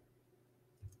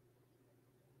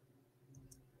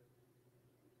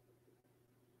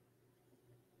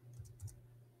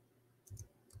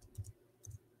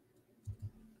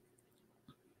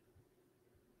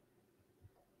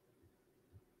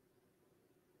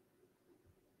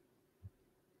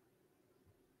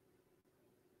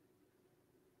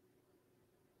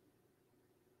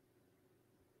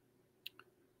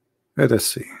 Let us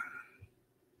see.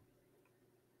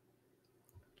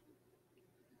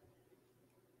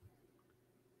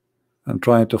 I'm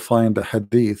trying to find the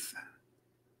hadith.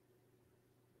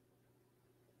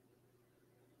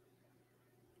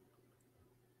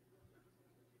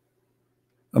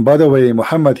 And by the way,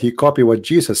 Muhammad, he copied what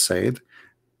Jesus said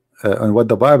and what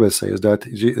the Bible says, that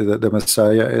the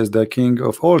Messiah is the King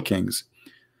of all kings.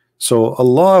 So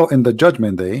Allah in the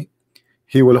judgment day,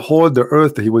 he will hold the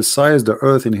earth, he will size the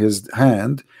earth in his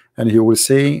hand, and he will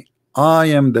say, I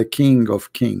am the King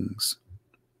of Kings.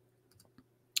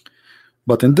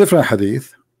 But in different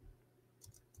hadith,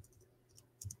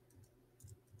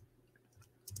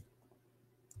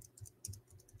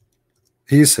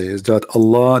 he says that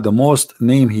Allah, the most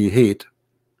name he hate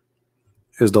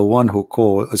is the one who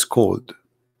is called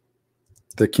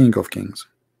the King of Kings.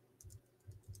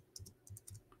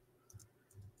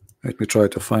 Let me try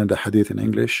to find the hadith in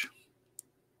English.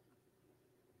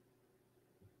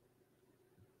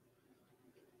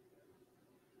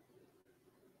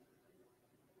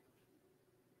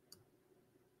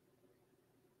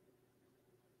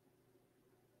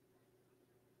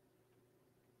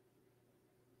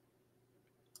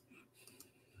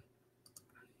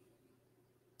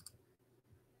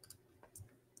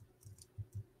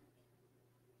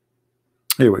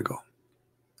 Here we go.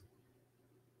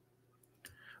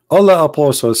 Allah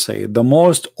apostle said the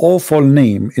most awful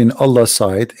name in Allah's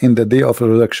sight in the day of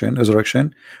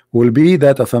resurrection will be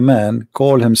that of a man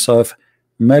call himself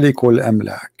Malikul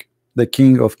Amlak, the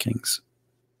King of Kings.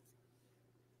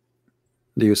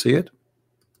 Do you see it?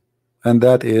 And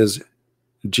that is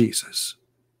Jesus.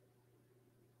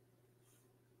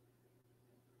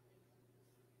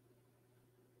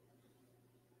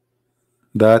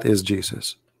 That is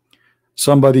Jesus.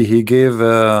 Somebody, he gave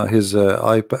his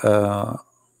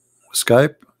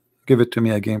Skype. Give it to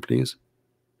me again, please.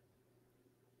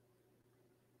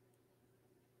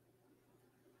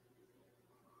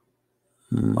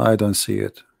 I don't see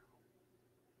it.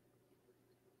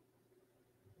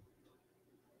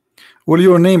 Well,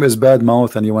 your name is bad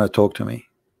mouth and you want to talk to me.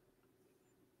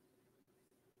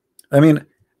 I mean,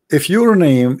 if your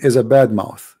name is a bad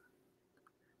mouth,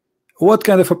 what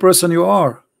kind of a person you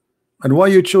are and why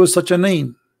you chose such a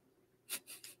name?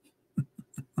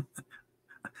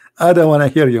 I don't want to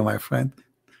hear you, my friend.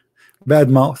 Bad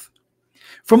mouth.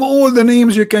 From all the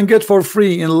names you can get for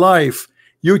free in life,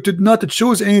 you did not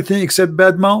choose anything except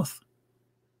bad mouth.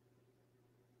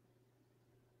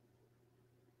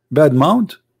 Bad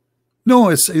mouth? No,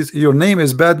 it's your name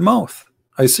is bad mouth.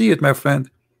 I see it, my friend.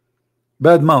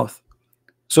 Bad mouth.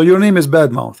 So your name is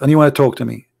bad mouth and you want to talk to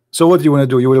me. So what do you want to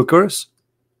do? You will curse?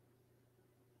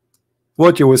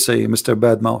 What you will say, Mr.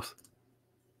 Bad Mouth?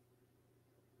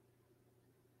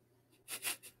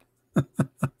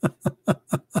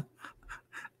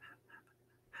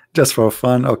 Just for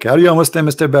fun. Okay. Are you a Muslim,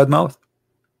 Mr. Bad Mouth?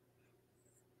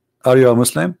 Are you a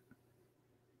Muslim?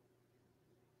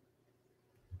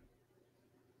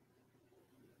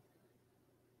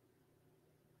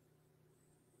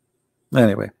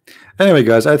 Anyway,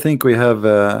 guys, I think we have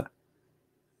yeah,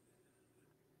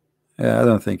 I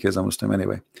don't think he's a Muslim.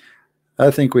 Anyway,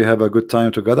 I think we have a good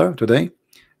time together today.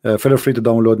 Feel free to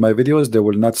download my videos. They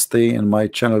will not stay in my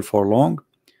channel for long,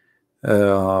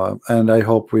 and I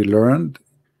hope we learned.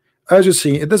 As you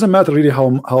see, it doesn't matter really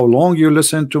how long you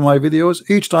listen to my videos.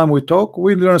 Each time we talk,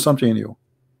 we learn something new.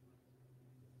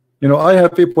 You know, I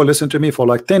have people listen to me for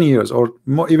like 10 years or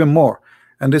more, even more,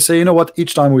 and they say, you know what?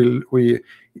 Each time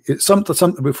some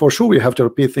for sure we have to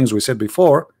repeat things we said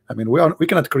before. I mean, we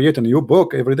cannot create a new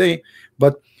book every day,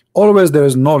 but always there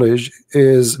is knowledge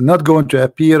is not going to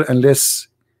appear unless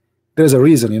there's a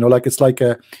reason. You know, like it's like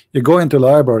you go into the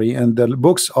library and the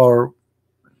books are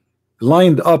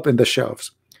lined up in the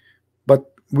shelves,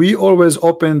 but we always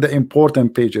open the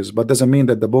important pages, but doesn't mean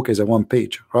that the book is a one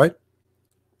page, right?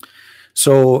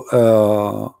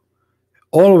 So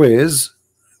always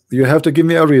you have to give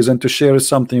me a reason to share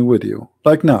something with you,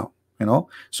 like now, you know.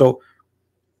 So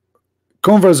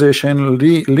conversation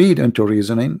lead into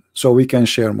reasoning, so we can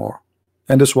share more,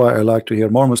 and that's why I like to hear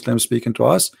more Muslims speaking to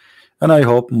us, and I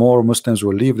hope more Muslims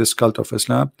will leave this cult of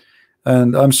Islam.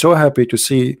 And I'm so happy to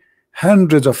see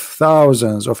hundreds of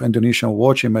thousands of Indonesians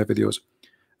watching my videos.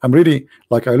 I'm really,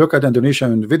 like, I look at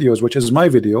Indonesian videos, which is my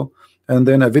video, and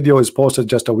then a video is posted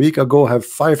just a week ago have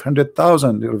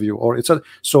 500,000 review, or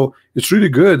so it's really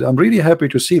good. I'm really happy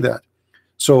to see that.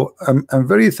 So I'm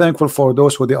very thankful for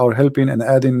those who they are helping and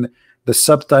adding the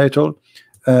subtitle,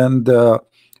 and they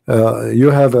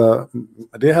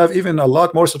have even a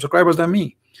lot more subscribers than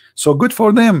me, so good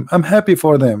for them. I'm happy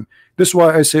for them. This is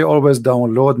why I say always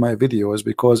download my videos,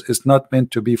 because it's not meant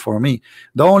to be for me.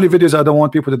 The only videos I don't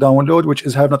want people to download, which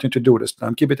is have nothing to do with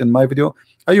Islam, keep it in my video.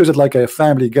 I use it like a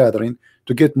family gathering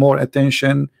to get more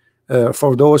attention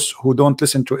for those who don't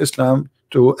listen to Islam,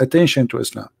 to attention to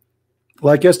Islam.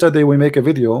 Like yesterday we make a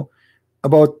video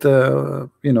about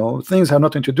you know, things have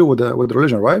nothing to do with the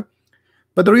religion, right?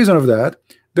 But the reason of that,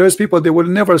 there's people, they will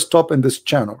never stop in this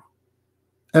channel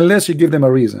unless you give them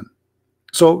a reason.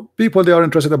 So people, they are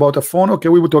interested about a phone. Okay,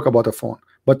 we will talk about a phone,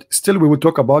 but still we will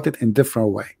talk about it in different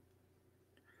way.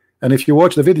 And if you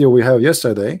watch the video we have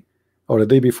yesterday or the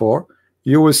day before,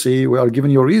 you will see we are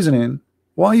giving you reasoning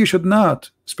why you should not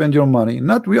spend your money.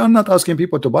 We are not asking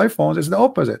people to buy phones. It's the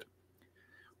opposite.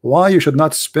 Why you should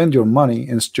not spend your money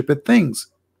in stupid things.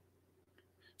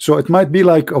 So it might be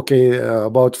like, okay,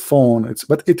 about phone,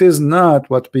 but it is not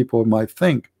what people might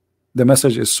think. The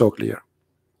message is so clear.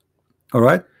 All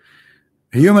right.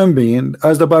 Human being,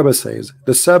 as the Bible says,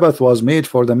 the Sabbath was made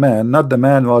for the man, not the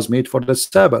man was made for the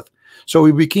Sabbath. So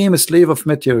we became a slave of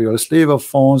material, a slave of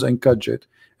phones and gadget.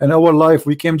 And our life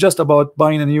became just about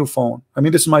buying a new phone. I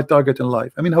mean, this is my target in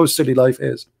life. I mean, how silly life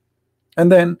is. And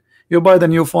then you buy the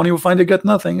new phone, you find you get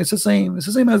nothing. It's the same. It's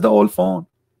the same as the old phone.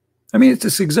 I mean,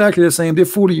 it's exactly the same. They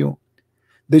fool you.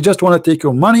 They just want to take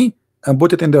your money and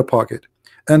put it in their pocket.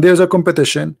 And there's a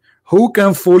competition. Who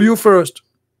can fool you first?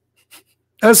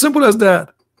 As simple as that.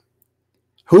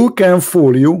 Who can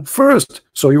fool you first?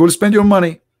 So you will spend your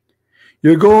money.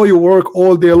 You go, you work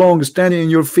all day long, standing in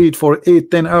your feet for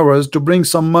 8-10 hours to bring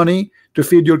some money to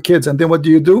feed your kids. And then what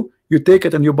do? You take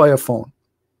it and you buy a phone.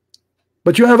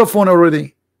 But you have a phone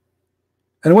already.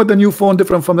 And what the new phone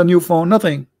different from the new phone?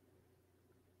 Nothing.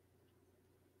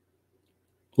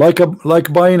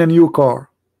 Like buying a new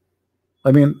car.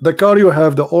 I mean, the car you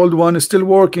have, the old one, is still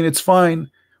working. It's fine.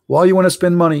 Why you want to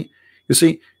spend money? You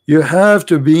see, you have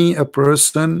to be a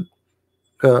person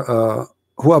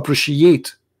who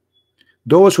appreciate.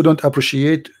 Those who don't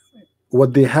appreciate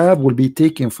what they have will be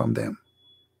taken from them.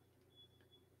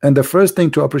 And the first thing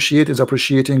to appreciate is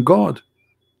appreciating God.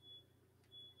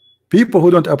 People who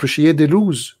don't appreciate, they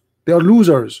lose. They are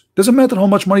losers. Doesn't matter how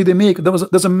much money they make.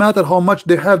 Doesn't matter how much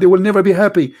they have. They will never be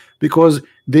happy because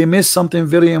they miss something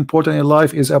very important in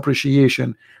life, is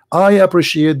appreciation. I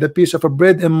appreciate the piece of a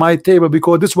bread in my table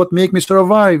because this is what make me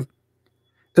survive.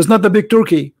 It's not the big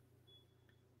turkey.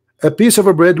 A piece of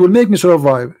a bread will make me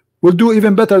survive. Will do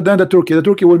even better than the turkey. The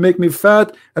turkey will make me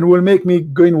fat and will make me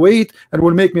gain weight and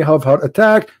will make me have heart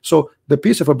attack. So the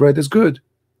piece of a bread is good.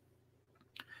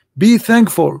 Be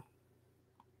thankful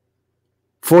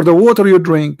for the water you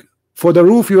drink, for the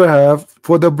roof you have,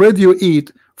 for the bread you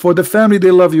eat, for the family they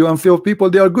love you, and for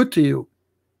people they are good to you.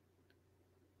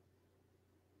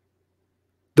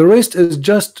 The rest is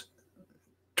just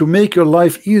to make your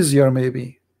life easier,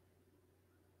 maybe,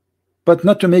 but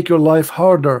not to make your life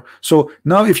harder. So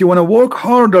now if you want to work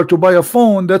harder to buy a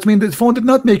phone, that means the phone did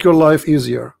not make your life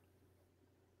easier.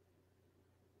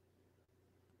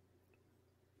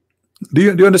 Do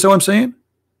you understand what I'm saying?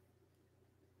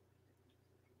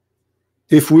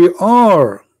 If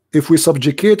we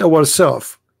subjugate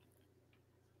ourselves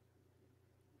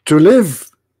to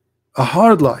live a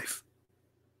hard life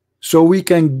so we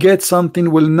can get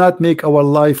something will not make our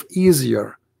life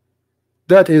easier,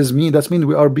 that means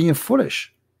we are being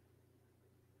foolish.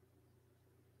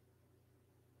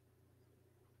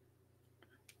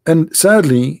 And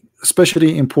sadly,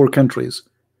 especially in poor countries,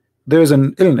 there is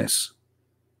an illness.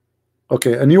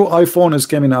 Okay, a new iPhone is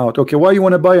coming out. Okay, why you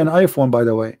want to buy an iPhone, by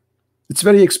the way? It's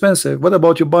very expensive. What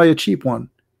about you buy a cheap one?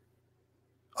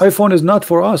 iPhone is not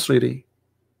for us, really.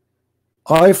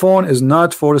 iPhone is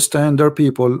not for standard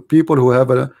people who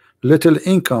have a little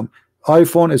income.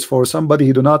 iPhone is for somebody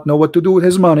who do not know what to do with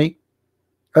his money.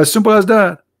 As simple as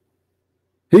that.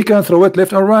 He can throw it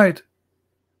left or right.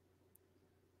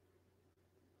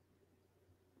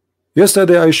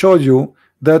 Yesterday I showed you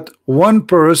that one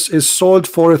purse is sold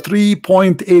for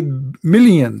 3.8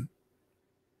 million.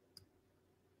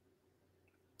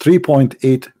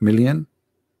 3.8 million.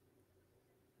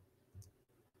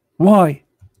 Why?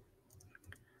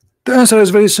 The answer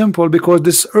is very simple, because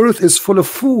this earth is full of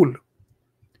fool.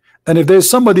 And if there's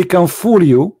somebody can fool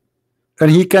you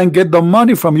and he can get the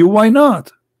money from you, why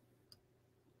not?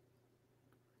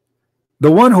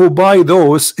 The one who buy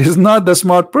those is not the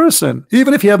smart person,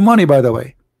 even if you have money, by the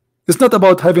way. It's not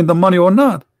about having the money or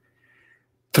not.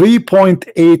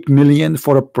 3.8 million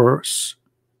for a purse.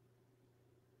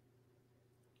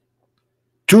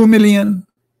 2 million.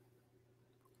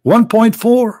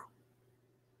 1.4.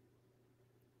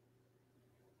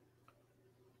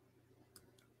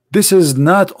 This is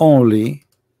not only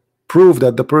proof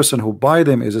that the person who buy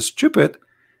them is stupid,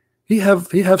 he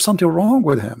have something wrong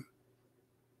with him.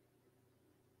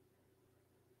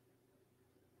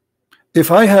 If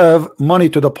I have money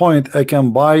to the point I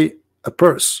can buy a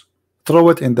purse, throw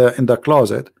it in the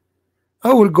closet,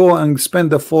 I will go and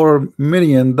spend the $4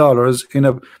 million in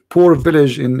a poor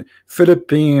village in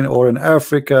Philippines or in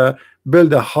Africa,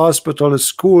 build a hospital,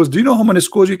 schools. Do you know how many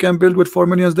schools you can build with 4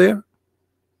 million there?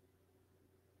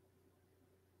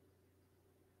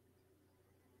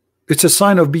 It's a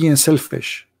sign of being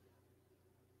selfish.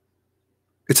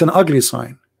 It's an ugly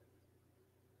sign.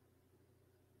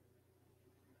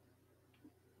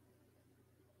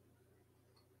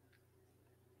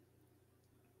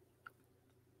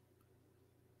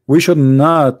 We should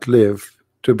not live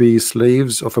to be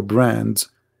slaves of a brand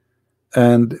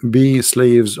and be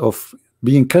slaves of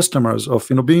being customers of,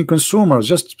 being consumers.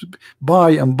 Just buy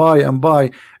and buy and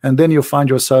buy, and then you find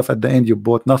yourself at the end you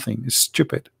bought nothing. It's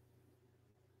stupid.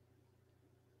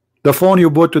 The phone you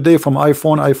bought today from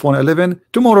iPhone 11,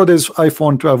 tomorrow there's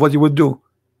iPhone 12. What you would do?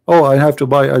 Oh, I have to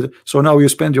buy. So now you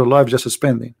spend your life just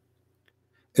spending.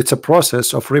 It's a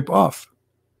process of rip off,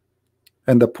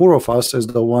 and the poor of us is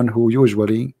the one who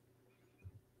usually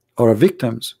are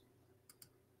victims.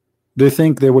 They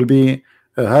think they will be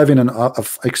having an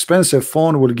expensive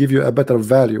phone will give you a better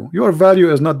value. Your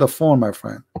value is not the phone, my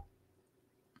friend.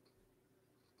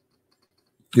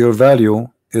 Your value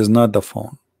is not the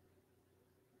phone.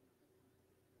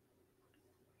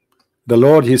 The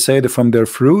Lord, he said, from their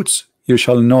fruits you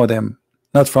shall know them,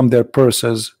 not from their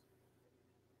purses,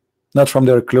 not from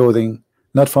their clothing,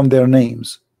 not from their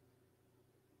names.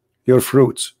 Your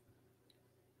fruits.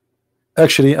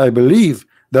 Actually, I believe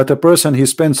that a person he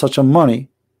spends such a money,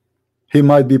 he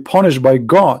might be punished by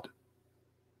God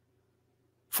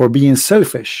for being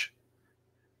selfish.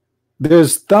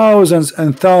 There's thousands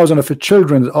and thousands of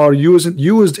children are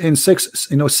used in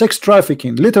sex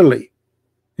trafficking, literally.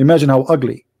 Imagine how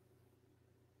ugly.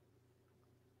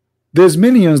 There's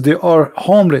millions, they are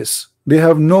homeless. They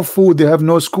have no food, they have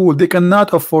no school, they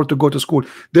cannot afford to go to school.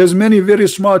 There's many very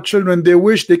smart children, they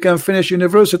wish they can finish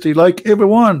university like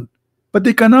everyone, but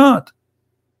they cannot.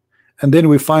 and then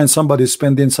we find somebody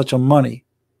spending such a money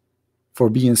for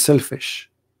being selfish.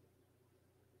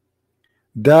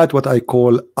 That what I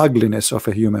call ugliness of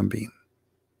a human being.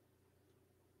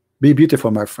 Be beautiful,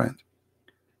 my friend.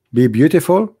 Be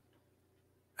beautiful,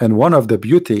 and one of the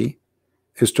beauty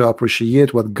is to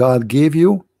appreciate what God gave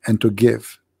you and to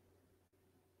give,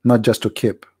 not just to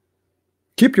keep.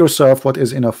 Keep yourself what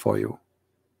is enough for you,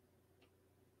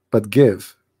 but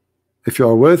give. If you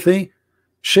are worthy,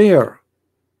 share,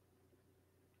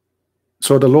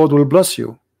 so the Lord will bless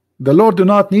you. The Lord do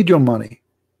not need your money.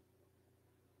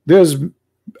 There's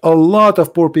a lot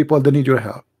of poor people that need your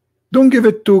help. Don't give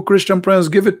it to Christian friends,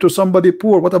 give it to somebody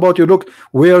poor. What about you? Look,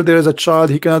 where there is a child,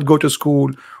 he cannot go to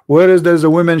school. Where is there's a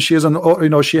woman, she is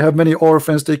she have many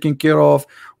orphans taken care of.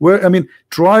 Where, I mean,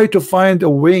 try to find a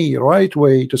way, right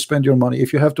way to spend your money.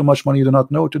 If you have too much money, you do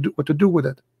not know what to do with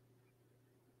it.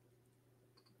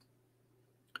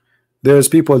 There's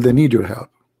people that need your help.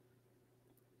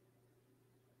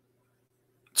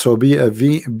 So be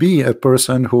a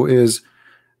person who is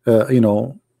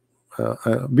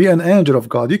be an angel of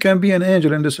God. You can be an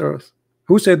angel in this earth.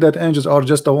 Who said that angels are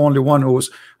just the only one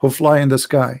who fly in the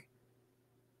sky?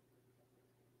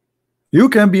 You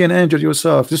can be an angel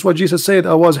yourself. This is what Jesus said.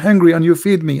 I was hungry and you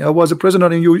feed me. I was a prisoner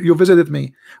and you visited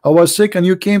me. I was sick and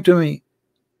you came to me.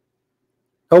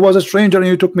 I was a stranger and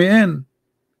you took me in.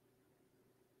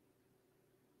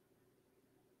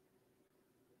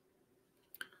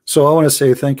 So I want to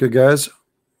say thank you guys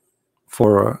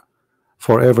for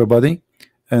everybody,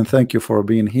 and thank you for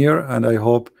being here, and I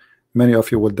hope many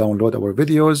of you will download our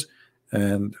videos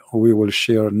and we will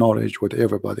share knowledge with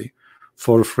everybody.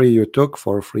 For free you took,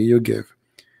 for free you give.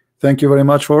 Thank you very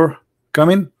much for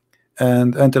coming,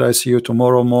 and until I see you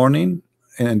tomorrow morning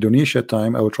in Indonesia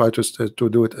time, I will try to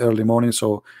do it early morning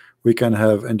so we can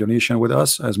have Indonesian with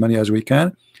us, as many as we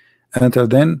can. And until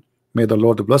then, may the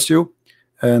Lord bless you.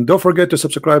 And don't forget to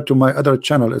subscribe to my other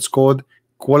channel. It's called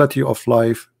Quality of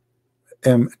Life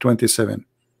M27.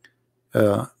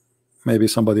 Maybe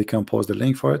somebody can post the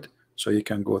link for it so you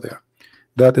can go there.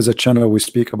 That is a channel we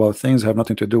speak about things have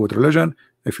nothing to do with religion.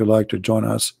 If you like to join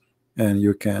us, and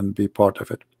you can be part of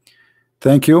it.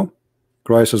 Thank you.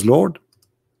 Christ is Lord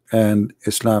and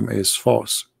Islam is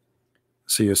false.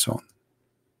 See you soon.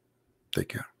 Take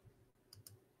care.